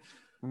O'Sullivan, and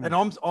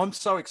I'm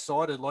so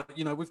excited.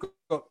 We've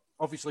got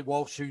obviously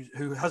Walsh,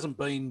 who hasn't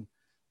been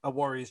a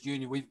Warriors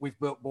junior. We've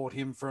bought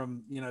him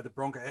from the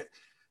Broncos.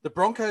 The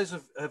Broncos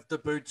have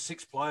debuted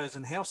 6 players,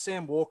 and how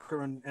Sam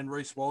Walker and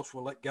Reece Walsh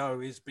will let go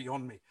is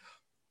beyond me.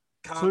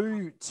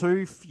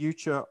 Two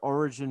future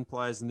Origin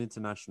players and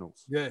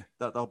internationals. Yeah,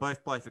 they'll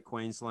both play for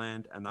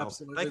Queensland, and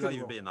they could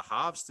even be in the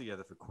halves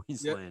together for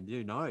Queensland. Yep.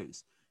 Who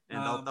knows?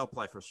 And they'll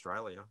play for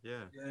Australia.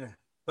 Yeah. Yeah.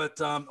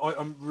 But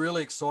I'm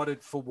really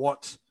excited for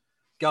what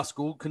Gus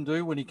Gould can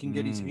do when he can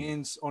get his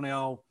hands on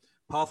our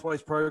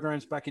pathways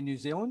programs back in New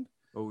Zealand.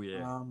 Oh,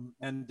 yeah.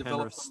 And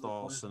develop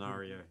style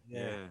scenario. Yeah.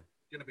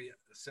 It's going to be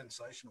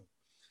sensational.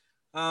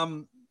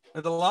 And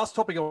the last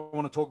topic I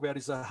want to talk about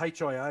is the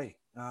HIA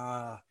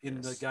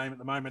in the game at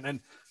the moment,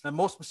 and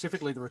more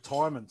specifically the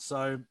retirement.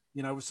 So,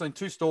 we've seen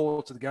 2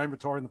 stalwarts of the game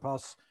retire in the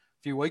past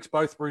few weeks,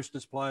 both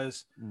Roosters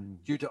players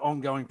due to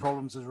ongoing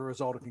problems as a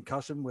result of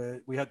concussion,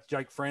 where we had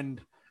Jake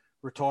Friend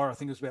retire, I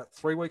think it was about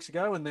 3 weeks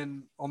ago. And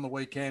then on the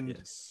weekend,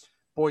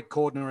 Boyd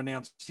Cordner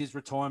announced his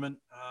retirement.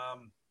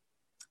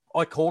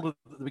 I called it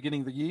at the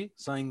beginning of the year,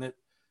 saying that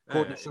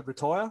Cordner should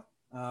retire.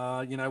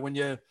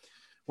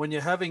 When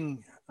you're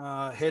having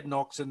head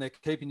knocks and they're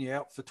keeping you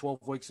out for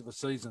 12 weeks of a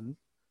season,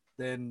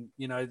 then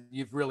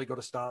you've really got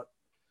to start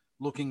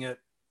looking at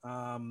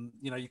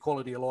your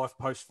quality of life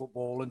post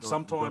football. And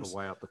sometimes you've got to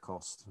weigh up the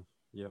cost.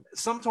 Yep.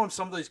 Sometimes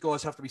some of these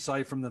guys have to be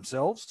saved from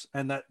themselves,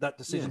 and that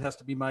decision has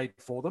to be made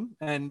for them.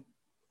 And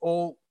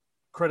all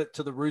credit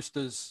to the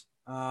Roosters,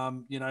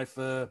 for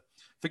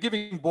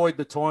giving Boyd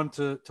the time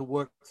to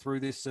work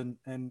through this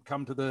and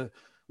come to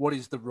what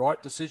is the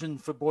right decision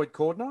for Boyd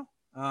Cordner.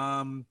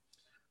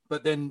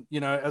 But then,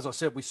 as I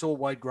said, we saw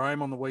Wade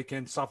Graham on the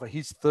weekend suffer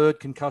his third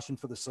concussion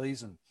for the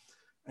season.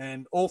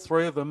 And all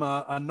three of them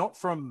are not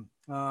from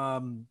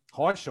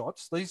high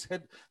shots. These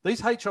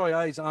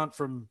HIAs aren't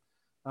from,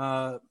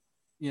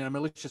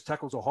 malicious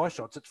tackles or high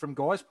shots. It's from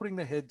guys putting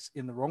their heads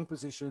in the wrong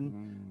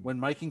position when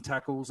making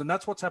tackles. And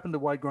that's what's happened to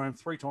Wade Graham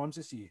 3 times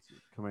this year.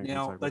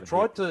 Now, they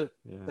tried to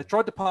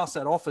pass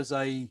that off as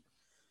a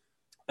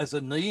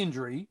knee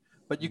injury,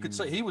 but you could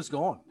see he was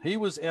gone. He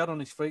was out on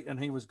his feet and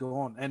he was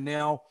gone. And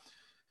now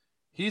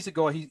here's a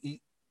guy,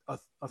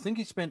 I think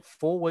he spent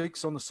 4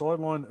 weeks on the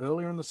sideline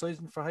earlier in the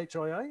season for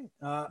HIA.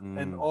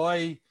 And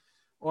I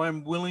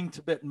am willing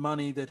to bet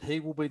money that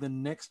he will be the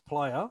next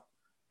player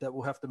that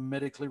will have to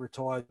medically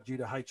retire due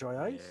to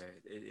HIAs.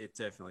 Yeah, it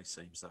definitely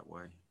seems that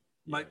way.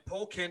 Mate,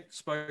 Paul Kent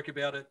spoke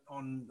about it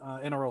on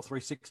NRL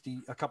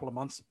 360 a couple of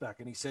months back,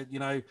 and he said,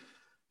 the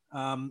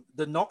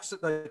knocks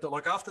that they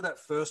like after that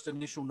first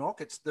initial knock,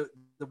 it's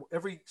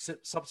every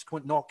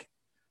subsequent knock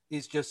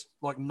is just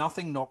like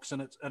nothing knocks,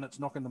 and it's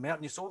knocking them out.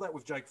 And you saw that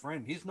with Jake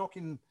Friend. His knock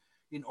in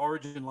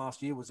Origin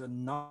last year was a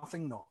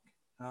nothing knock.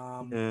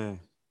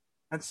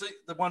 And see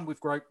the one with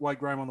Wade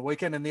Graham on the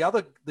weekend, and the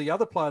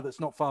other player that's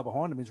not far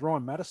behind him is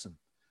Ryan Madison,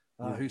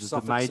 who's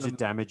suffered the major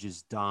damage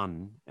is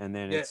done, and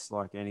then it's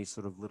like any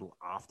sort of little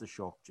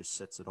aftershock just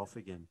sets it off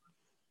again.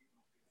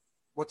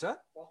 What's that?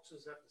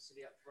 Boxers have to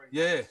sit out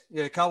 3 months.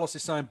 Yeah. Carlos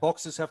is saying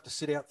boxers have to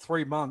sit out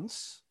 3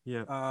 months.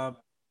 Yeah.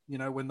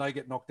 When they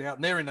get knocked out,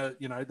 and they're in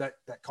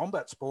that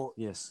combat sport.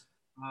 Yes.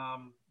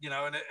 And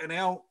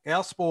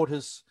our sport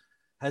has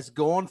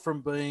gone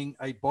from being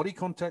a body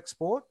contact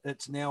sport.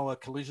 It's now a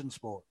collision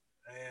sport.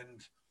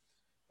 And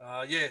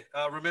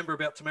remember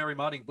about Tamari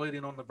Martin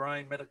bleeding on the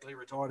brain, medically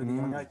retired at a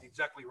young age.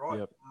 Exactly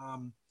right.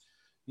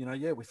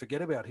 Yep. We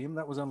forget about him.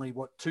 That was only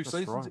 2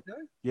 seasons ago.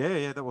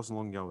 Yeah, that wasn't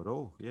long ago at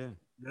all. Yeah.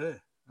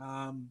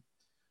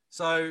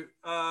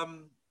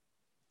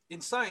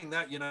 In saying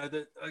that,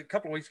 a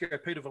couple of weeks ago,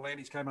 Peter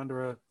Volandis came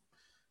under a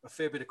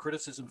fair bit of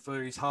criticism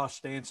for his harsh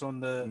stance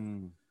on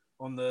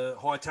the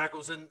high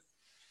tackles. And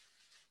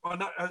I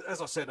know,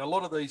 as I said, a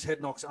lot of these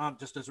head knocks aren't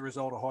just as a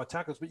result of high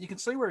tackles, but you can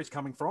see where he's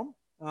coming from.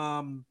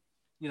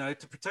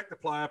 To protect the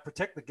player,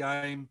 protect the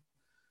game,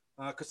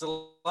 because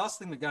the last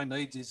thing the game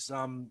needs is,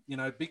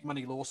 big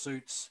money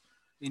lawsuits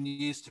in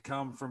years to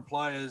come from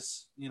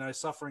players,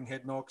 suffering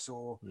head knocks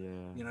or,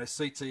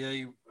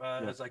 CTE,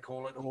 as they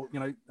call it, or,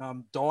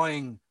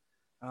 dying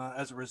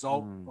as a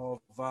result of,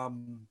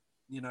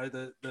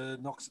 the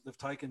knocks that they've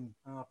taken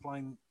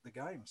playing the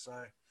game. So,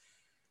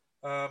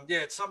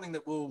 it's something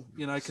that we'll,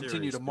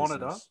 continue to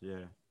monitor. Business,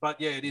 yeah.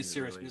 But, it is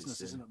serious really business,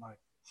 isn't it, mate?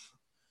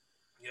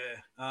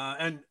 Yeah.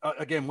 And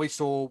again, we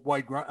saw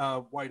Wade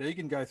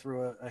Egan go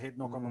through a head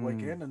knock on the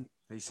weekend, and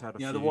he's had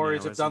the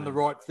Warriors have done the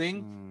right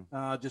thing,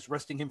 just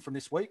resting him from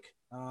this week.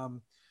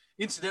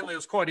 Incidentally, it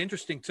was quite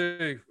interesting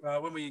too.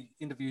 When we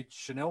interviewed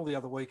Chanel the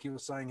other week, he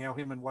was saying how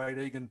him and Wade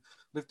Egan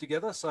live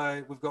together.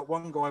 So we've got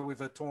one guy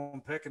with a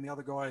torn pec and the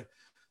other guy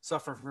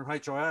suffering from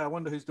HIA. I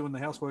wonder who's doing the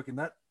housework in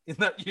that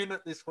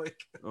unit this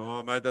week.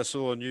 Oh, mate, that's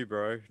all on you,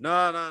 bro.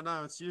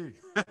 No, it's you.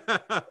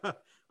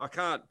 I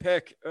can't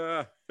peck.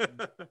 Round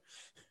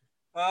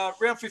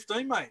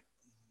 15, mate.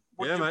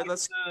 Mate,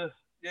 let's go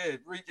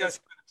through the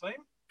team.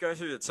 Go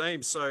through the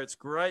team. So it's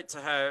great to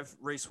have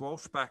Reece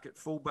Walsh back at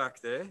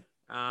fullback there.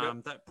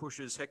 That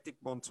pushes Hectic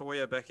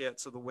Montoya back out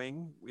to the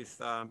wing with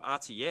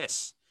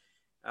RTS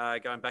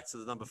going back to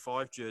the number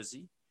 5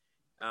 jersey.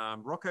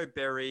 Rocco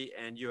Berry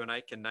and Ewan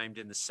Aitken named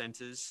in the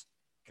centres.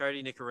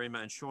 Cody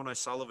Nikorima and Sean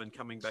O'Sullivan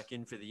coming back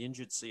in for the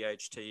injured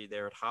CHT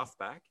there at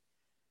halfback.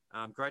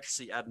 Great to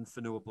see Adam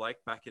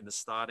Fanua-Blake back in the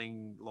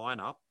starting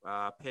lineup,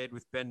 paired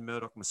with Ben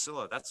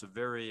Murdoch-Masila. That's a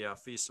very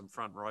fearsome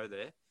front row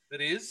there.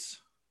 It is.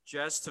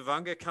 Jazz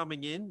Tavunga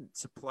coming in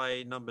to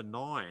play number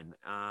 9,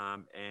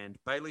 and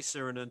Bailey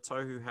Sirenen,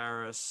 Tohu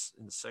Harris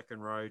in the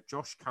second row,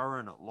 Josh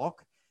Curran at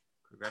lock.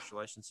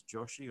 Congratulations to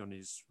Joshy on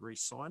his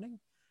re-signing.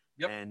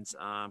 Yep. And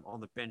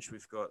on the bench,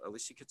 we've got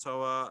Alisi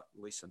Katoa,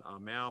 Leeson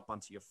Armau,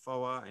 Bunty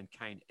Afoa, and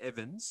Kane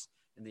Evans.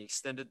 And the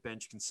extended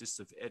bench consists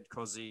of Ed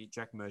Cozzi,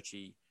 Jack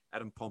Murchie,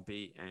 Adam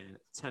Pompey, and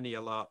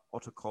Taniela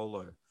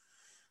Otokolo.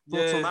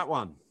 Thoughts on that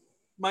one?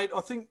 Mate,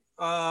 I think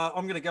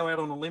I'm going to go out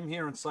on a limb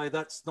here and say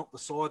that's not the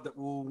side that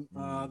will,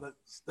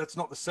 that's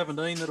not the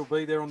 17 that'll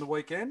be there on the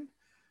weekend.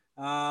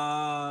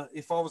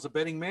 If I was a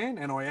betting man,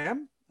 and I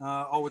am,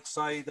 I would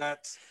say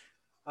that,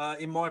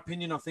 in my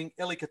opinion, I think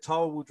Eli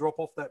Katoa will drop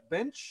off that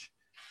bench.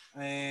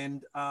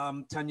 and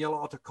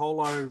Taniela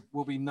Otokolo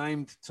will be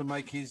named to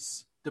make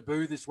his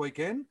debut this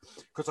weekend,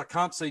 because I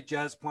can't see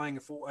Jazz playing a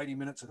full 80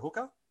 minutes at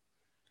hooker.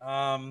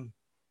 And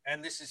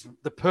this is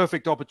the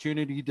perfect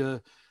opportunity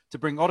to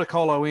bring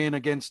Otokolo in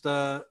against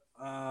a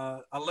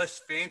less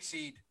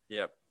fancied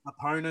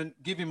opponent,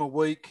 give him a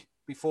week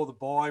before the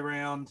bye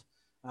round,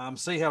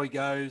 see how he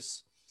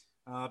goes.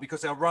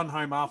 Because our run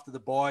home after the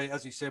bye,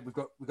 as you said, we've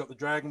got the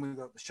Dragon, we've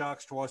got the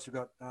Sharks twice, we've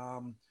got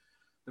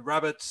the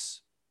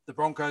Rabbits, the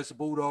Broncos, the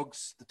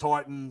Bulldogs, the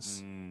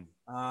Titans.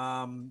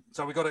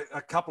 So we've got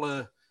a couple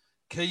of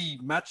key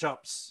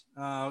matchups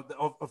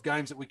of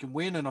games that we can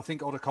win, and I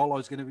think Otokolo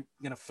is going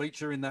to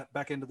feature in that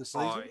back end of the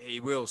season. Oh, he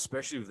will,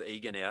 especially with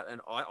Egan out,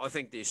 and I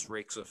think this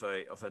reeks of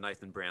a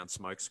Nathan Brown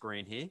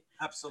smokescreen here.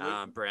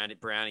 Absolutely,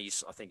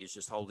 Brownie's I think is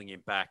just holding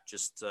him back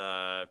just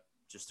to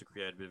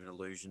create a bit of an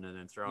illusion and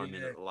then throw him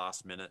in at the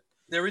last minute.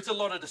 There is a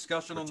lot of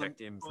discussion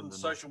on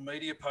social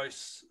media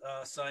posts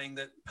saying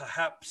that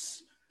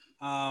perhaps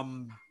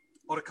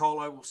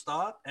Otokolo will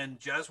start and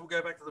Jazz will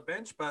go back to the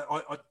bench, but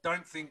I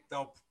don't think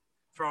they'll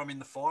throw him in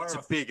the fire. It's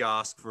a big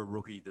ask for a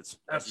rookie that's,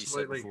 as you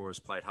said before, has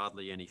played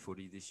hardly any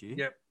footy this year.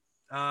 Yep.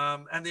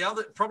 And the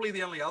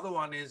only other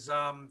one is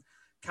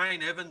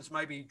Kane Evans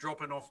maybe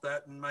dropping off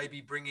that and maybe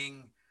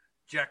bringing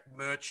Jack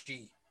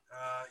Murchie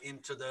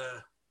into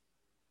the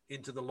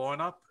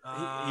lineup.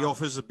 He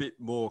offers a bit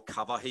more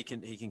cover. He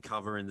can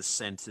cover in the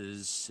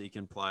centres. He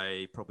can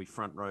play probably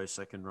front row,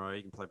 second row.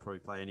 He can probably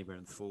play anywhere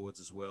in the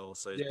forwards as well.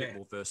 So he's a bit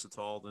more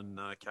versatile than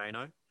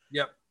Kano.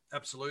 Yep,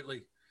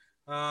 absolutely.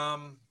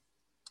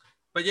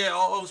 But yeah,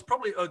 I was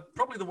probably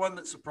the one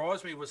that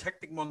surprised me was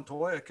Hectic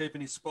Montoya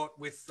keeping his spot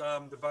with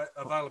the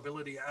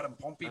availability of Adam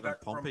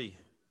Pompey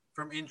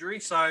from injury.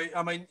 So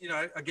I mean,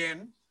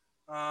 again,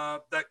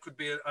 that could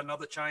be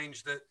another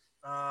change that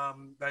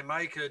they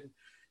make. And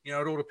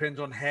it all depends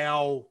on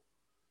how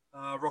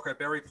Rocco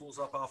Berry pulls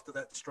up after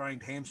that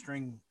strained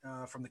hamstring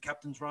from the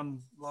captain's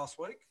run last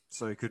week.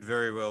 So it could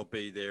very well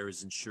be there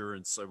as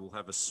insurance. So we'll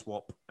have a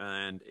swap,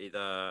 and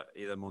either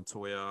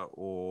Montoya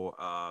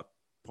or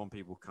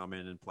Pompey will come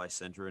in and play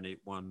centre, and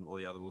one or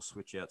the other will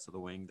switch out to the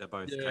wing. They're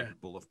both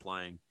capable of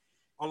playing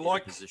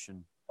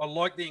position. I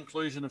like the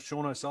inclusion of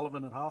Sean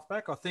O'Sullivan at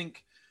halfback. I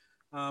think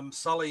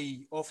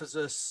Sully offers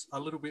us a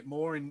little bit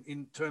more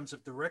in terms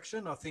of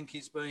direction. I think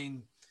he's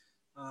been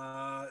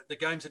the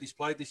games that he's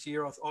played this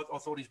year. I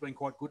thought he's been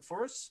quite good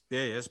for us.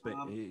 Yeah, he's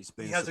been.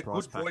 He has a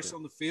good voice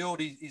on the field.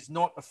 He's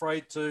not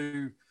afraid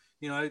to,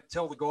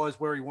 tell the guys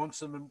where he wants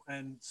them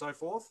and so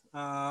forth.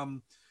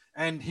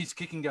 And his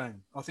kicking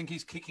game. I think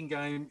his kicking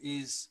game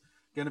is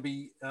going to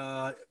be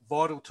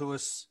vital to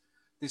us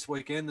this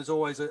weekend. There's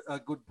always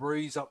a good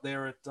breeze up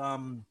there at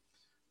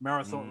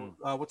Marathon.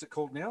 What's it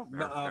called now?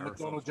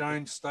 McDonald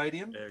Jones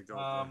Stadium.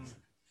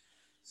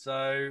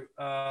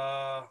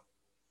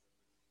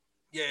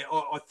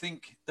 I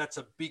think that's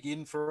a big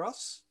in for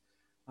us.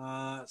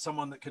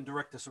 Someone that can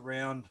direct us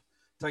around,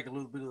 take a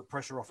little bit of the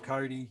pressure off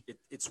Cody.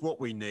 It's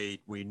what we need.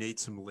 We need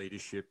some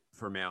leadership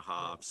from our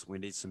halves. We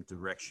need some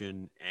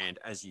direction. And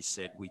as you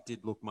said, we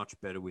did look much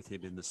better with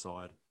him in the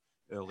side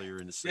earlier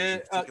in the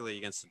season, particularly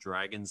against the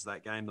Dragons,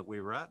 that game that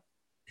we were at.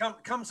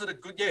 Comes at a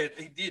good,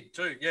 he did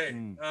too.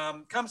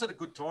 Comes at a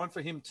good time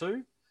for him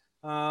too,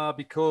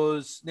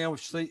 because now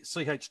with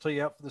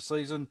CHT out for the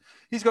season,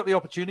 he's got the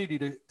opportunity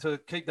to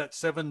keep that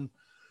 7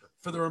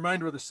 for the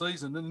remainder of the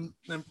season and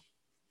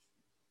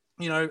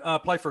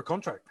play for a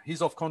contract.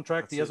 He's off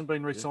contract. He hasn't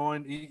been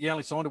re-signed. Yeah. He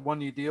only signed a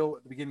 1-year deal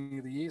at the beginning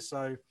of the year.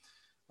 So,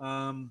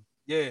 and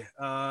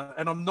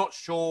I'm not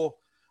sure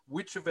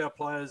which of our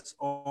players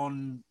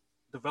on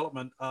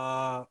development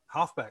are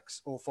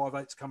halfbacks or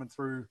 5/8s coming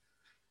through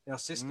our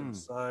system.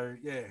 So,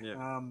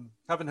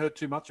 haven't heard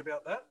too much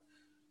about that.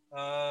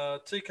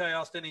 TK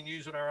asked any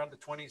news on our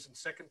under-20s and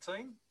second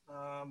team.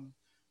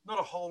 Not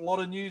a whole lot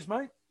of news,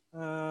 mate.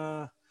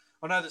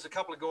 I know there's a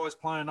couple of guys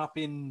playing up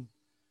in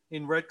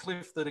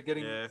Redcliffe that are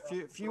getting... Yeah,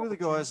 a few of the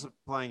guys are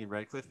playing in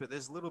Redcliffe, but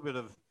there's a little bit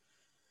of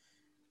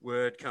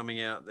word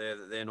coming out there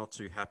that they're not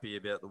too happy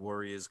about the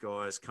Warriors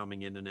guys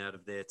coming in and out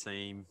of their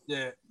team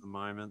at the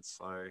moment.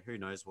 So who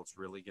knows what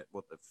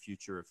the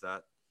future of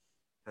that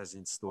has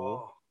in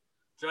store. Oh,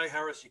 Jay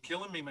Harris, you're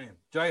killing me, man.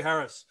 Jay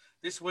Harris,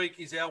 this week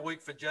is our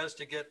week for Jazz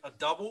to get a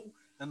double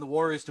and the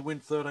Warriors to win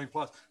 13+.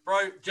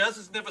 Bro, Jazz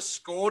has never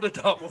scored a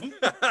double.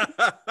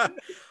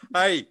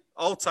 Hey,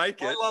 I'll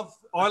take it.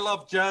 I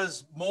love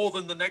Jazz more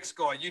than the next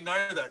guy. You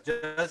know that.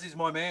 Jazz is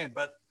my man.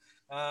 But,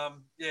 I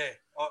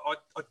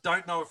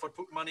don't know if I'd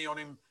put money on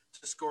him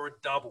to score a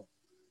double.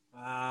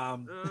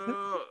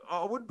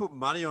 I wouldn't put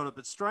money on it,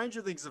 but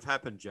stranger things have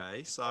happened,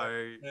 Jay. So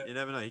you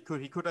never know. He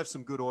could have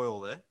some good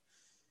oil there.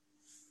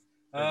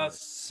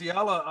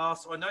 Ciala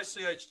asks, I know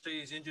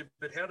CHT is injured,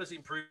 but how does he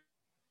improve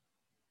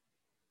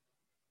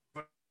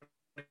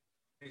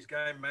his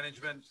game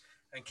management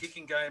and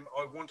kicking game?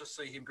 I want to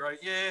see him grow.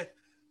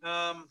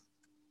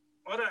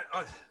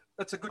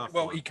 That's a good.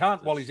 Well, he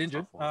can't while he's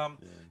injured.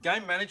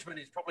 Game management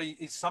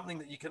is something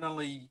that you can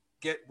only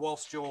get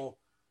whilst you're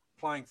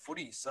playing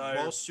footy. So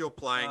whilst you're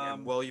playing,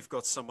 and while you've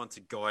got someone to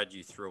guide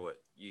you through it,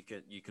 you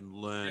can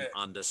learn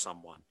under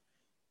someone.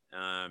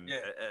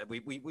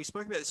 We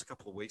spoke about this a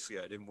couple of weeks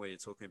ago, didn't we?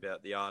 Talking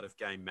about the art of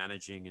game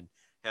managing and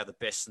how the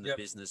best in the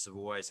business have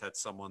always had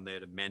someone there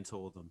to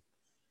mentor them,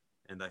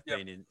 and they've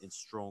been in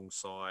strong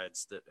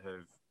sides that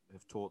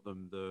have taught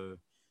them the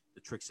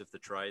tricks of the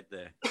trade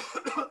there.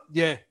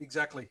 Yeah,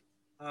 exactly.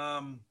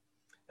 You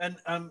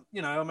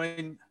know, I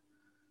mean,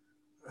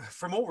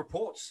 from all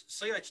reports,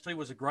 CHT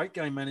was a great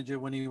game manager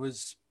when he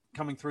was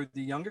coming through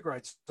the younger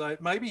grades. So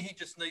maybe he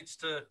just needs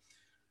to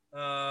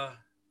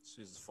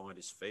find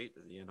his feet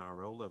at the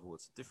NRL level.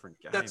 It's a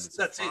different game. That's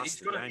it. He's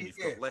got You've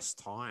got less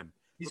time.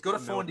 He's got to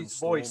find his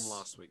voice.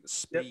 Last week, the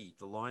speed,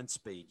 the line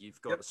speed.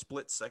 You've got a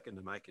split second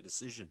to make a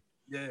decision.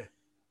 Yeah.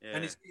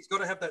 And he's got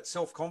to have that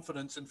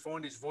self-confidence and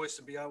find his voice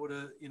and be able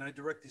to, you know,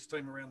 direct his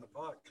team around the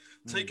park.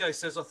 TK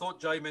says, I thought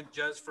Jay meant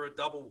Jazz for a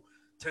double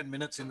 10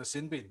 minutes in the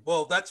sin bin.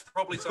 Well, that's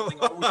probably something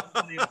I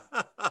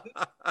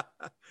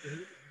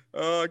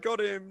would got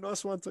him.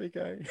 Nice one,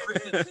 TK.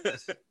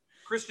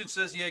 Christian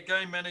says, yeah,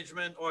 game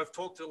management. I've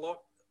talked a lot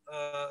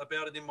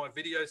about it in my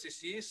videos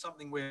this year,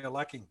 something we're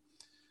lacking.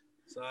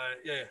 So,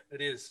 yeah, it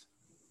is.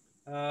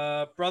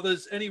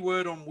 Brothers, any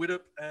word on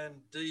Widdop and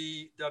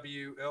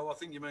DWL? I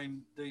think you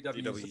mean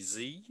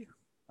DWZ.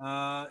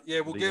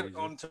 We'll get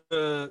on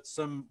to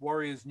some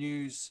Warriors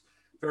news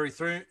very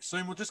soon.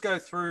 We'll just go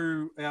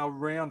through our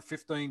round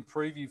 15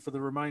 preview for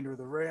the remainder of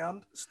the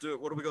round. Let's do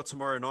it. What do we got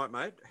tomorrow night,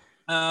 mate?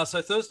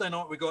 So Thursday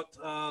night we got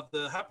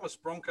the hapless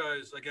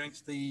Broncos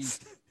against the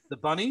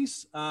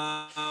Bunnies.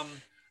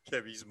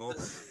 Kevy's mob.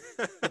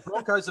 The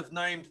Broncos have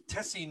named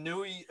Tessie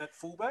Nui at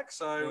fullback.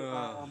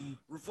 So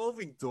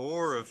revolving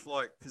door of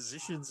like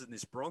positions in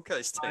this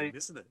Broncos team,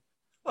 isn't it?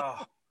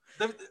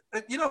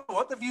 You know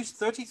what? They've used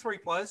 33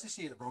 players this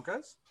year, the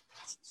Broncos.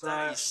 So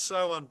that is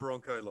so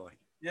un-Bronco-like.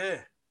 Yeah.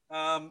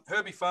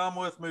 Herbie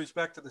Farmworth moves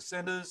back to the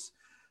centres.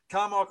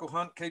 Carmichael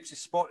Hunt keeps his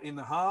spot in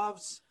the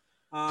halves.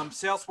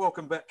 South's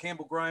welcome back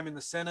Campbell Graham in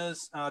the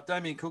centres.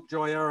 Damien Cook,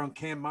 Jai Arrow and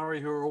Cam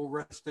Murray, who are all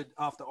rested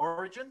after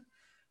Origin.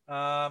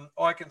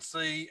 I can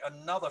see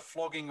another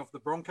flogging of the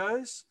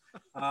Broncos.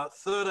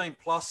 13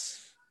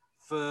 plus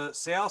for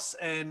South.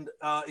 And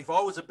if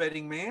I was a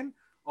betting man,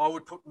 I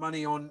would put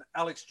money on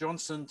Alex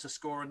Johnson to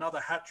score another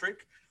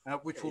hat-trick,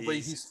 which will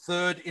be his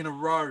third in a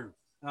row.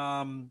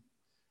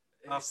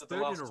 After the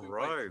last 2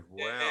 row. Weeks. Wow.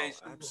 Yeah, he's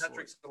got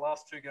hat-tricks the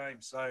last 2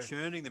 games. So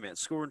churning them out,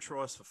 scoring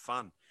tries for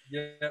fun.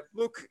 Yeah.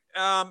 Look,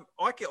 I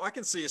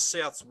can see a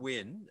Souths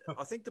win.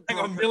 I think the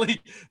Broncos... Hang on,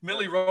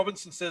 Millie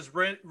Robinson says,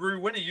 Roo,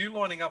 when are you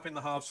lining up in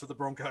the halves for the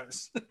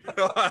Broncos?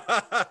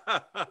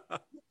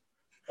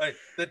 Hey,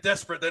 they're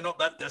desperate. They're not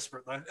that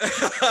desperate, though.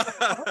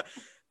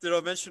 Did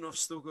I mention I've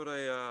still got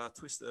a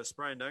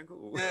sprained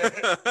ankle? Yeah.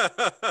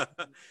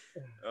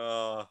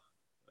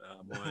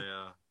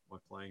 My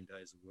playing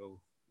days are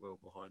well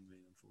behind me,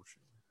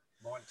 unfortunately.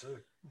 Mine too.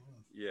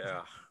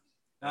 Yeah.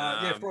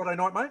 Friday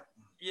night, mate.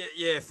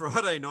 Yeah,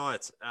 Friday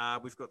night.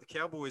 We've got the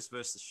Cowboys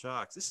versus the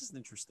Sharks. This is an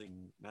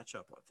interesting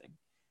matchup, I think.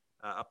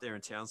 Up there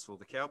in Townsville,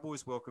 the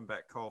Cowboys welcome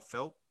back Kyle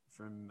Felt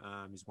from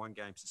his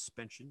 1-game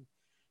suspension.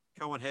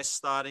 Cohen Hess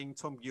starting.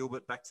 Tom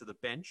Gilbert back to the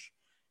bench.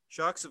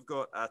 Sharks have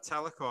got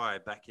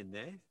Talakai back in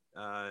there,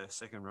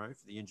 second row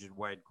for the injured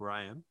Wade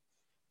Graham.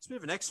 It's a bit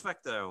of an X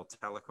factor,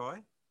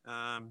 Talakai.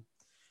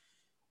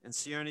 And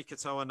Sione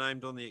Katoa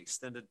named on the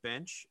extended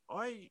bench.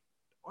 I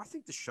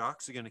think the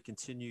Sharks are going to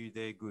continue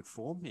their good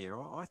form here.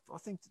 I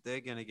think that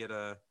they're going to get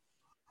a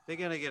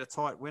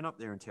tight win up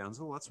there in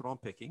Townsville. That's what I'm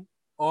picking.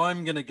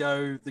 I'm going to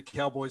go the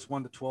Cowboys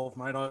 1-12,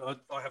 mate. I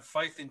have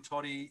faith in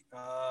Toddy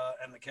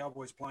and the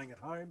Cowboys playing at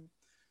home.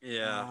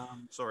 Yeah,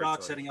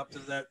 Sharks heading up to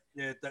that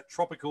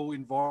tropical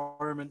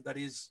environment that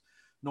is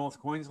North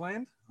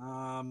Queensland.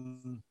 I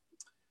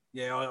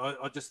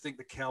just think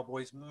the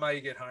Cowboys may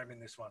get home in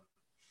this one.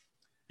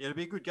 Yeah, it'll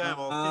be a good game.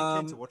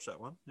 I'll keen to watch that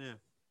one. Yeah.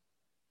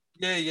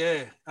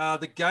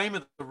 The game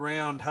of the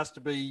round has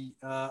to be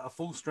a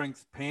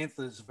full-strength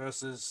Panthers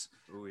versus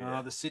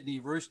the Sydney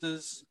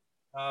Roosters.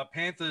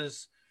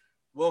 Panthers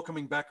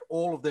welcoming back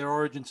all of their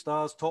Origin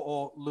stars,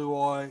 To'o,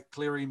 Luai,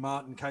 Cleary,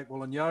 Martin,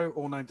 Capewell and Yeo,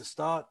 all named to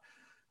start.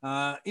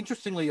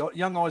 Interestingly,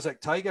 young Isaac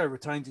Tago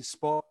retains his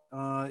spot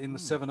in the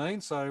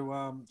 17,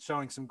 so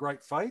showing some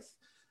great faith.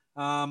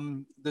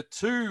 The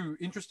 2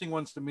 interesting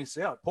ones to miss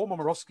out. Paul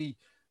Momorowski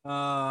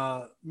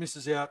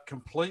misses out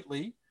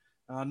completely,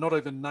 not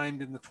even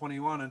named in the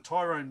 21, and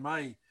Tyrone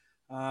May,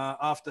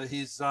 after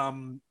his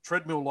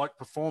treadmill-like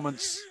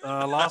performance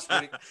last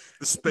week.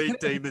 The speed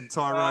demon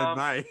Tyrone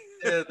May.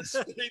 Yeah, the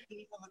speed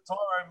demon that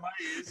Tyrone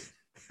May is.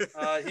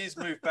 He's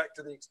moved back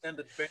to the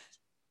extended bench.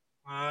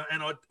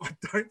 And I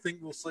don't think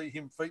we'll see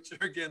him feature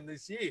again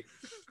this year.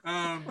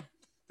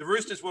 The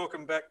Roosters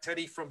welcome back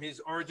Teddy from his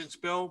Origin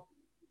spell.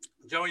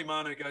 Joey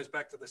Manu goes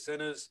back to the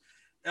centres.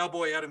 Our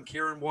boy Adam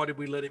Kieran, why did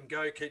we let him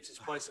go? Keeps his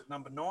place at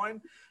number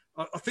 9.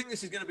 I think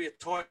this is going to be a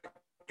tight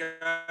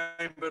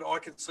game, but I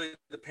can see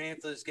the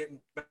Panthers getting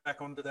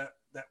back onto that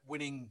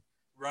winning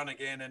run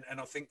again, and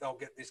I think they'll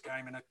get this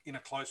game in a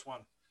close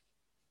one.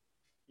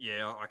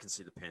 Yeah, I can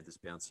see the Panthers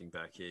bouncing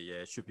back here.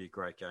 Yeah, it should be a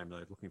great game,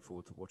 though. Looking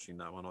forward to watching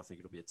that one. I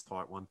think it'll be a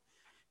tight one.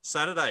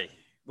 Saturday,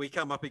 we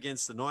come up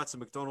against the Knights at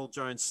McDonald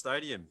Jones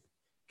Stadium.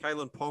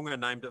 Kalen Ponga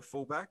named at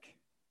fullback.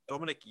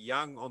 Dominic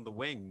Young on the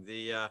wing.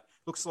 The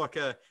looks like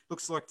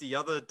the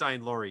other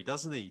Dane Laurie,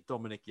 doesn't he?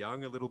 Dominic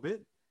Young a little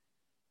bit.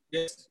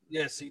 Yes,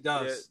 he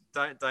does.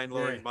 Yeah, Dane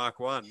Laurie, Mark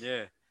 1,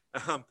 yeah.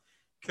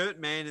 Kurt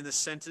Mann in the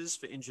centres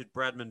for injured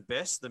Bradman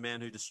Best, the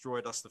man who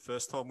destroyed us the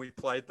first time we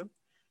played them.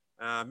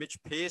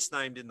 Mitch Pearce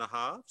named in the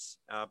halves.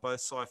 Both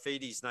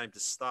Saifidis named to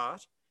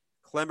start.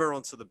 Clemmer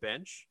onto the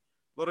bench.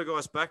 A lot of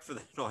guys back for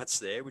the Knights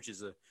there, which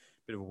is a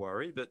bit of a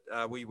worry. But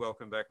we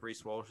welcome back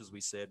Reece Walsh, as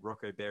we said,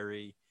 Rocco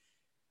Berry,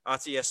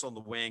 RTS on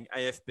the wing,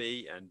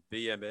 AFB and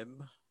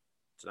BMM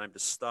to name to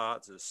start.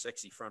 It's a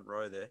sexy front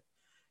row there.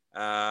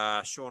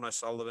 Sean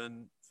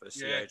O'Sullivan for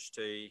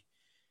CHT.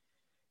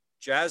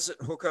 Jazz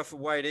at hooker for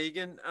Wade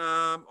Egan.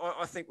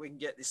 I think we can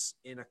get this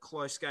in a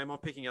close game. I'm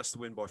picking us to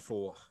win by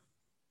 4.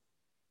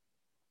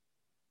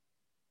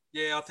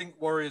 Yeah, I think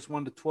Warriors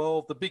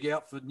 1-12. The big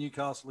out for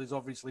Newcastle is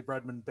obviously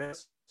Bradman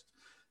Best,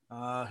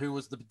 who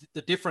was the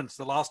difference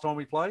the last time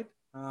we played.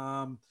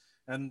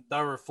 And they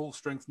were a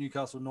full-strength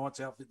Newcastle Knights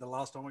outfit the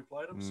last time we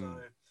played them. So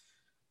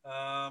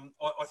I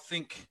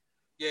think,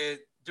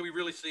 do we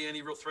really see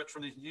any real threats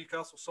from this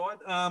Newcastle side?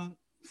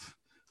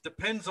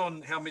 Depends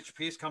on how Mitch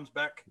Pearce comes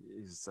back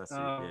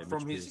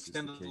from his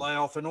extended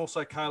layoff, and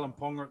also Kalen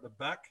Ponga at the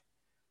back.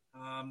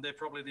 They're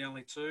probably the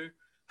only two.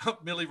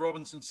 Millie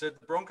Robinson said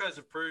the Broncos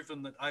have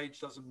proven that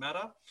age doesn't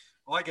matter.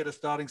 I get a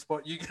starting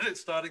spot. You get a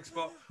starting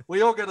spot.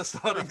 We all get a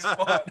starting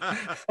spot.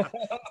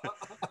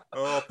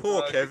 Oh,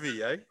 poor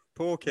Kevy, eh?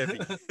 Poor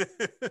Kevy.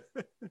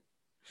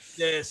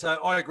 Yeah,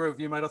 so I agree with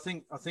you, mate. I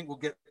think we'll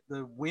get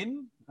the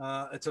win.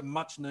 It's a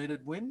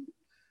much-needed win.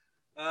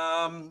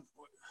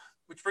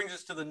 Which brings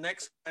us to the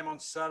next game on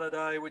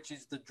Saturday, which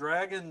is the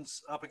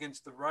Dragons up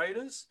against the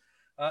Raiders.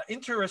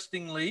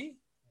 Interestingly,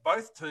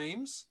 both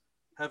teams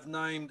have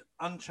named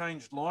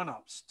unchanged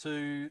lineups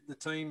to the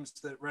teams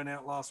that ran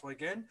out last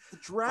weekend. The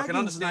Dragons, I can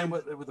understand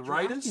with the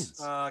Raiders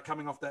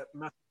coming off that.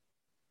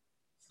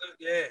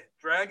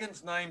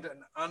 Dragons named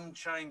an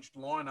unchanged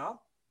lineup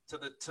to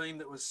the team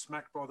that was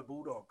smacked by the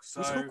Bulldogs. So,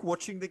 was Hook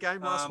watching the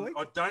game last week?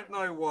 I don't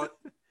know what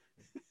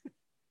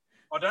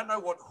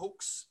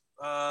Hook's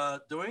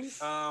doing.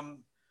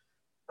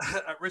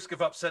 At risk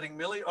of upsetting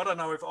Millie, I don't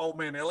know if old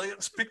man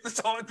Elliott's picked the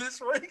time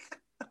this week.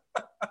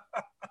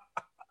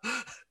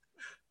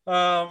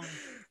 So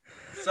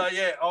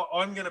yeah,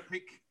 I'm gonna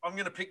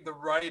pick the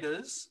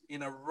Raiders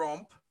in a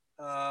romp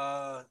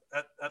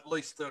at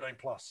least 13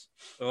 plus.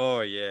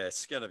 Oh yeah,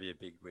 it's gonna be a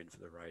big win for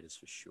the Raiders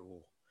for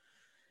sure.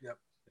 Yep.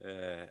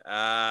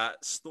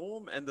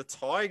 Storm and the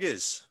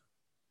Tigers.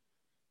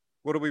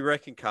 What do we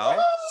reckon,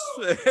 Carl?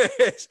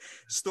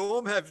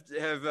 Storm have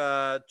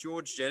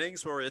George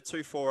Jennings, Warrior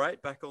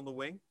 248, back on the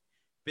wing.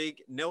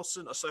 Big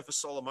Nelson Asofa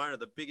Solomona,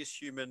 the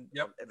biggest human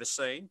I've ever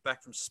seen,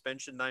 back from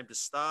suspension, named to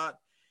start.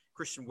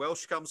 Christian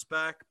Welsh comes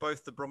back.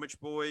 Both the Bromwich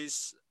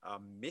boys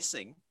are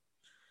missing.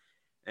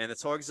 And the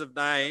Tigers have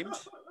named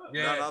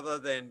none other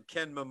than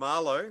Ken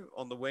Mamalo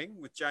on the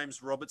wing, with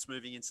James Roberts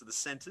moving into the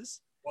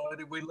centres. Why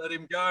did we let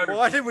him go?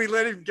 Why did we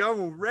let him go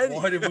already?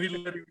 Why did we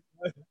let him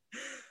go?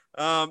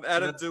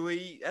 Adam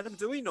Dewey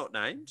not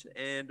named,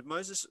 and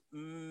Moses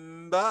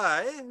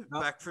Mbai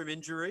back from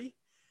injury.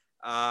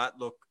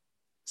 Look,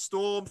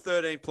 Storm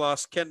 13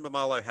 plus, Ken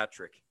Mamalo hat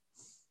trick.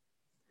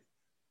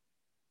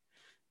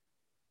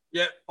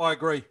 Yeah, I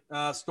agree.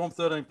 Storm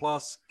 13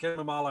 plus, Ken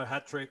Mamalo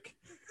hat trick.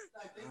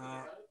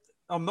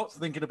 I'm not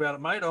thinking about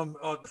it, mate. I'm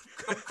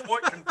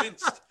quite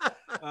convinced.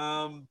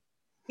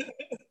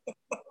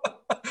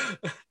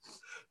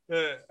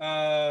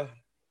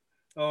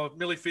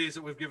 Millie fears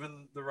that we've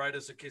given the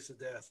Raiders a kiss of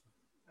death.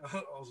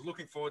 I was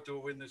looking forward to a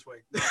win this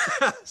week. No,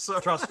 so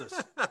trust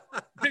us.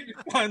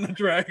 You're playing the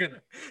Dragon.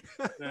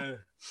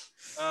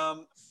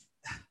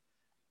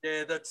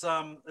 That's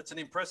an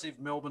impressive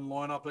Melbourne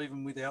lineup,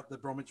 even without the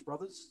Bromwich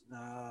brothers.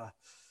 13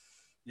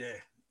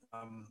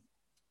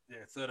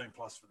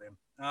 plus for them.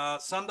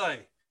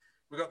 Sunday,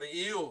 we've got the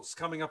Eels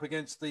coming up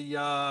against the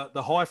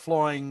high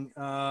flying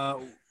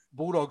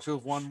Bulldogs, who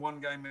have won one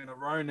game in a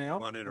row now.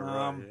 One in a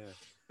row, yeah.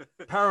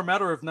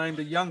 Parramatta have named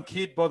a young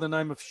kid by the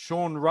name of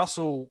Sean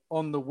Russell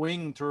on the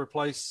wing to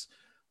replace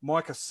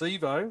Micah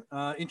Sevo.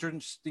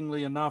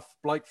 Interestingly enough,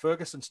 Blake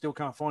Ferguson still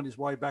can't find his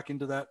way back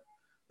into that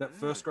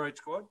first grade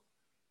squad.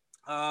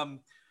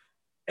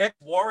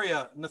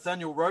 Ex-Warrior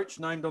Nathaniel Roach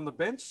named on the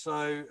bench.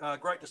 So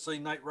great to see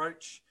Nate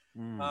Roach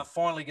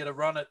finally get a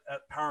run at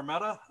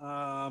Parramatta.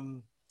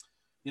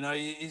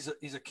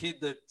 He's a kid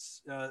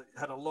that's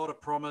had a lot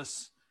of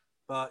promise,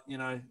 but,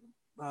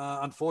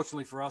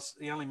 unfortunately for us,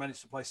 he only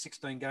managed to play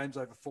 16 games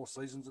over 4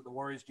 seasons at the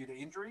Warriors due to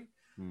injury.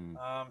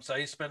 So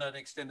he spent an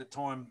extended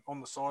time on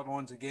the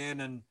sidelines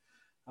again, and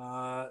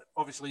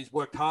obviously he's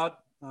worked hard.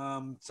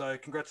 So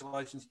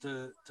congratulations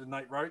to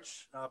Nate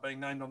Roach being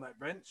named on that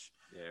bench,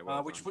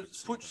 which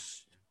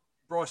puts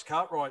Bryce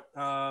Cartwright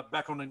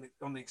back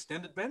on the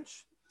extended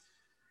bench.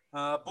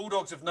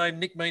 Bulldogs have named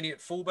Nick Meaney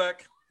at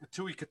fullback.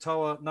 Tui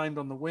Katoa named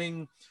on the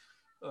wing.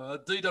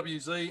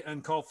 DWZ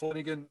and Kyle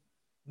Flanagan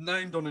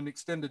named on an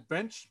extended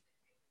bench.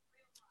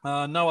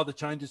 No other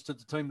changes to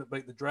the team that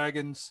beat the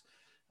Dragons.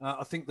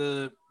 I think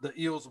the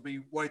Eels will be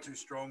way too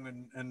strong,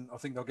 and I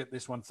think they'll get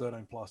this one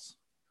 13+.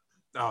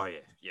 Oh, yeah.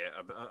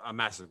 A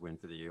massive win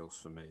for the Eels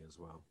for me as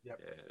well. Yep.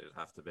 Yeah, it'd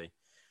have to be.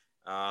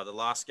 The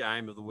last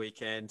game of the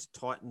weekend,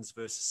 Titans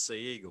versus Sea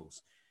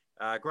Eagles.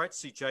 Great to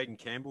see Jaden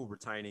Campbell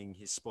retaining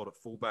his spot at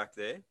fullback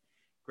there.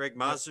 Greg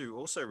Mazu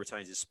also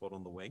retains his spot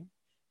on the wing.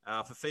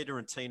 Fafita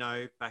and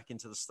Tino back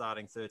into the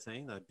starting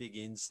 13. They're big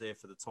ins there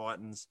for the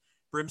Titans.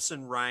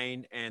 Brimson,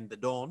 Rain, and the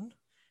Don,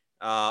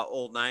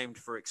 all named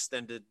for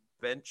extended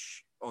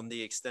bench on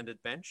the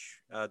extended bench.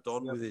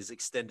 Don with his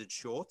extended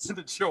shorts.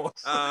 Extended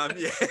shorts.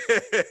 Yeah.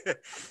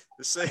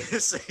 The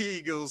Sea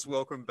Eagles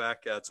welcome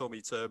back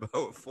Tommy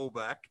Turbo at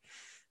fullback.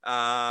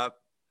 I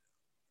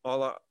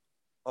like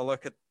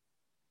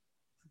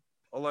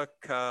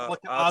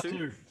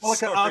R2.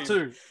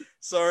 R2.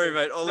 Sorry,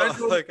 mate.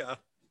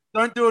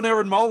 Don't do an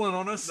Aaron Molan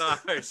on us.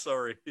 No,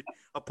 sorry.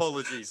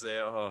 Apologies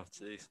there. Oh,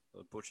 jeez.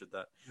 I butchered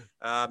that.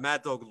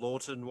 Mad Dog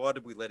Lawton, why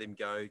did we let him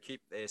go? Keep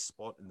their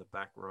spot in the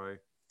back row.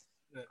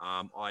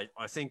 Yeah.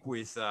 I think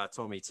with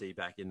Tommy T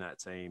back in that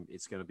team,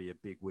 it's going to be a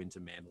big win to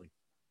Manly.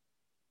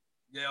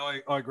 Yeah,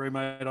 I agree,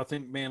 mate. I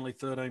think Manly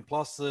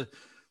 13+.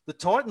 The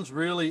Titans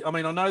really, I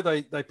mean, I know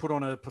they put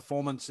on a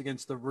performance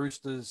against the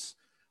Roosters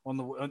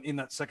in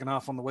that second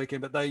half on the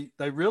weekend, but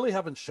they really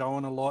haven't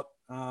shown a lot.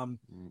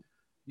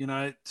 You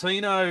know,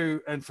 Tino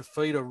and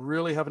Fafita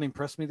really haven't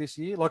impressed me this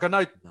year. Like, I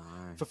know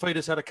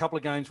Fafita's had a couple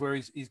of games where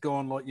he's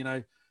gone,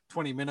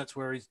 20 minutes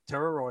where he's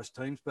terrorised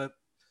teams, but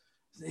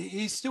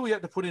he's still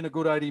yet to put in a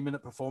good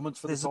 80-minute performance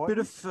for the Titans. There's a bit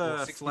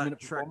of flat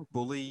track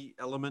bully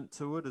element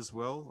to it as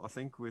well, I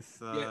think, with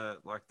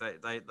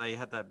they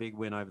had that big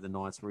win over the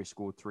Knights where he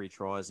scored 3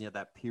 tries, and he had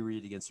that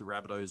period against the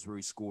Rabbitohs where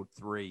he scored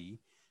 3.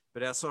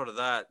 But outside of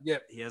that,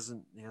 he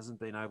hasn't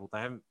been able.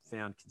 They haven't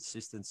found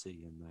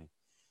consistency, and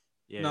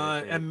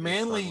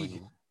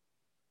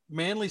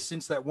Manly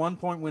since that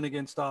 1-point win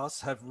against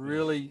us have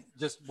really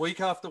just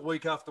week after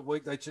week after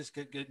week they just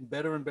get getting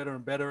better and better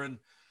and better,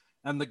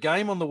 and the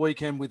game on the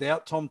weekend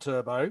without Tom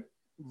Turbo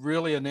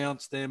really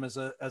announced them as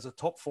a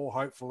top 4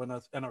 hopeful and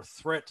a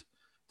threat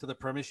to the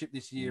premiership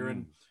this year.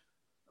 And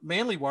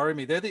Manly worry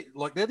me. They're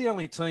the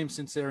only team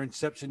since their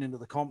inception into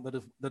the comp that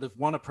have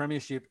won a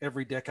premiership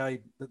every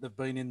decade that they've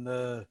been in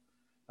the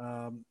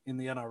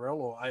NRL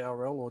or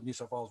ARL or New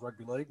South Wales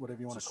Rugby League,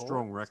 whatever you want to call it.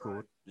 Strong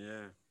record.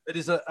 So, it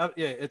is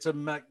it's a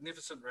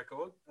magnificent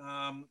record.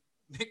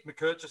 Nick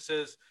McKercher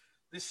says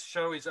this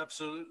show is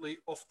absolutely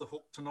off the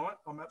hook tonight.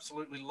 I'm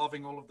absolutely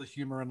loving all of the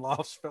humour and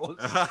laughs, fellas.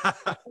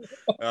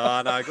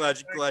 No, glad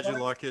you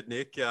like it,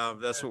 Nick.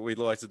 That's what we'd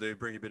like to do.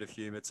 Bring a bit of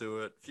humour to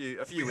it.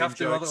 A few have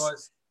to,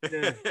 jokes.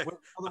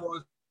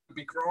 Otherwise we'd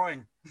be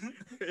crying.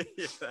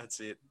 Yeah, that's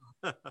it.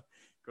 Got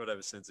to have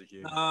a sense of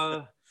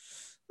humour.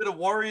 Bit of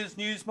Warriors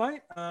news,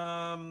 mate.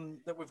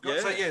 That we've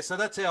got. So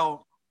that's our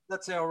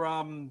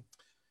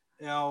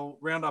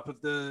roundup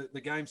of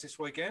the games this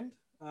weekend.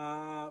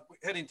 We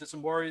head into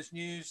some Warriors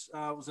news.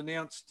 It was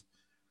announced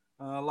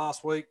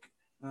last week.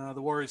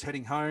 The Warriors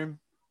heading home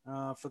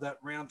for that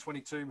round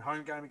 22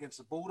 home game against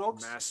the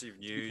Bulldogs. Massive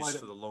news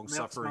for the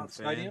long-suffering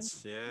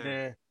fans.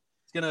 Yeah,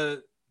 it's going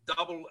to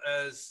double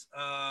as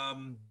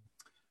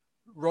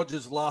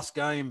Rogers' last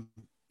game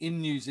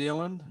in New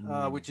Zealand,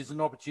 which is an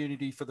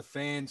opportunity for the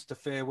fans to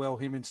farewell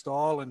him in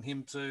style and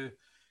him to,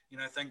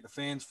 thank the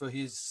fans for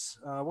his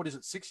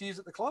 6 years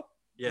at the club?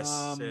 Yes,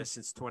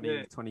 since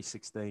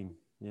 2016.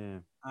 Yeah.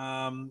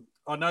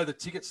 I know the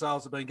ticket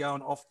sales have been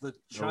going off the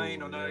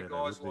chain. I know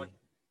guys like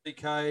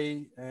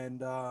DK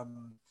and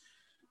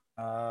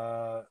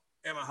Emma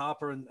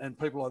Harper and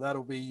people like that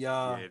will be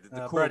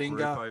the Brad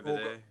Inga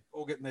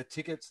all getting their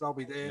tickets. They'll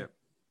be there.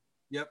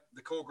 Yep,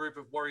 the core group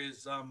of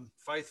Warriors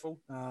faithful.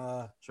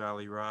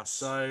 Charlie Russ.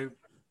 So,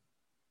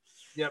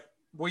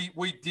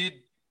 we did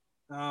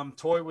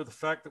toy with the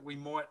fact that we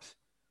might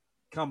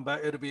come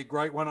back. It'll be a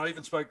great one. I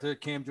even spoke to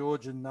Cam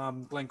George and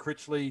Glenn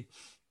Critchley,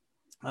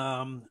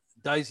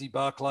 Daisy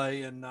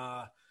Barclay, and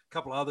a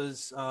couple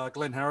others,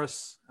 Glenn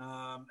Harris,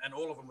 and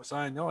all of them were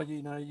saying,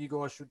 you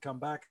guys should come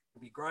back.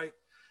 It'll be great.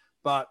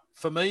 But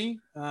for me,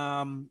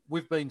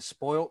 we've been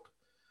spoilt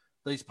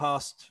these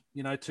past,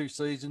 2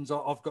 seasons.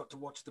 I've got to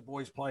watch the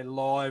boys play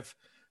live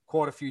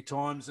quite a few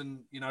times.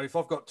 And, if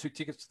I've got 2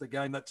 tickets to the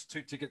game, that's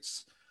 2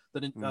 tickets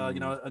that,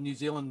 a New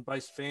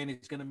Zealand-based fan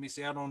is going to miss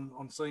out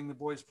on seeing the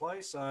boys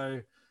play. So,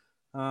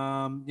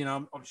 I'm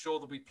sure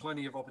there'll be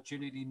plenty of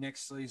opportunity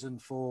next season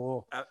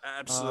for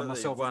absolutely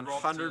myself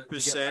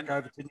 100%.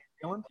 Over to New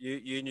Zealand.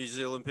 You New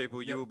Zealand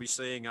people, you will be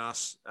seeing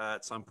us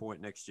at some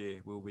point next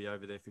year. We'll be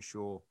over there for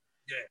sure.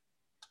 Yeah.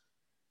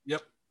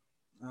 Yep.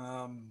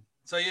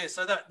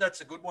 So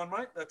that's a good one,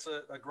 mate. That's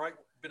a great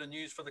bit of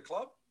news for the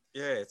club.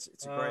 Yeah, it's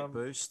a great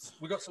boost.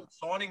 We got some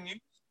signing news.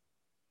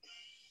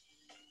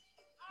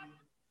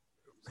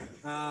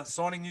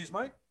 Signing news,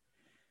 mate.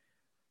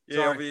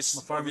 Yeah, Sorry,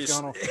 my phone was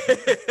going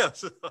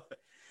off.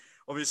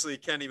 obviously,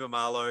 Kenny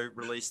Mamalo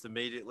released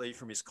immediately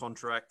from his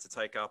contract to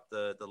take up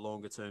the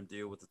longer-term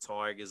deal with the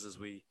Tigers, as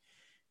we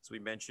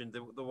mentioned.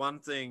 The one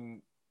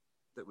thing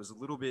that was a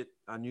little bit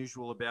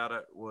unusual about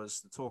it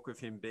was the talk of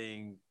him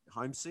being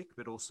homesick,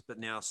 but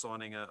now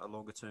signing a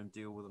longer-term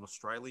deal with an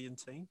Australian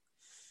team.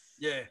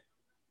 Yeah. A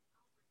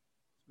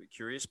bit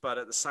curious, but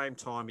at the same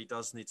time, he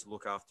does need to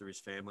look after his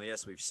family,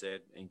 as we've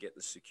said, and get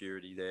the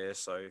security there.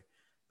 So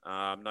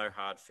no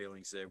hard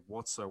feelings there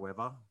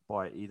whatsoever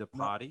by either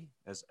party,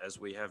 as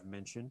we have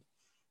mentioned.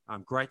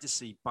 Great to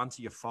see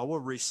Bunty Afoa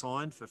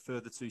re-signed for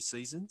further 2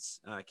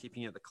 seasons,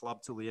 keeping at the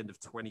club till the end of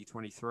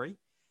 2023.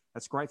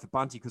 That's great for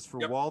Bunty because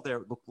for a while there,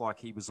 it looked like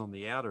he was on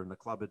the outer and the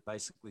club had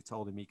basically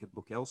told him he could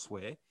look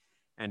elsewhere.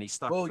 And he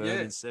stuck firm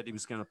and said he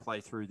was going to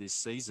play through this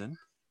season.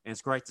 And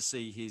it's great to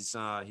see his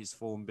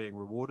form being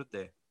rewarded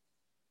there.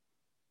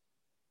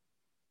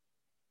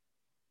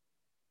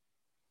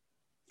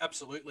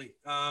 Absolutely.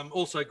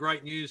 Also,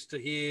 great news to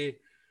hear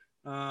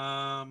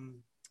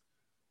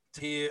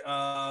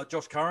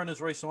Josh Curran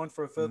has re-signed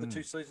for a further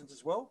 2 seasons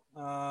as well.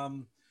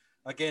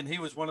 Again, he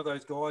was one of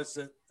those guys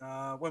that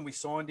when we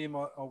signed him,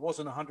 I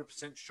wasn't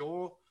 100%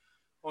 sure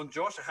on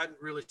Josh. I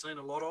hadn't really seen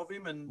a lot of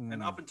him,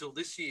 and up until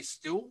this year,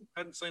 still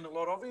hadn't seen a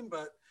lot of him.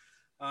 But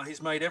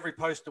he's made every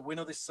post a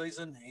winner this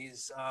season.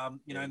 He's,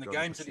 in the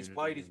games that he's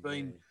played, he's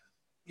been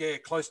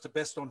close to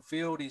best on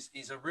field.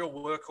 He's a real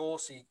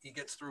workhorse. He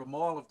gets through a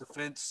mile of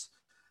defence.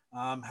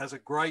 Has a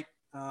great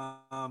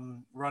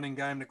running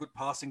game and a good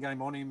passing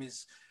game on him.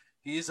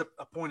 He is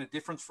a point of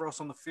difference for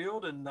us on the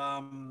field, and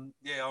I'm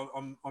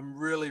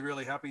really,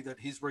 really happy that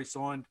he's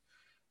re-signed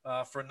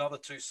for another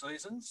 2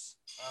 seasons.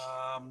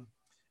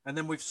 And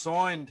then we've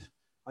signed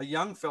a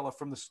young fella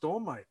from the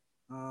Storm, mate.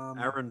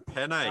 Aaron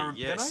Penne.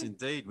 Yes,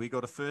 indeed. We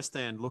got a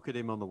first-hand look at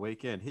him on the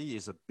weekend. He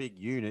is a big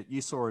unit.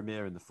 You saw him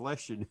there in the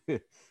flesh, and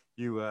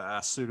you were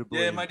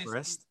suitably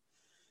impressed.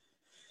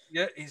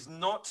 He's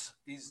not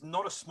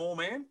a small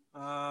man.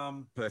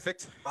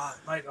 Perfect. But,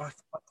 mate,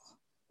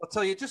 I'll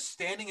tell you, just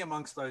standing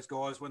amongst those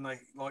guys when they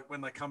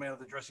come out of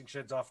the dressing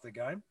sheds after the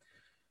game,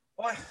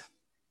 I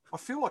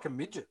feel like a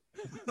midget.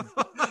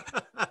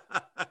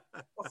 I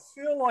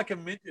feel like a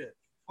midget.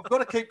 I've got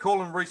to keep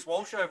calling Reece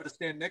Walsh over to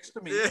stand next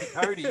to me,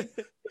 Cody,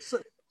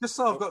 just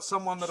so I've got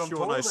someone that I'm Sean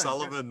taller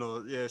O'Sullivan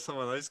than. or some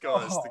of those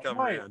guys to come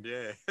around.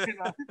 Yeah. I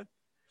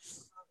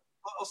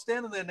was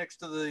standing there next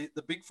to the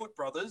Bigfoot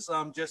brothers,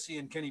 Jesse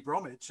and Kenny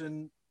Bromwich,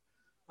 and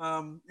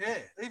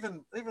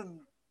even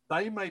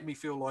they made me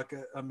feel like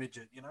a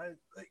midget.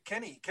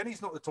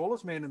 Kenny's not the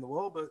tallest man in the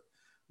world, but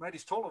mate,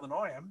 he's taller than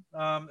I am.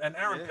 And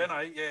Aaron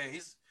Penne,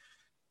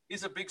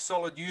 he's a big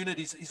solid unit.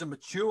 He's a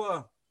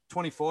mature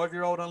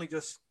 25-year-old, only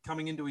just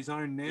coming into his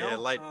own now. Yeah,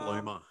 late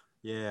bloomer.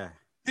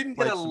 Didn't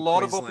get a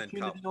lot of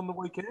opportunity on the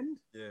weekend,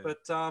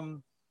 but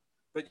I'm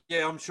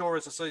sure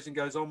as the season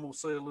goes on, we'll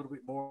see a little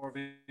bit more of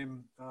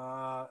him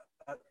at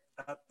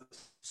the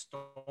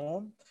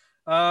Storm.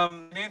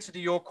 In answer to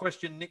your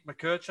question, Nick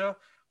McKercher,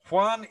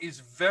 Juan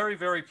is very,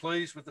 very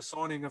pleased with the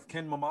signing of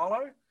Ken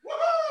Mamalo.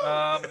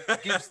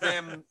 Gives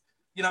them,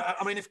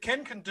 if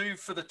Ken can do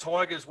for the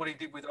Tigers what he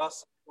did with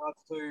us,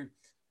 to,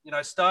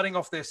 starting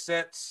off their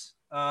sets,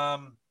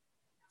 he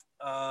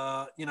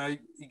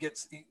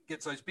gets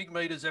those big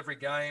meters every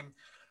game.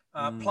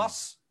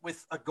 Plus,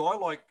 with a guy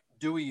like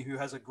Dewey, who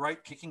has a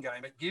great kicking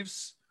game, it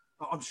gives.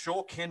 I'm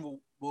sure Ken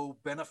will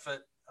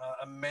benefit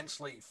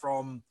immensely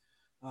from.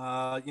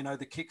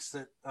 The kicks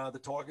that the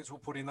Tigers will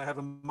put in. They have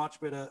a much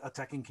better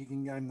attacking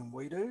kicking game than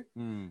we do,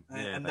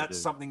 and that's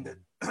something that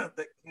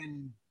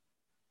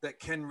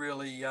Ken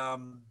really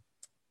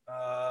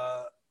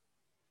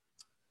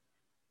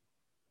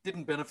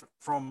didn't benefit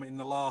from in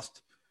the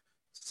last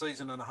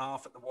season and a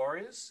half at the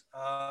Warriors.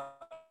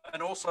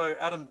 And also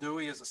Adam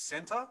Dewey as a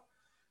centre,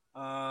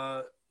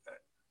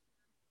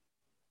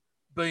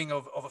 being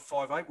of a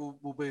 5'8",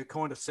 will be a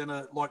kind of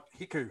centre like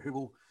Hiku, who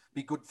will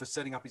be good for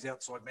setting up his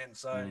outside men.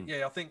 So I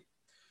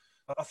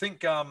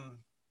think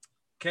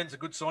Ken's a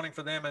good signing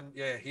for them, and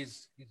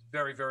he's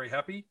very, very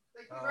happy.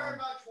 Thank you very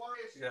much,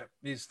 Warriors. Yeah,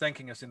 he's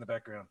thanking us in the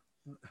background.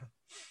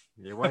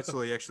 Wait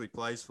till he actually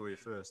plays for you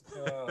first.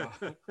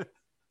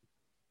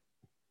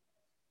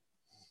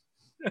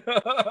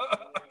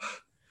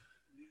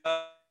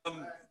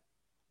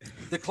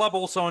 The club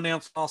also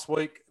announced last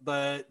week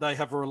that they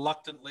have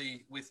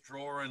reluctantly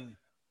withdrawn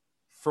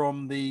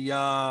from the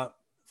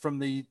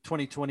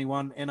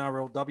 2021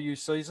 NRLW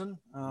season,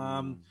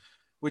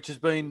 which has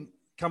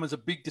come as a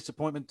big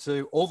disappointment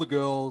to all the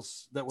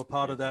girls that were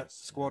part of that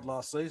squad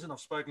last season. I've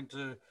spoken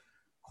to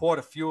quite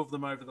a few of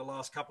them over the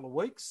last couple of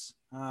weeks.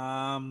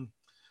 The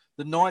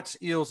Knights,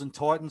 Eels and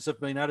Titans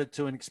have been added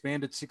to an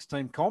expanded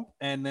 6-team comp,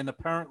 and then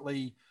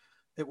apparently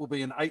it will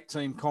be an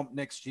 8-team comp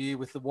next year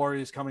with the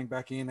Warriors coming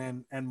back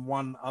in and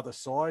one other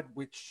side,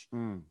 which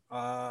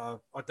I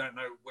don't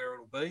know where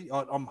it'll be.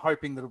 I'm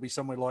hoping that it'll be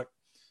somewhere like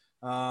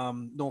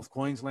North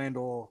Queensland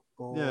or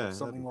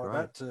something like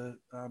that to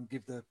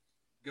give the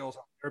girls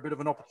a bit of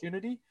an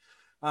opportunity.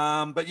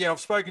 I've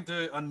spoken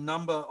to a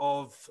number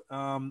of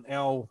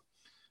our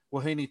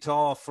Wahine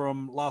Toa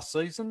from last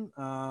season,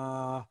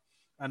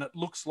 and it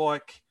looks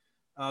like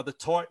the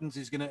Titans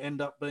is going to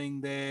end up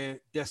being their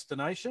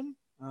destination.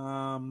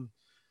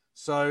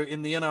 So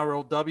in the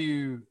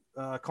NRLW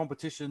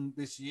competition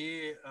this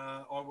year,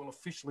 I will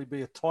officially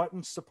be a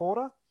Titans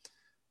supporter.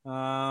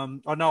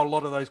 I know a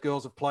lot of those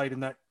girls have played in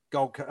that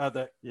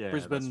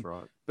Brisbane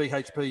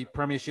BHP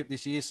Premiership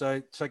this year,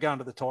 so going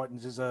to the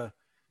Titans is a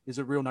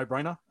real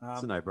no-brainer.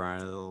 It's a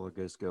no-brainer. All the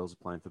girls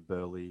are playing for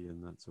Burleigh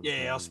and that sort of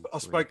thing. Yeah, I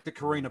spoke to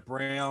Karina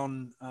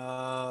Brown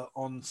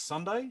on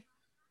Sunday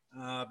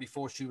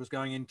before she was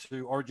going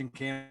into Origin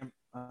camp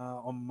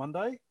on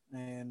Monday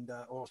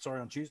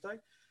on Tuesday,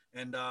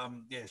 and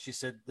she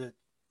said that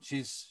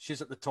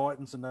she's at the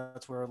Titans, and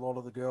that's where a lot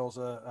of the girls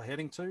are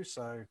heading to.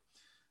 So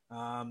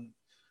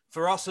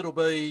for us, it'll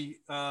be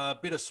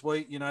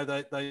bittersweet. You know,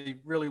 they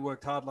really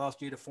worked hard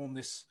last year to form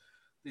this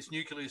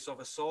nucleus of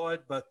a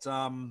side, but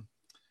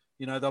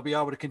you know, they'll be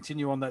able to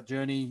continue on that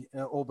journey,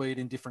 albeit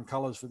in different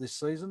colours for this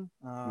season.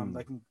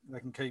 They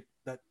can keep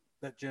that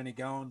journey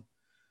going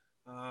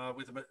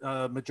with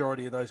a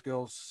majority of those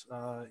girls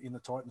in the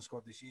Titan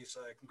squad this year.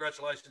 So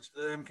congratulations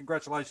to them.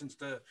 Congratulations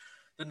to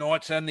the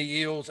Knights and the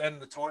Eels and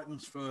the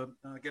Titans for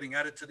getting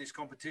added to this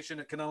competition.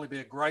 It can only be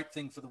a great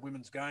thing for the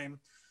women's game.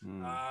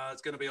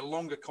 It's going to be a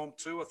longer comp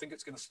too. I think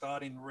it's going to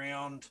start in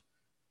round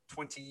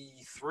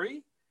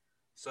 23.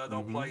 So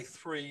they'll play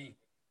 3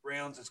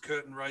 rounds as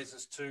curtain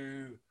raisers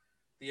to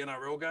the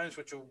NRL games,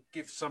 which will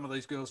give some of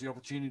these girls the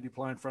opportunity to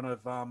play in front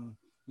of, home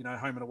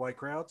and away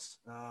crowds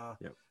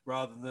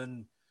rather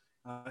than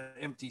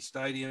empty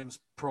stadiums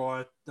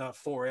prior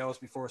 4 hours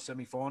before a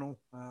semi-final,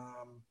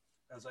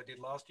 as they did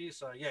last year.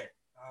 So,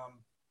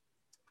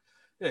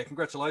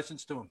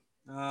 congratulations to them.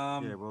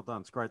 Well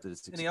done. It's great that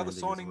it's any other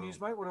signing news,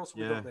 mate? What else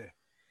have we got there?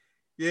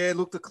 Yeah,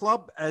 look, the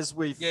club, as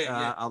we've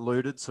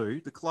alluded to,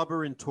 the club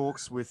are in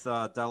talks with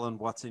Dallin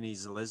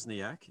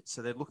Watini-Zalesniak.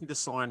 So they're looking to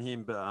sign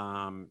him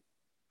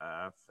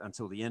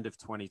until the end of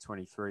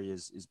 2023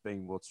 is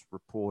being what's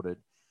reported.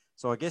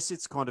 So I guess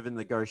it's kind of in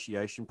the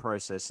negotiation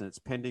process, and it's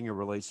pending a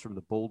release from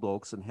the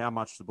Bulldogs and how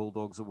much the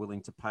Bulldogs are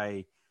willing to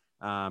pay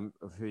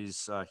of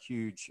his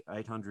huge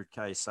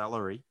 $800K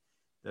salary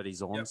that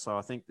he's on. So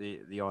I think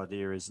the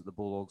idea is that the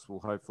Bulldogs will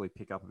hopefully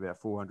pick up about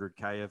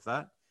 $400K of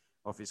that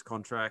off his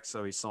contract.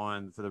 So he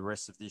signed for the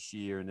rest of this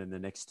year and then the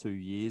next 2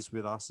 years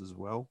with us as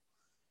well.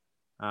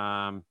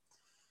 The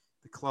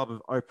club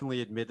have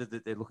openly admitted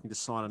that they're looking to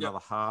sign another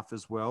half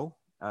as well.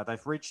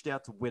 They've reached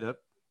out to Widdop,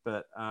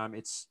 but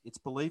it's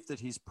believed that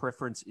his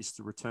preference is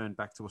to return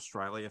back to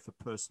Australia for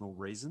personal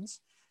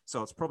reasons.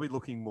 So it's probably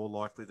looking more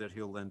likely that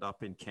he'll end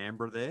up in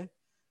Canberra there.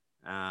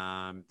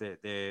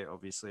 They're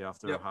obviously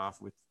after a half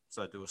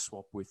do a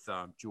swap with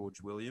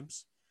George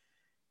Williams.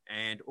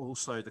 And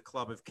also the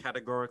club have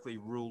categorically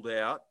ruled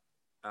out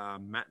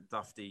Matt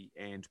Duffy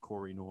and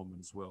Corey Norman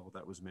as well.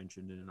 That was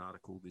mentioned in an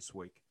article this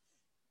week.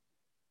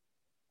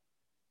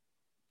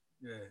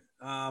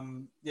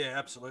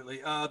 Absolutely.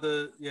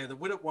 The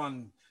Widdop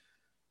one,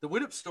 the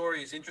Widdop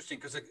story is interesting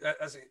because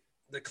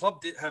the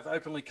club did have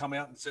openly come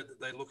out and said that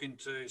they're looking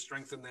to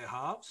strengthen their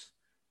halves.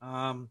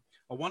 I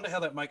wonder how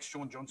that makes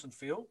Sean Johnson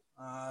feel,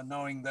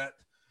 knowing that,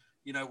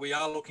 we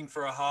are looking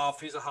for a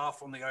half. Here's a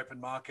half on the open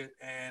market,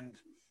 and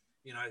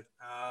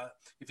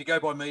if you go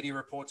by media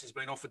reports, he's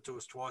been offered to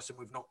us twice and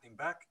we've knocked him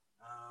back.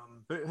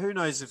 Who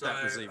knows if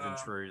that was even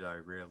true, though,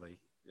 really?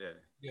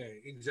 Yeah,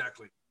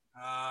 exactly.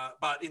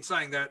 But in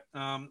saying that,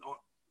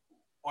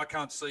 I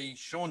can't see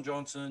Sean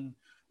Johnson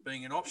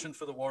being an option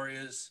for the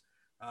Warriors.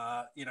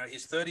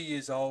 He's 30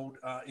 years old.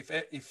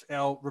 If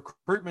our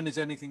recruitment is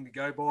anything to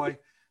go by,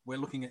 we're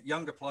looking at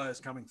younger players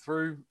coming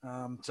through.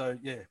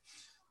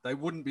 They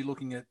wouldn't be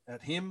looking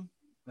at him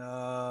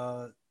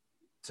to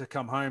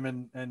come home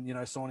and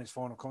sign his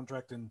final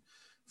contract and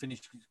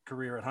finish his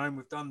career at home.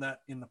 We've done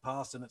that in the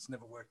past and it's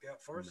never worked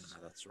out for us.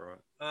 No, that's right.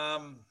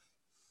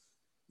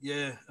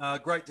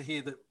 Great to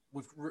hear that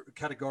we've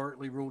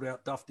categorically ruled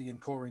out Duffy and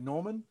Corey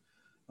Norman.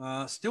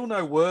 Still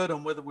no word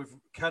on whether we've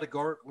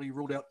categorically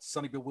ruled out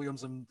Sonny Bill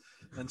Williams and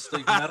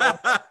Steve Maddow.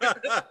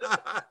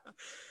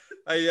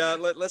 Hey,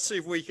 let's see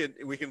if we can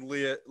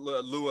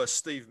lure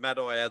Steve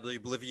Maddow out of the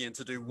oblivion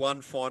to do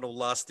one final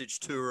last-ditch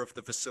tour of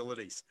the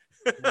facilities.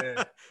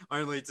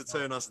 Only to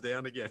turn us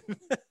down again.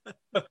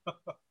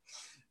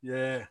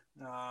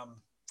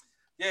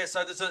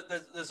 So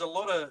there's a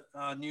lot of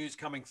news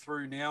coming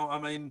through now. I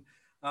mean,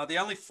 the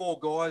only 4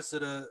 guys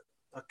that are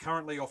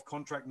currently off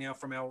contract now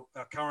from our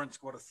current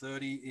squad of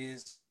 30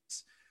 is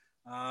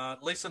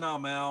Lisa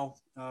Narmal,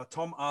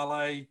 Tom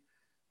Arley,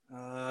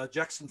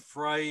 Jackson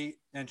Frey,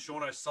 and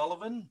Sean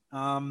O'Sullivan.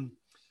 And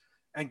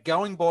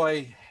going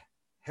by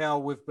how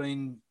we've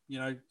been,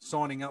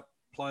 signing up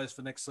players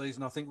for next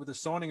season, I think with the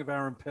signing of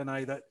Aaron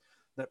Penne,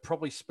 that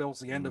probably spells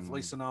the end of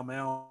Lisa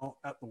Narmal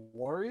at the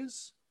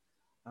Warriors.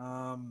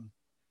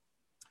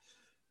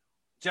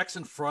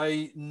 Jackson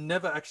Frey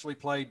never actually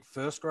played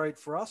first grade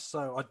for us,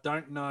 so I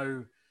don't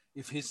know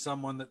if he's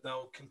someone that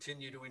they'll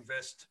continue to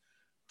invest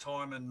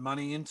time and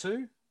money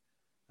into.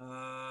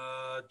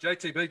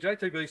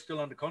 JTB's still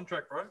under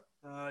contract, bro.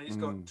 He's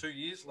got 2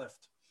 years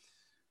left.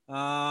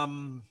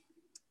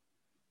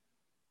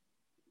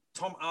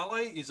 Tom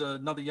Ale is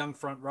another young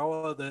front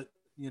rower that,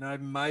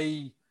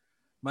 may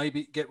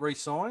maybe get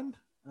re-signed.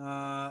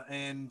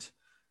 And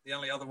the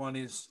only other one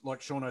is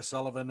like Sean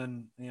O'Sullivan,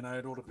 and,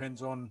 it all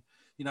depends on,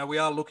 we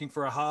are looking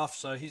for a half.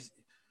 So he's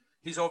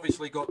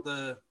obviously got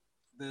the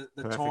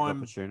perfect time,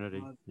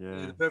 opportunity.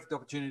 the perfect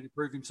opportunity to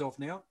prove himself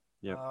now.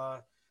 Yeah.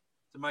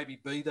 To maybe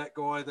be that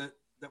guy that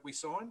we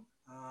sign.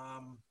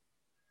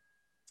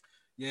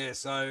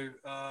 So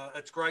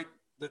it's great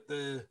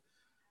that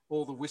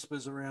all the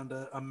whispers around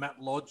a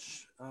Matt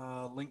Lodge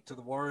linked to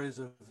the Warriors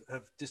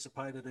have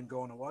dissipated and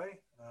gone away.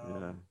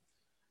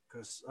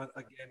 Because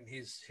again,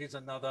 he's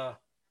another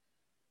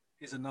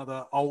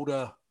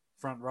older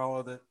front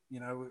rower that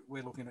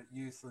we're looking at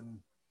youth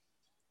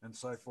and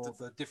so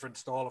forth. A different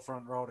style of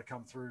front rower to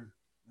come through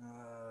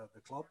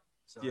the club.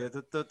 So. Yeah,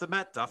 the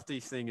Matt Duffy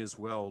thing as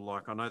well.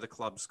 Like, I know the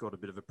club's got a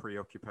bit of a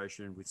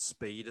preoccupation with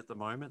speed at the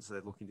moment, so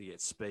they're looking to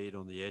get speed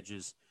on the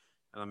edges.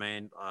 And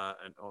and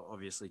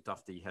obviously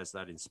Duffy has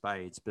that in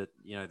spades. But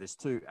there's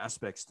two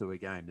aspects to a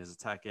game: there's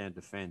attack and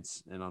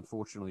defense. And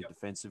unfortunately,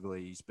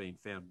 defensively, he's been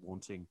found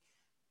wanting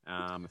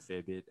a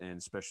fair bit, and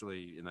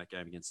especially in that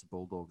game against the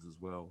Bulldogs as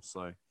well.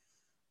 So,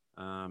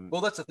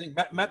 well, that's the thing.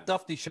 Matt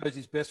Duffy shows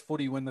his best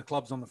footy when the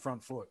club's on the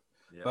front foot.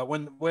 Yep. But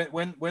when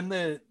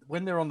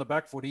they're on the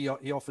back foot, he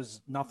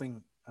offers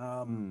nothing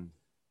to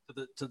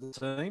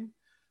the team.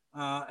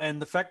 And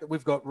the fact that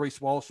we've got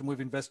Reece Walsh and we've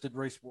invested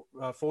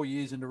 4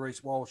 years into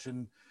Reece Walsh,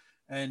 and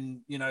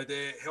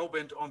they're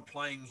hellbent on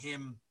playing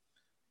him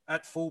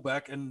at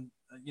fullback, and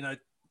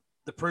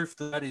the proof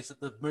to that is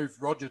that they've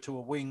moved Roger to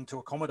a wing to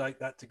accommodate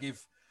that, to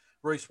give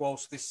Reece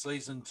Walsh this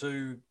season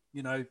to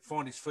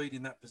find his feet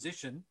in that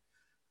position.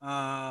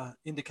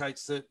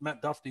 Indicates that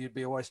Matt Duffy would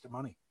be a waste of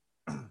money.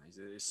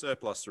 He's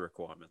surplus to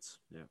requirements.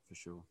 Yeah, for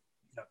sure.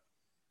 Yeah.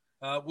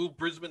 Will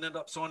Brisbane end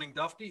up signing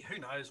Duffy? Who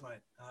knows, mate?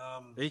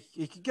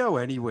 He could go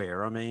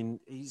anywhere. I mean,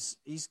 he's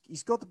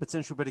got the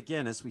potential, but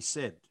again, as we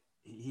said,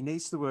 he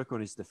needs to work on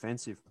his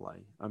defensive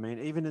play. I mean,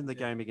 even in the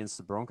game against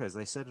the Broncos,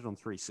 they said it on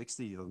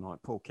 360 the other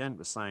night. Paul Kent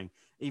was saying,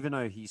 even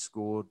though he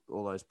scored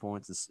all those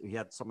points and he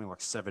had something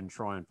like 7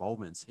 try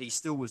involvements, he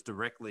still was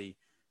directly,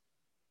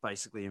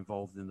 basically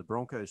involved in the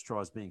Broncos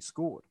tries being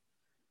scored.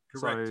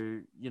 Correct.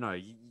 So,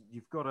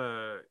 you've got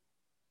to,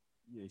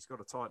 he's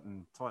got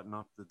to tighten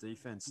up the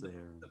defense there.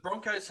 The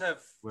Broncos have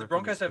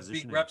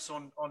big raps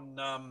on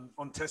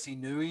Tessie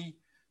Nui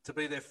to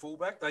be their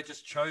fullback. They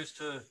just chose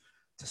to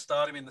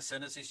start him in the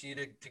centres this year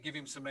to give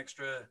him some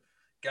extra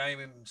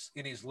games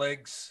in his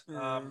legs,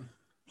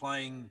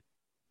 playing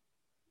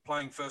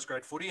first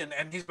grade footy, and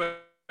he's been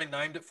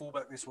named at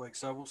fullback this week.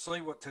 So we'll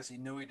see what Tessie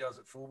Nui does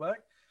at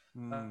fullback.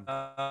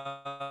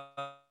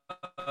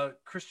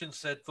 Christian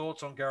said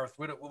thoughts on Gareth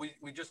Widdop. Well,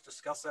 we just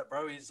discussed that,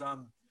 bro. He's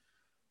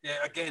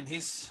again,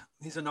 he's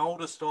an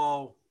older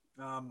style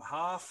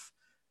half.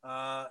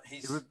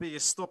 It would be a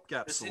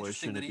stopgap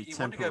solution. That he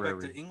wanted to go back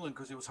to England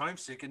because he was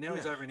homesick, and now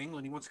he's over in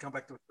England. He wants to come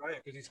back to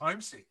Australia because he's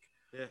homesick.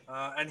 Yeah.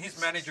 And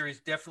his manager is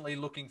definitely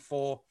looking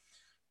for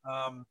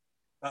an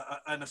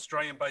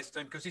Australian-based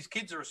team because his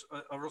kids are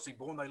obviously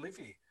born. They live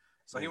here.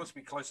 So he wants to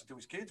be closer to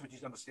his kids, which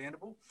is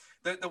understandable.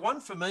 The one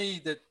for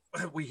me that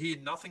we hear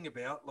nothing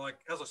about, like,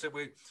 as I said,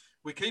 we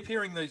keep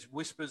hearing these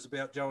whispers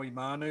about Joey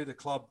Manu, the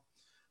club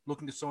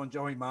looking to sign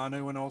Joey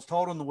Manu. And I was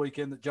told on the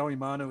weekend that Joey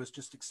Manu has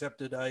just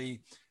accepted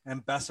a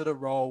ambassador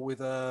role with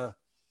a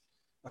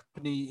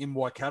company in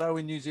Waikato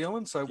in New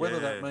Zealand. So whether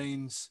that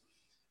means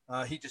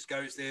he just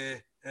goes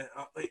there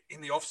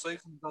in the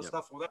off-season and does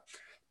stuff like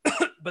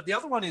that. But the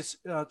other one is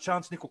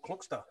Chance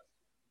Nickel-Kluxter,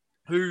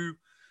 who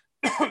 –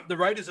 the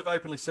Raiders have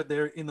openly said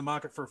they're in the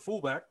market for a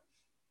fullback.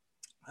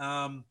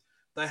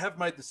 They have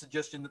made the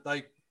suggestion that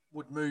they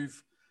would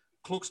move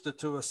Kluxter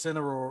to a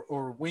centre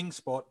or a wing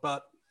spot,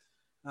 but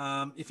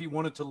if he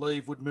wanted to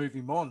leave, would move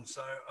him on.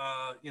 So,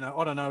 I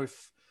don't know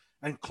if...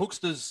 And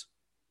Kluxter's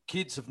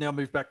kids have now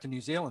moved back to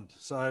New Zealand.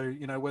 So,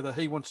 whether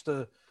he wants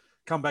to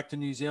come back to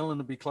New Zealand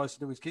and be closer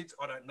to his kids,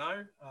 I don't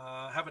know.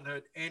 Haven't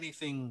heard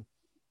anything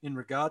in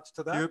regards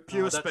to that.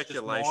 Pure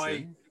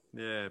speculation.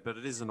 But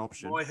it is an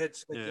option. My head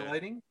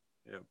speculating.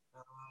 Yeah.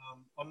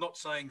 I'm not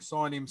saying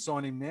sign him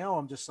now.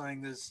 I'm just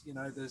saying there's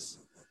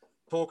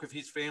talk of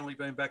his family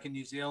being back in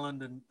New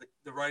Zealand and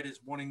the Raiders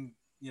wanting,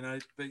 to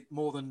be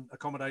more than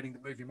accommodating to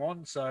move him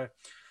on. So,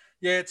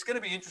 it's going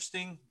to be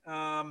interesting.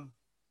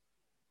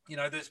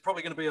 There's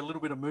probably going to be a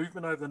little bit of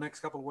movement over the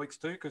next couple of weeks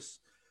too, because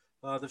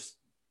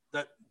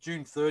that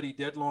June 30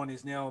 deadline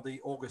is now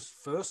the August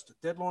 1st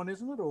deadline,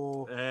 isn't it?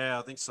 Or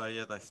I think so.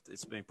 Yeah,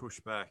 it's been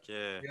pushed back.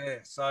 Yeah. Yeah.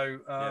 So,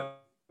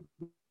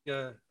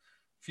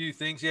 few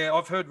things.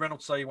 I've heard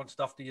Reynolds say he wants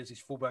Duffy as his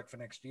fullback for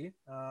next year.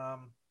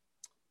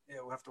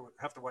 We'll have to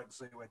wait and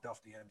see where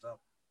Duffy ends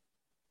up.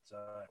 So,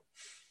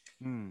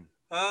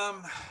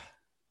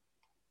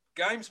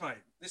 games,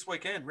 mate. This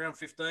weekend, round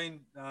 15,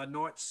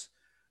 Knights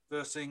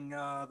versus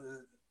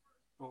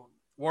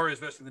Warriors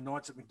versus the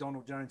Knights at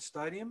McDonald Jones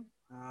Stadium.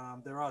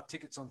 There are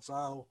tickets on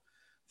sale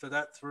for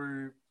that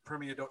through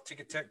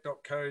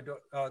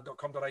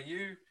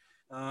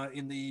premier.tickettech.com.au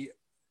in the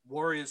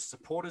Warriors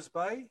supporters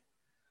bay.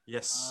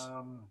 Yes.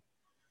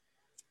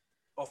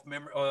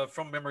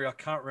 From memory, I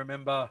can't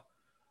remember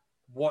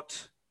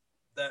what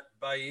that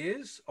bay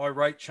is.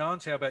 Irate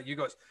Chance. How about you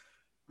guys?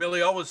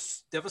 Billy, I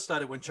was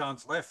devastated when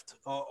Chance left.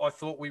 I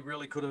thought we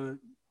really could have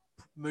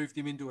moved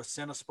him into a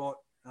centre spot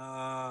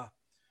the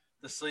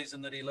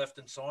season that he left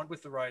and signed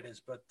with the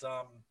Raiders. But,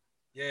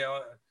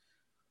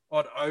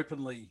 I'd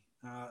openly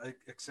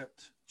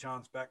accept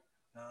Chance back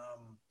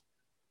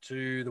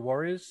to the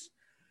Warriors.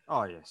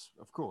 Oh, yes,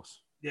 of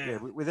course. Yeah,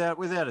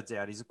 without a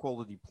doubt, he's a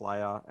quality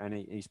player, and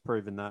he's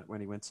proven that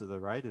when he went to the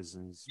Raiders,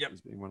 and he's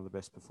been one of the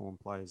best performed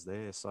players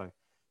there. So,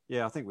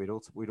 yeah, I think we'd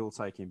all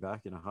take him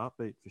back in a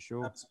heartbeat for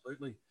sure.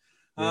 Absolutely.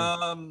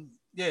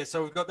 Yeah.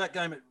 So we've got that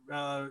game at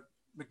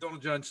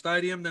McDonald Jones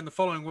Stadium. Then the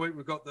following week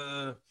we've got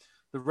the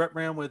rep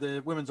round where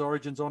the women's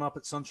origins on up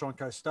at Sunshine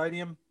Coast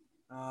Stadium.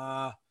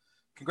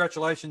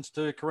 Congratulations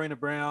to Karina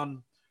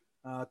Brown,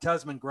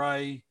 Tasman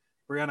Gray,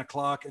 Brianna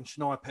Clark, and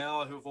Shania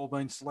Power, who have all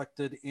been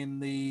selected in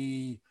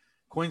the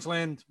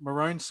Queensland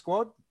Maroons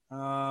squad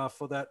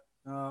for that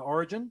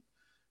origin.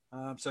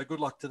 So good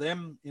luck to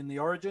them in the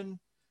origin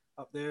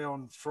up there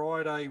on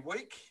Friday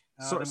week.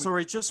 I've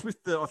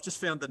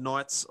just found the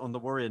Knights on the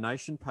Warrior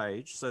Nation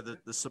page. So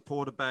the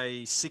Supporter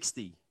Bay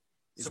 60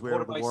 is where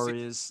all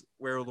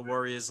the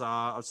Warriors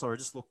are. I'm sorry,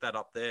 just look that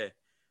up there.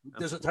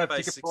 Does it have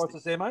ticket 60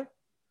 prices there, mate?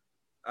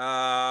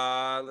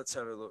 Let's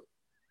have a look.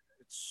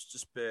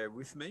 Just bear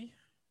with me.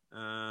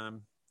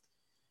 What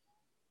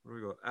do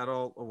we got?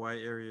 Adult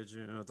away area.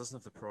 It doesn't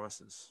have the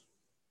prices.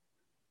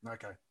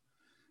 Okay.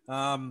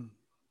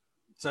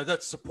 So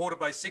that's Supporter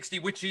Bay 60,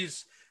 which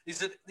is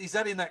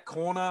that in that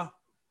corner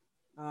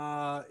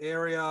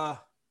area?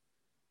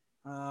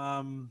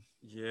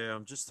 Yeah,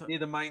 I'm just near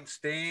the main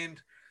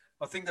stand.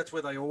 I think that's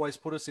where they always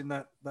put us, in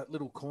that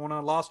little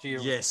corner. Last year.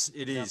 Yes,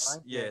 it is.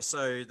 Yeah.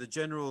 So the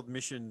general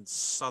admission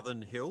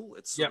Southern Hill,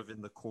 it's sort of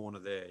in the corner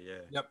there. Yeah.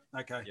 Yep.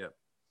 Okay. Yep.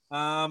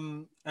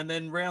 And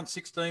then round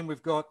 16,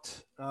 we've got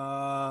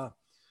the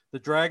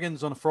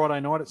Dragons on a Friday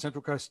night at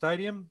Central Coast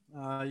Stadium.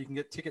 You can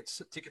get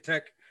tickets at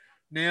Ticketek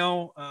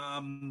now.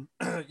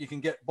 You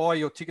can buy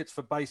your tickets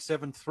for Bay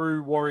 7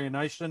 through Warrior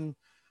Nation.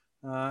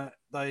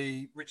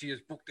 Richie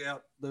has booked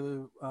out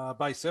the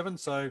Bay 7,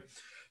 so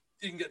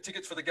you can get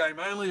tickets for the game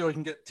only, or you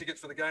can get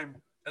tickets for the game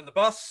and the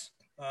bus.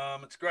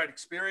 It's a great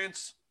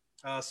experience.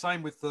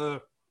 Same with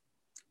the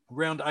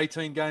round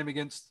 18 game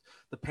against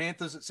the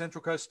Panthers at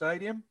Central Coast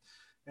Stadium.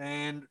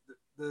 And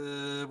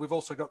we've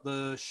also got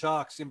the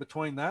Sharks in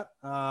between that.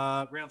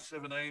 Round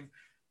 17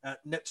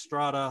 at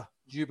Netstrata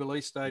Jubilee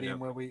Stadium,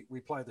 where we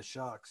play the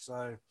Sharks.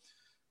 So,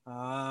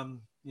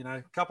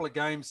 a couple of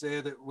games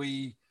there that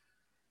we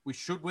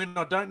should win.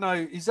 I don't know.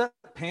 Is that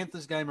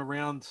Panthers game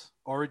around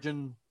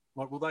Origin?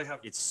 Like, will they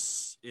have?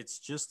 It's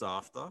just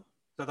after.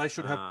 So they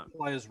should have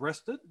players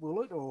rested,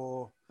 will it?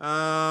 Or do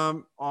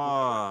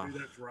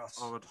that for us?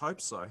 I would hope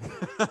so.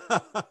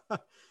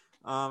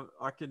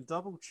 I can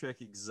double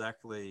check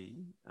exactly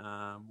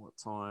what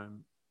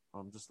time.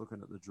 I'm just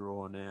looking at the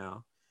draw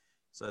now.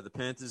 So the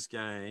Panthers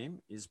game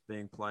is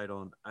being played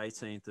on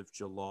 18th of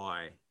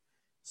July.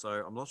 So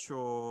I'm not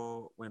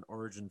sure when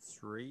Origin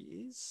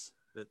 3 is,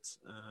 but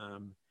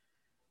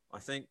I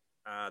think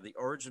the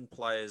Origin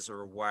players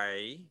are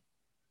away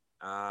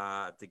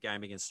at the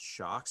game against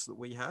Sharks that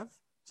we have.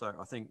 So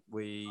I think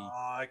we...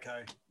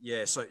 okay.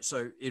 Yeah, so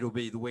it'll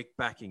be the week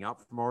backing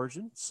up from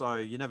Origin. So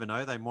you never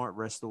know. They might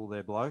rest all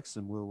their blokes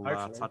and we'll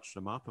touch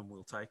them up and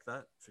we'll take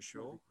that for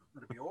sure.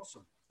 That'd be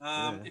awesome.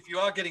 If you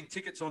are getting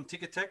tickets on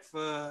Ticketek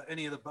for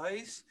any of the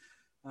bays,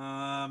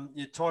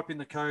 you type in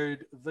the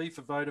code V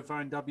for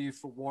Vodafone, W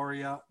for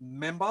Warrior,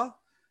 member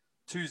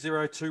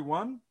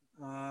 2021,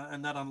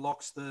 and that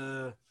unlocks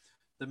the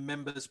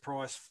members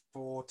price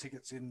for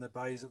tickets in the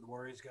bays at the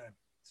Warriors game.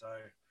 So,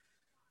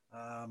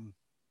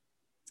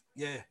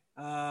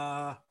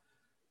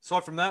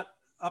 aside from that,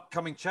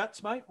 upcoming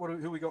chats, mate.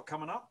 Who we got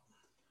coming up?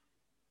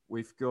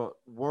 We've got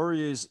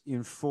Warriors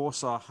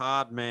enforcer,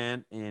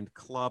 hardman, and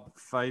club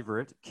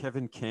favourite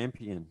Kevin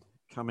Campion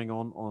coming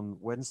on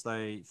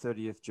Wednesday,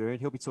 30th June.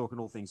 He'll be talking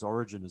all things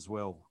Origin as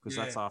well, because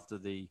that's after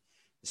the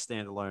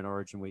standalone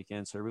Origin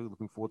weekend. So really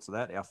looking forward to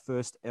that. Our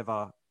first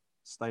ever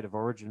State of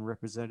Origin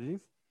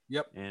representative.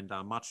 Yep. And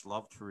much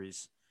loved for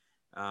his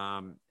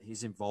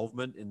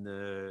involvement in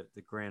the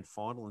grand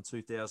final in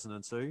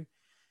 2002.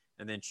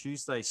 And then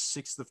Tuesday,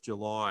 6th of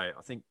July,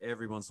 I think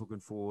everyone's looking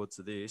forward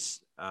to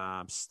this.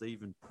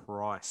 Stephen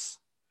Price,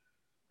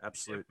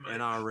 absolute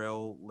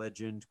NRL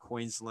legend,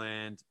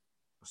 Queensland,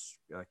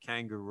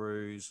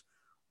 Kangaroos,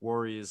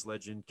 Warriors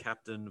legend,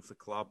 captain of the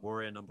club,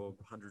 Warrior number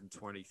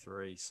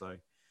 123. So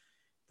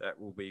that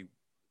will be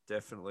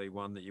definitely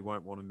one that you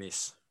won't want to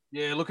miss.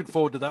 Yeah, looking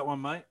forward to that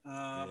one, mate.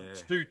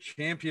 Two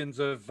champions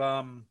of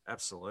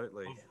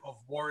absolutely of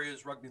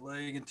Warriors Rugby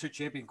League and two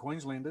champion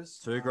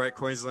Queenslanders. Two great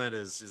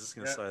Queenslanders. You're just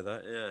going to say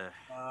that,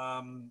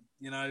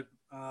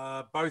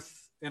 yeah.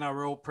 Both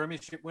NRL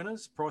premiership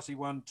winners. Pricey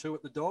won 2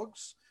 at the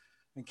Dogs,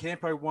 and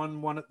Campo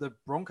won 1 at the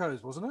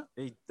Broncos, wasn't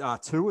it?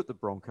 2 at the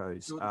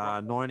Broncos.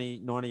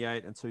 90,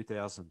 98, and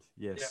 2000.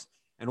 Yes.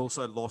 and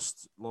also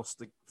lost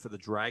for the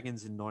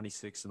Dragons in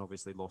 '96, and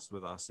obviously lost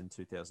with us in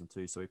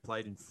 2002. So he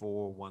played in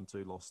 4, won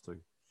 2, lost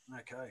 2.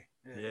 Okay.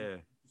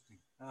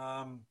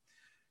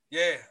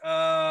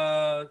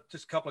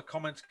 Just a couple of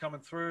comments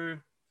coming through.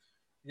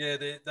 Yeah,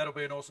 that'll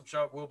be an awesome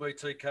show. It will be,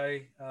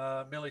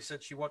 TK. Millie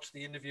said she watched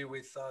the interview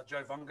with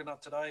Joe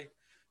Vunganut today.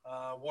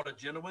 What a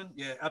gentleman.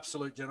 Yeah,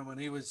 absolute gentleman.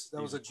 That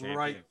was a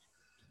great,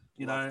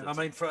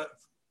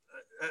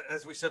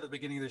 as we said at the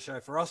beginning of the show,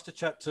 for us to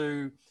chat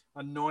to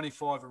a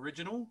 95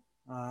 original,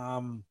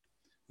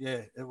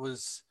 it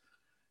was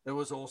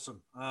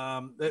awesome.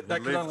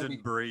 That could only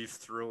breathe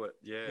through it.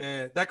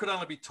 Yeah, that could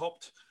only be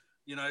topped,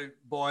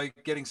 by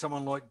getting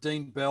someone like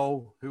Dean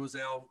Bell, who was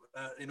our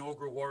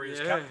inaugural Warriors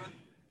captain,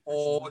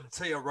 or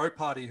Tia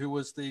Ropati, who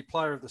was the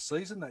player of the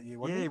season that year,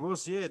 wasn't he? He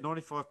was,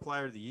 95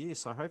 player of the year.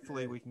 So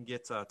hopefully we can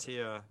get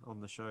Tia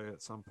on the show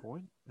at some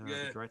point.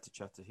 It'd be great to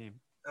chat to him.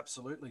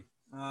 Absolutely.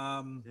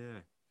 I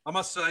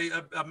must say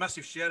a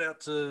massive shout out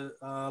to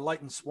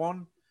Leighton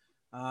Swan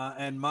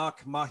and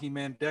Mark Mahi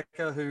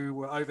Mandeka, who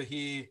were over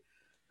here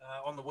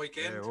on the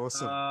weekend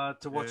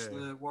to watch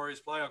the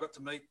Warriors play. I got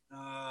to meet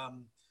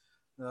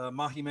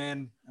Mahi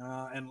Man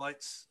and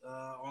Lates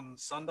on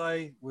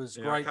Sunday. Was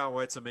great. I can't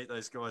wait to meet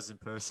those guys in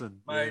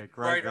person. Mate,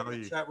 great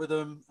to chat with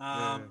them.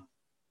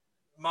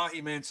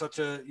 Mahi Man, such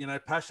a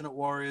passionate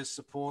Warriors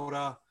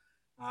supporter.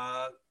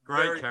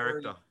 Great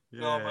character.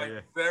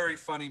 Very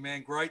funny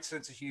man. Great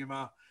sense of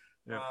humour.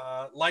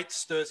 Late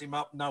stirs him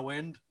up no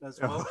end as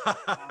well.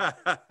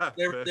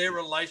 Their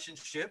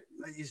relationship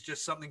is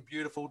just something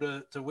beautiful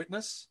to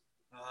witness.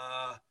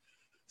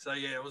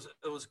 It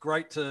was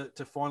great to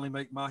finally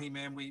meet Mahi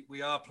Man.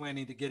 We are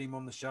planning to get him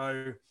on the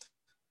show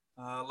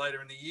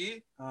later in the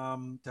year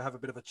to have a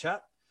bit of a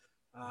chat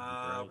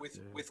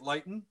with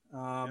Leighton.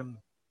 So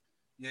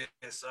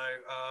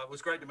it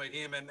was great to meet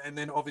him, and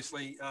then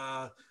obviously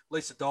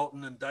Lisa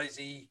Dalton and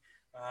Daisy,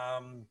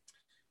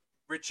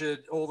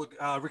 Richard, all the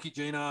Ricky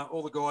Gina,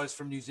 all the guys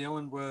from New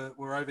Zealand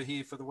were over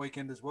here for the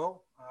weekend as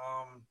well.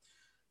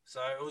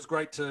 So it was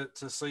great to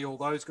see all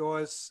those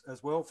guys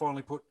as well.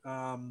 Finally put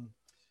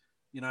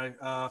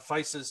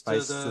faces to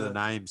the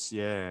names.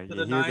 Yeah, you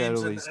hear about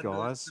all these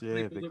guys.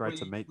 It'd be great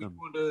to meet them. We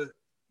want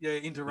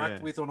to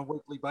interact with on a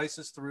weekly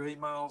basis through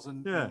emails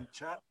and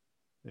chat.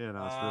 Yeah,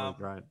 no, it's really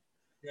great.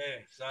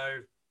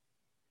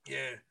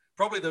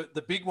 Probably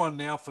the big one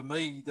now for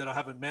me that I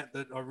haven't met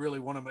that I really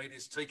want to meet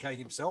is TK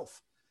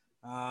himself.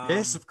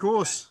 Yes, of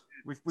course.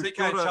 We've TK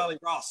got and Charlie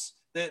Russ.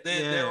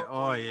 They're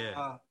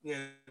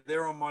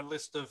on my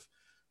list of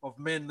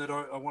men that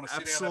I want to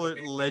sit absolute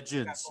down.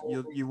 Legends.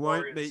 You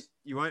won't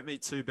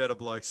meet two better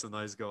blokes than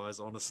those guys,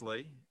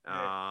 honestly.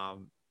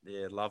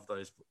 Love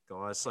those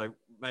guys. So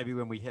maybe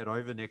when we head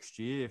over next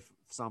year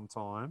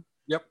sometime.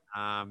 Yep.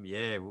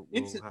 We'll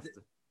have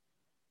to.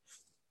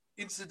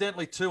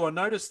 Incidentally, too, I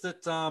noticed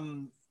that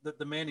that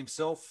the man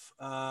himself,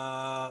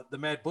 the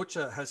Mad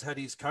Butcher, has had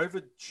his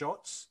COVID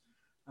shots,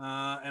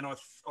 and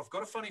I've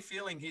got a funny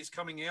feeling he's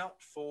coming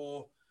out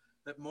for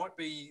that might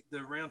be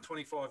the round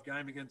 25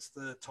 game against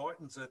the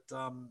Titans at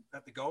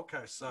the Gold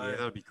Coast. So that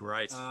would be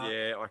great.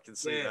 I can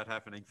see that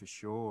happening for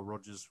sure.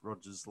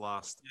 Roger's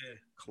last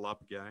club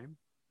game,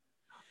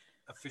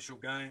 official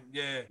game.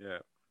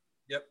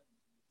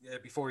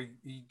 Before he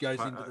goes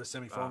into the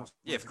semi-finals.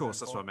 Of course,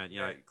 that's what I meant.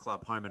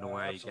 Club home and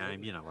away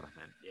game. You know what I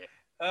meant.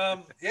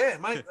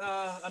 Mate.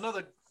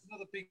 Another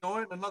big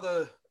night.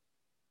 Another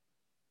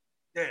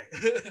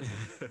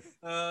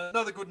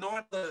good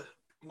night. The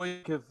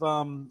week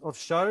of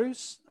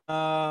shows.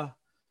 Don't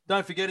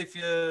forget if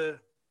you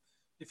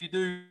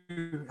do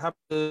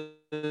happen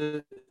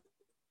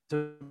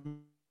to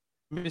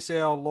miss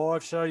our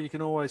live show, you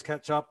can always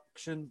catch up.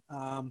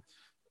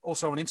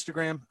 Also on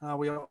Instagram,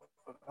 we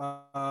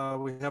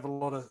have a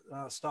lot of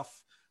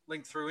stuff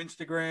linked through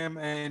Instagram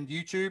and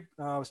YouTube.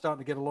 We're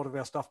starting to get a lot of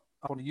our stuff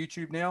up on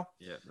YouTube now.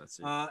 Yeah, that's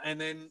it. And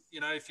then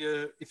if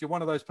you're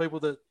one of those people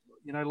that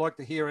like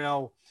to hear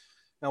our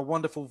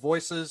wonderful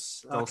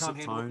voices, can't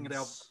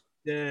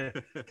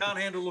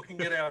handle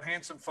looking at our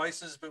handsome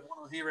faces, but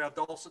want to hear our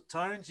dulcet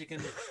tones, you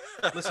can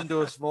listen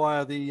to us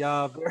via the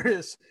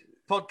various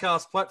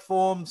podcast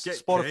platforms: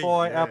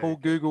 Spotify, Apple,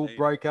 Google,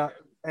 Breaker,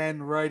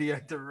 and Radio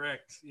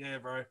Direct. Yeah,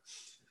 bro.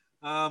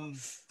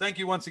 Thank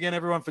you once again,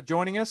 everyone, for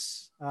joining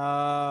us.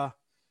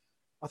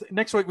 I think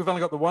next week we've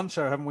only got the one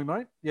show, haven't we,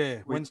 mate?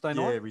 Wednesday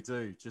night. Yeah, we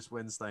do. Just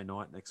Wednesday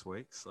night next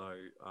week. So,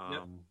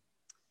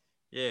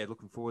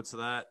 looking forward to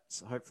that.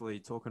 So hopefully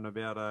talking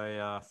about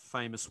a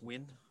famous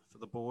win for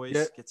the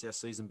boys. Gets our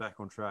season back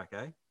on track,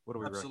 eh? What do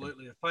we reckon?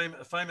 Absolutely.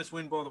 A famous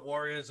win by the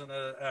Warriors and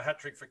a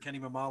hat-trick for Kenny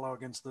Mamalo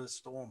against the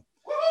Storm.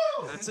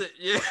 That's it.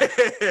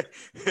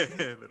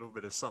 A little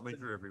bit of something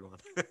for everyone.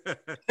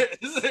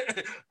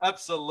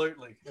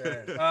 Absolutely.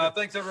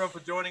 Thanks everyone for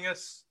joining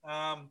us.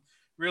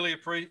 Really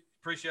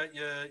appreciate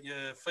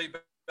your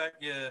feedback,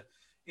 your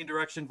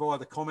interaction via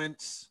the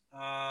comments,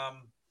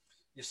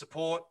 your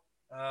support.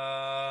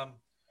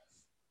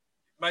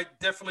 Mate,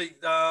 definitely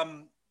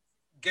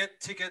get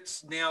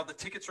tickets now. The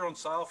tickets are on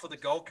sale for the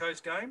Gold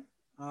Coast game.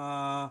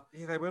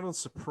 They went on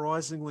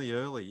surprisingly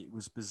early. It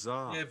was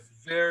bizarre. Yeah,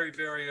 very,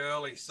 very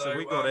early. So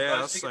we got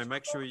ours. So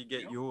make sure you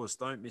get yours.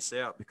 Don't miss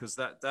out because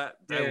that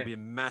will be a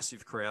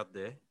massive crowd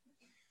there.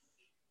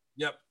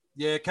 Yep.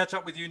 Yeah. Catch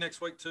up with you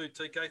next week too,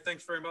 TK.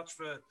 Thanks very much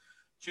for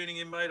tuning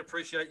in, mate.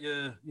 Appreciate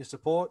your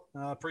support.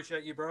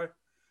 Appreciate you, bro.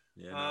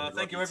 Yeah.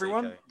 Thank you,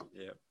 everyone.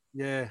 TK.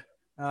 Yeah.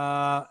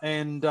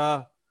 And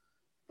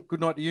good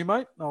night to you,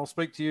 mate. I'll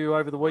speak to you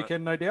over the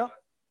weekend, no doubt.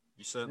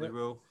 You certainly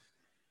will.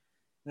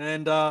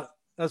 And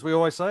as we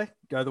always say,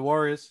 go the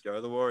Warriors. Go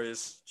the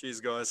Warriors.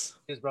 Cheers, guys.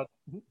 Cheers, brother.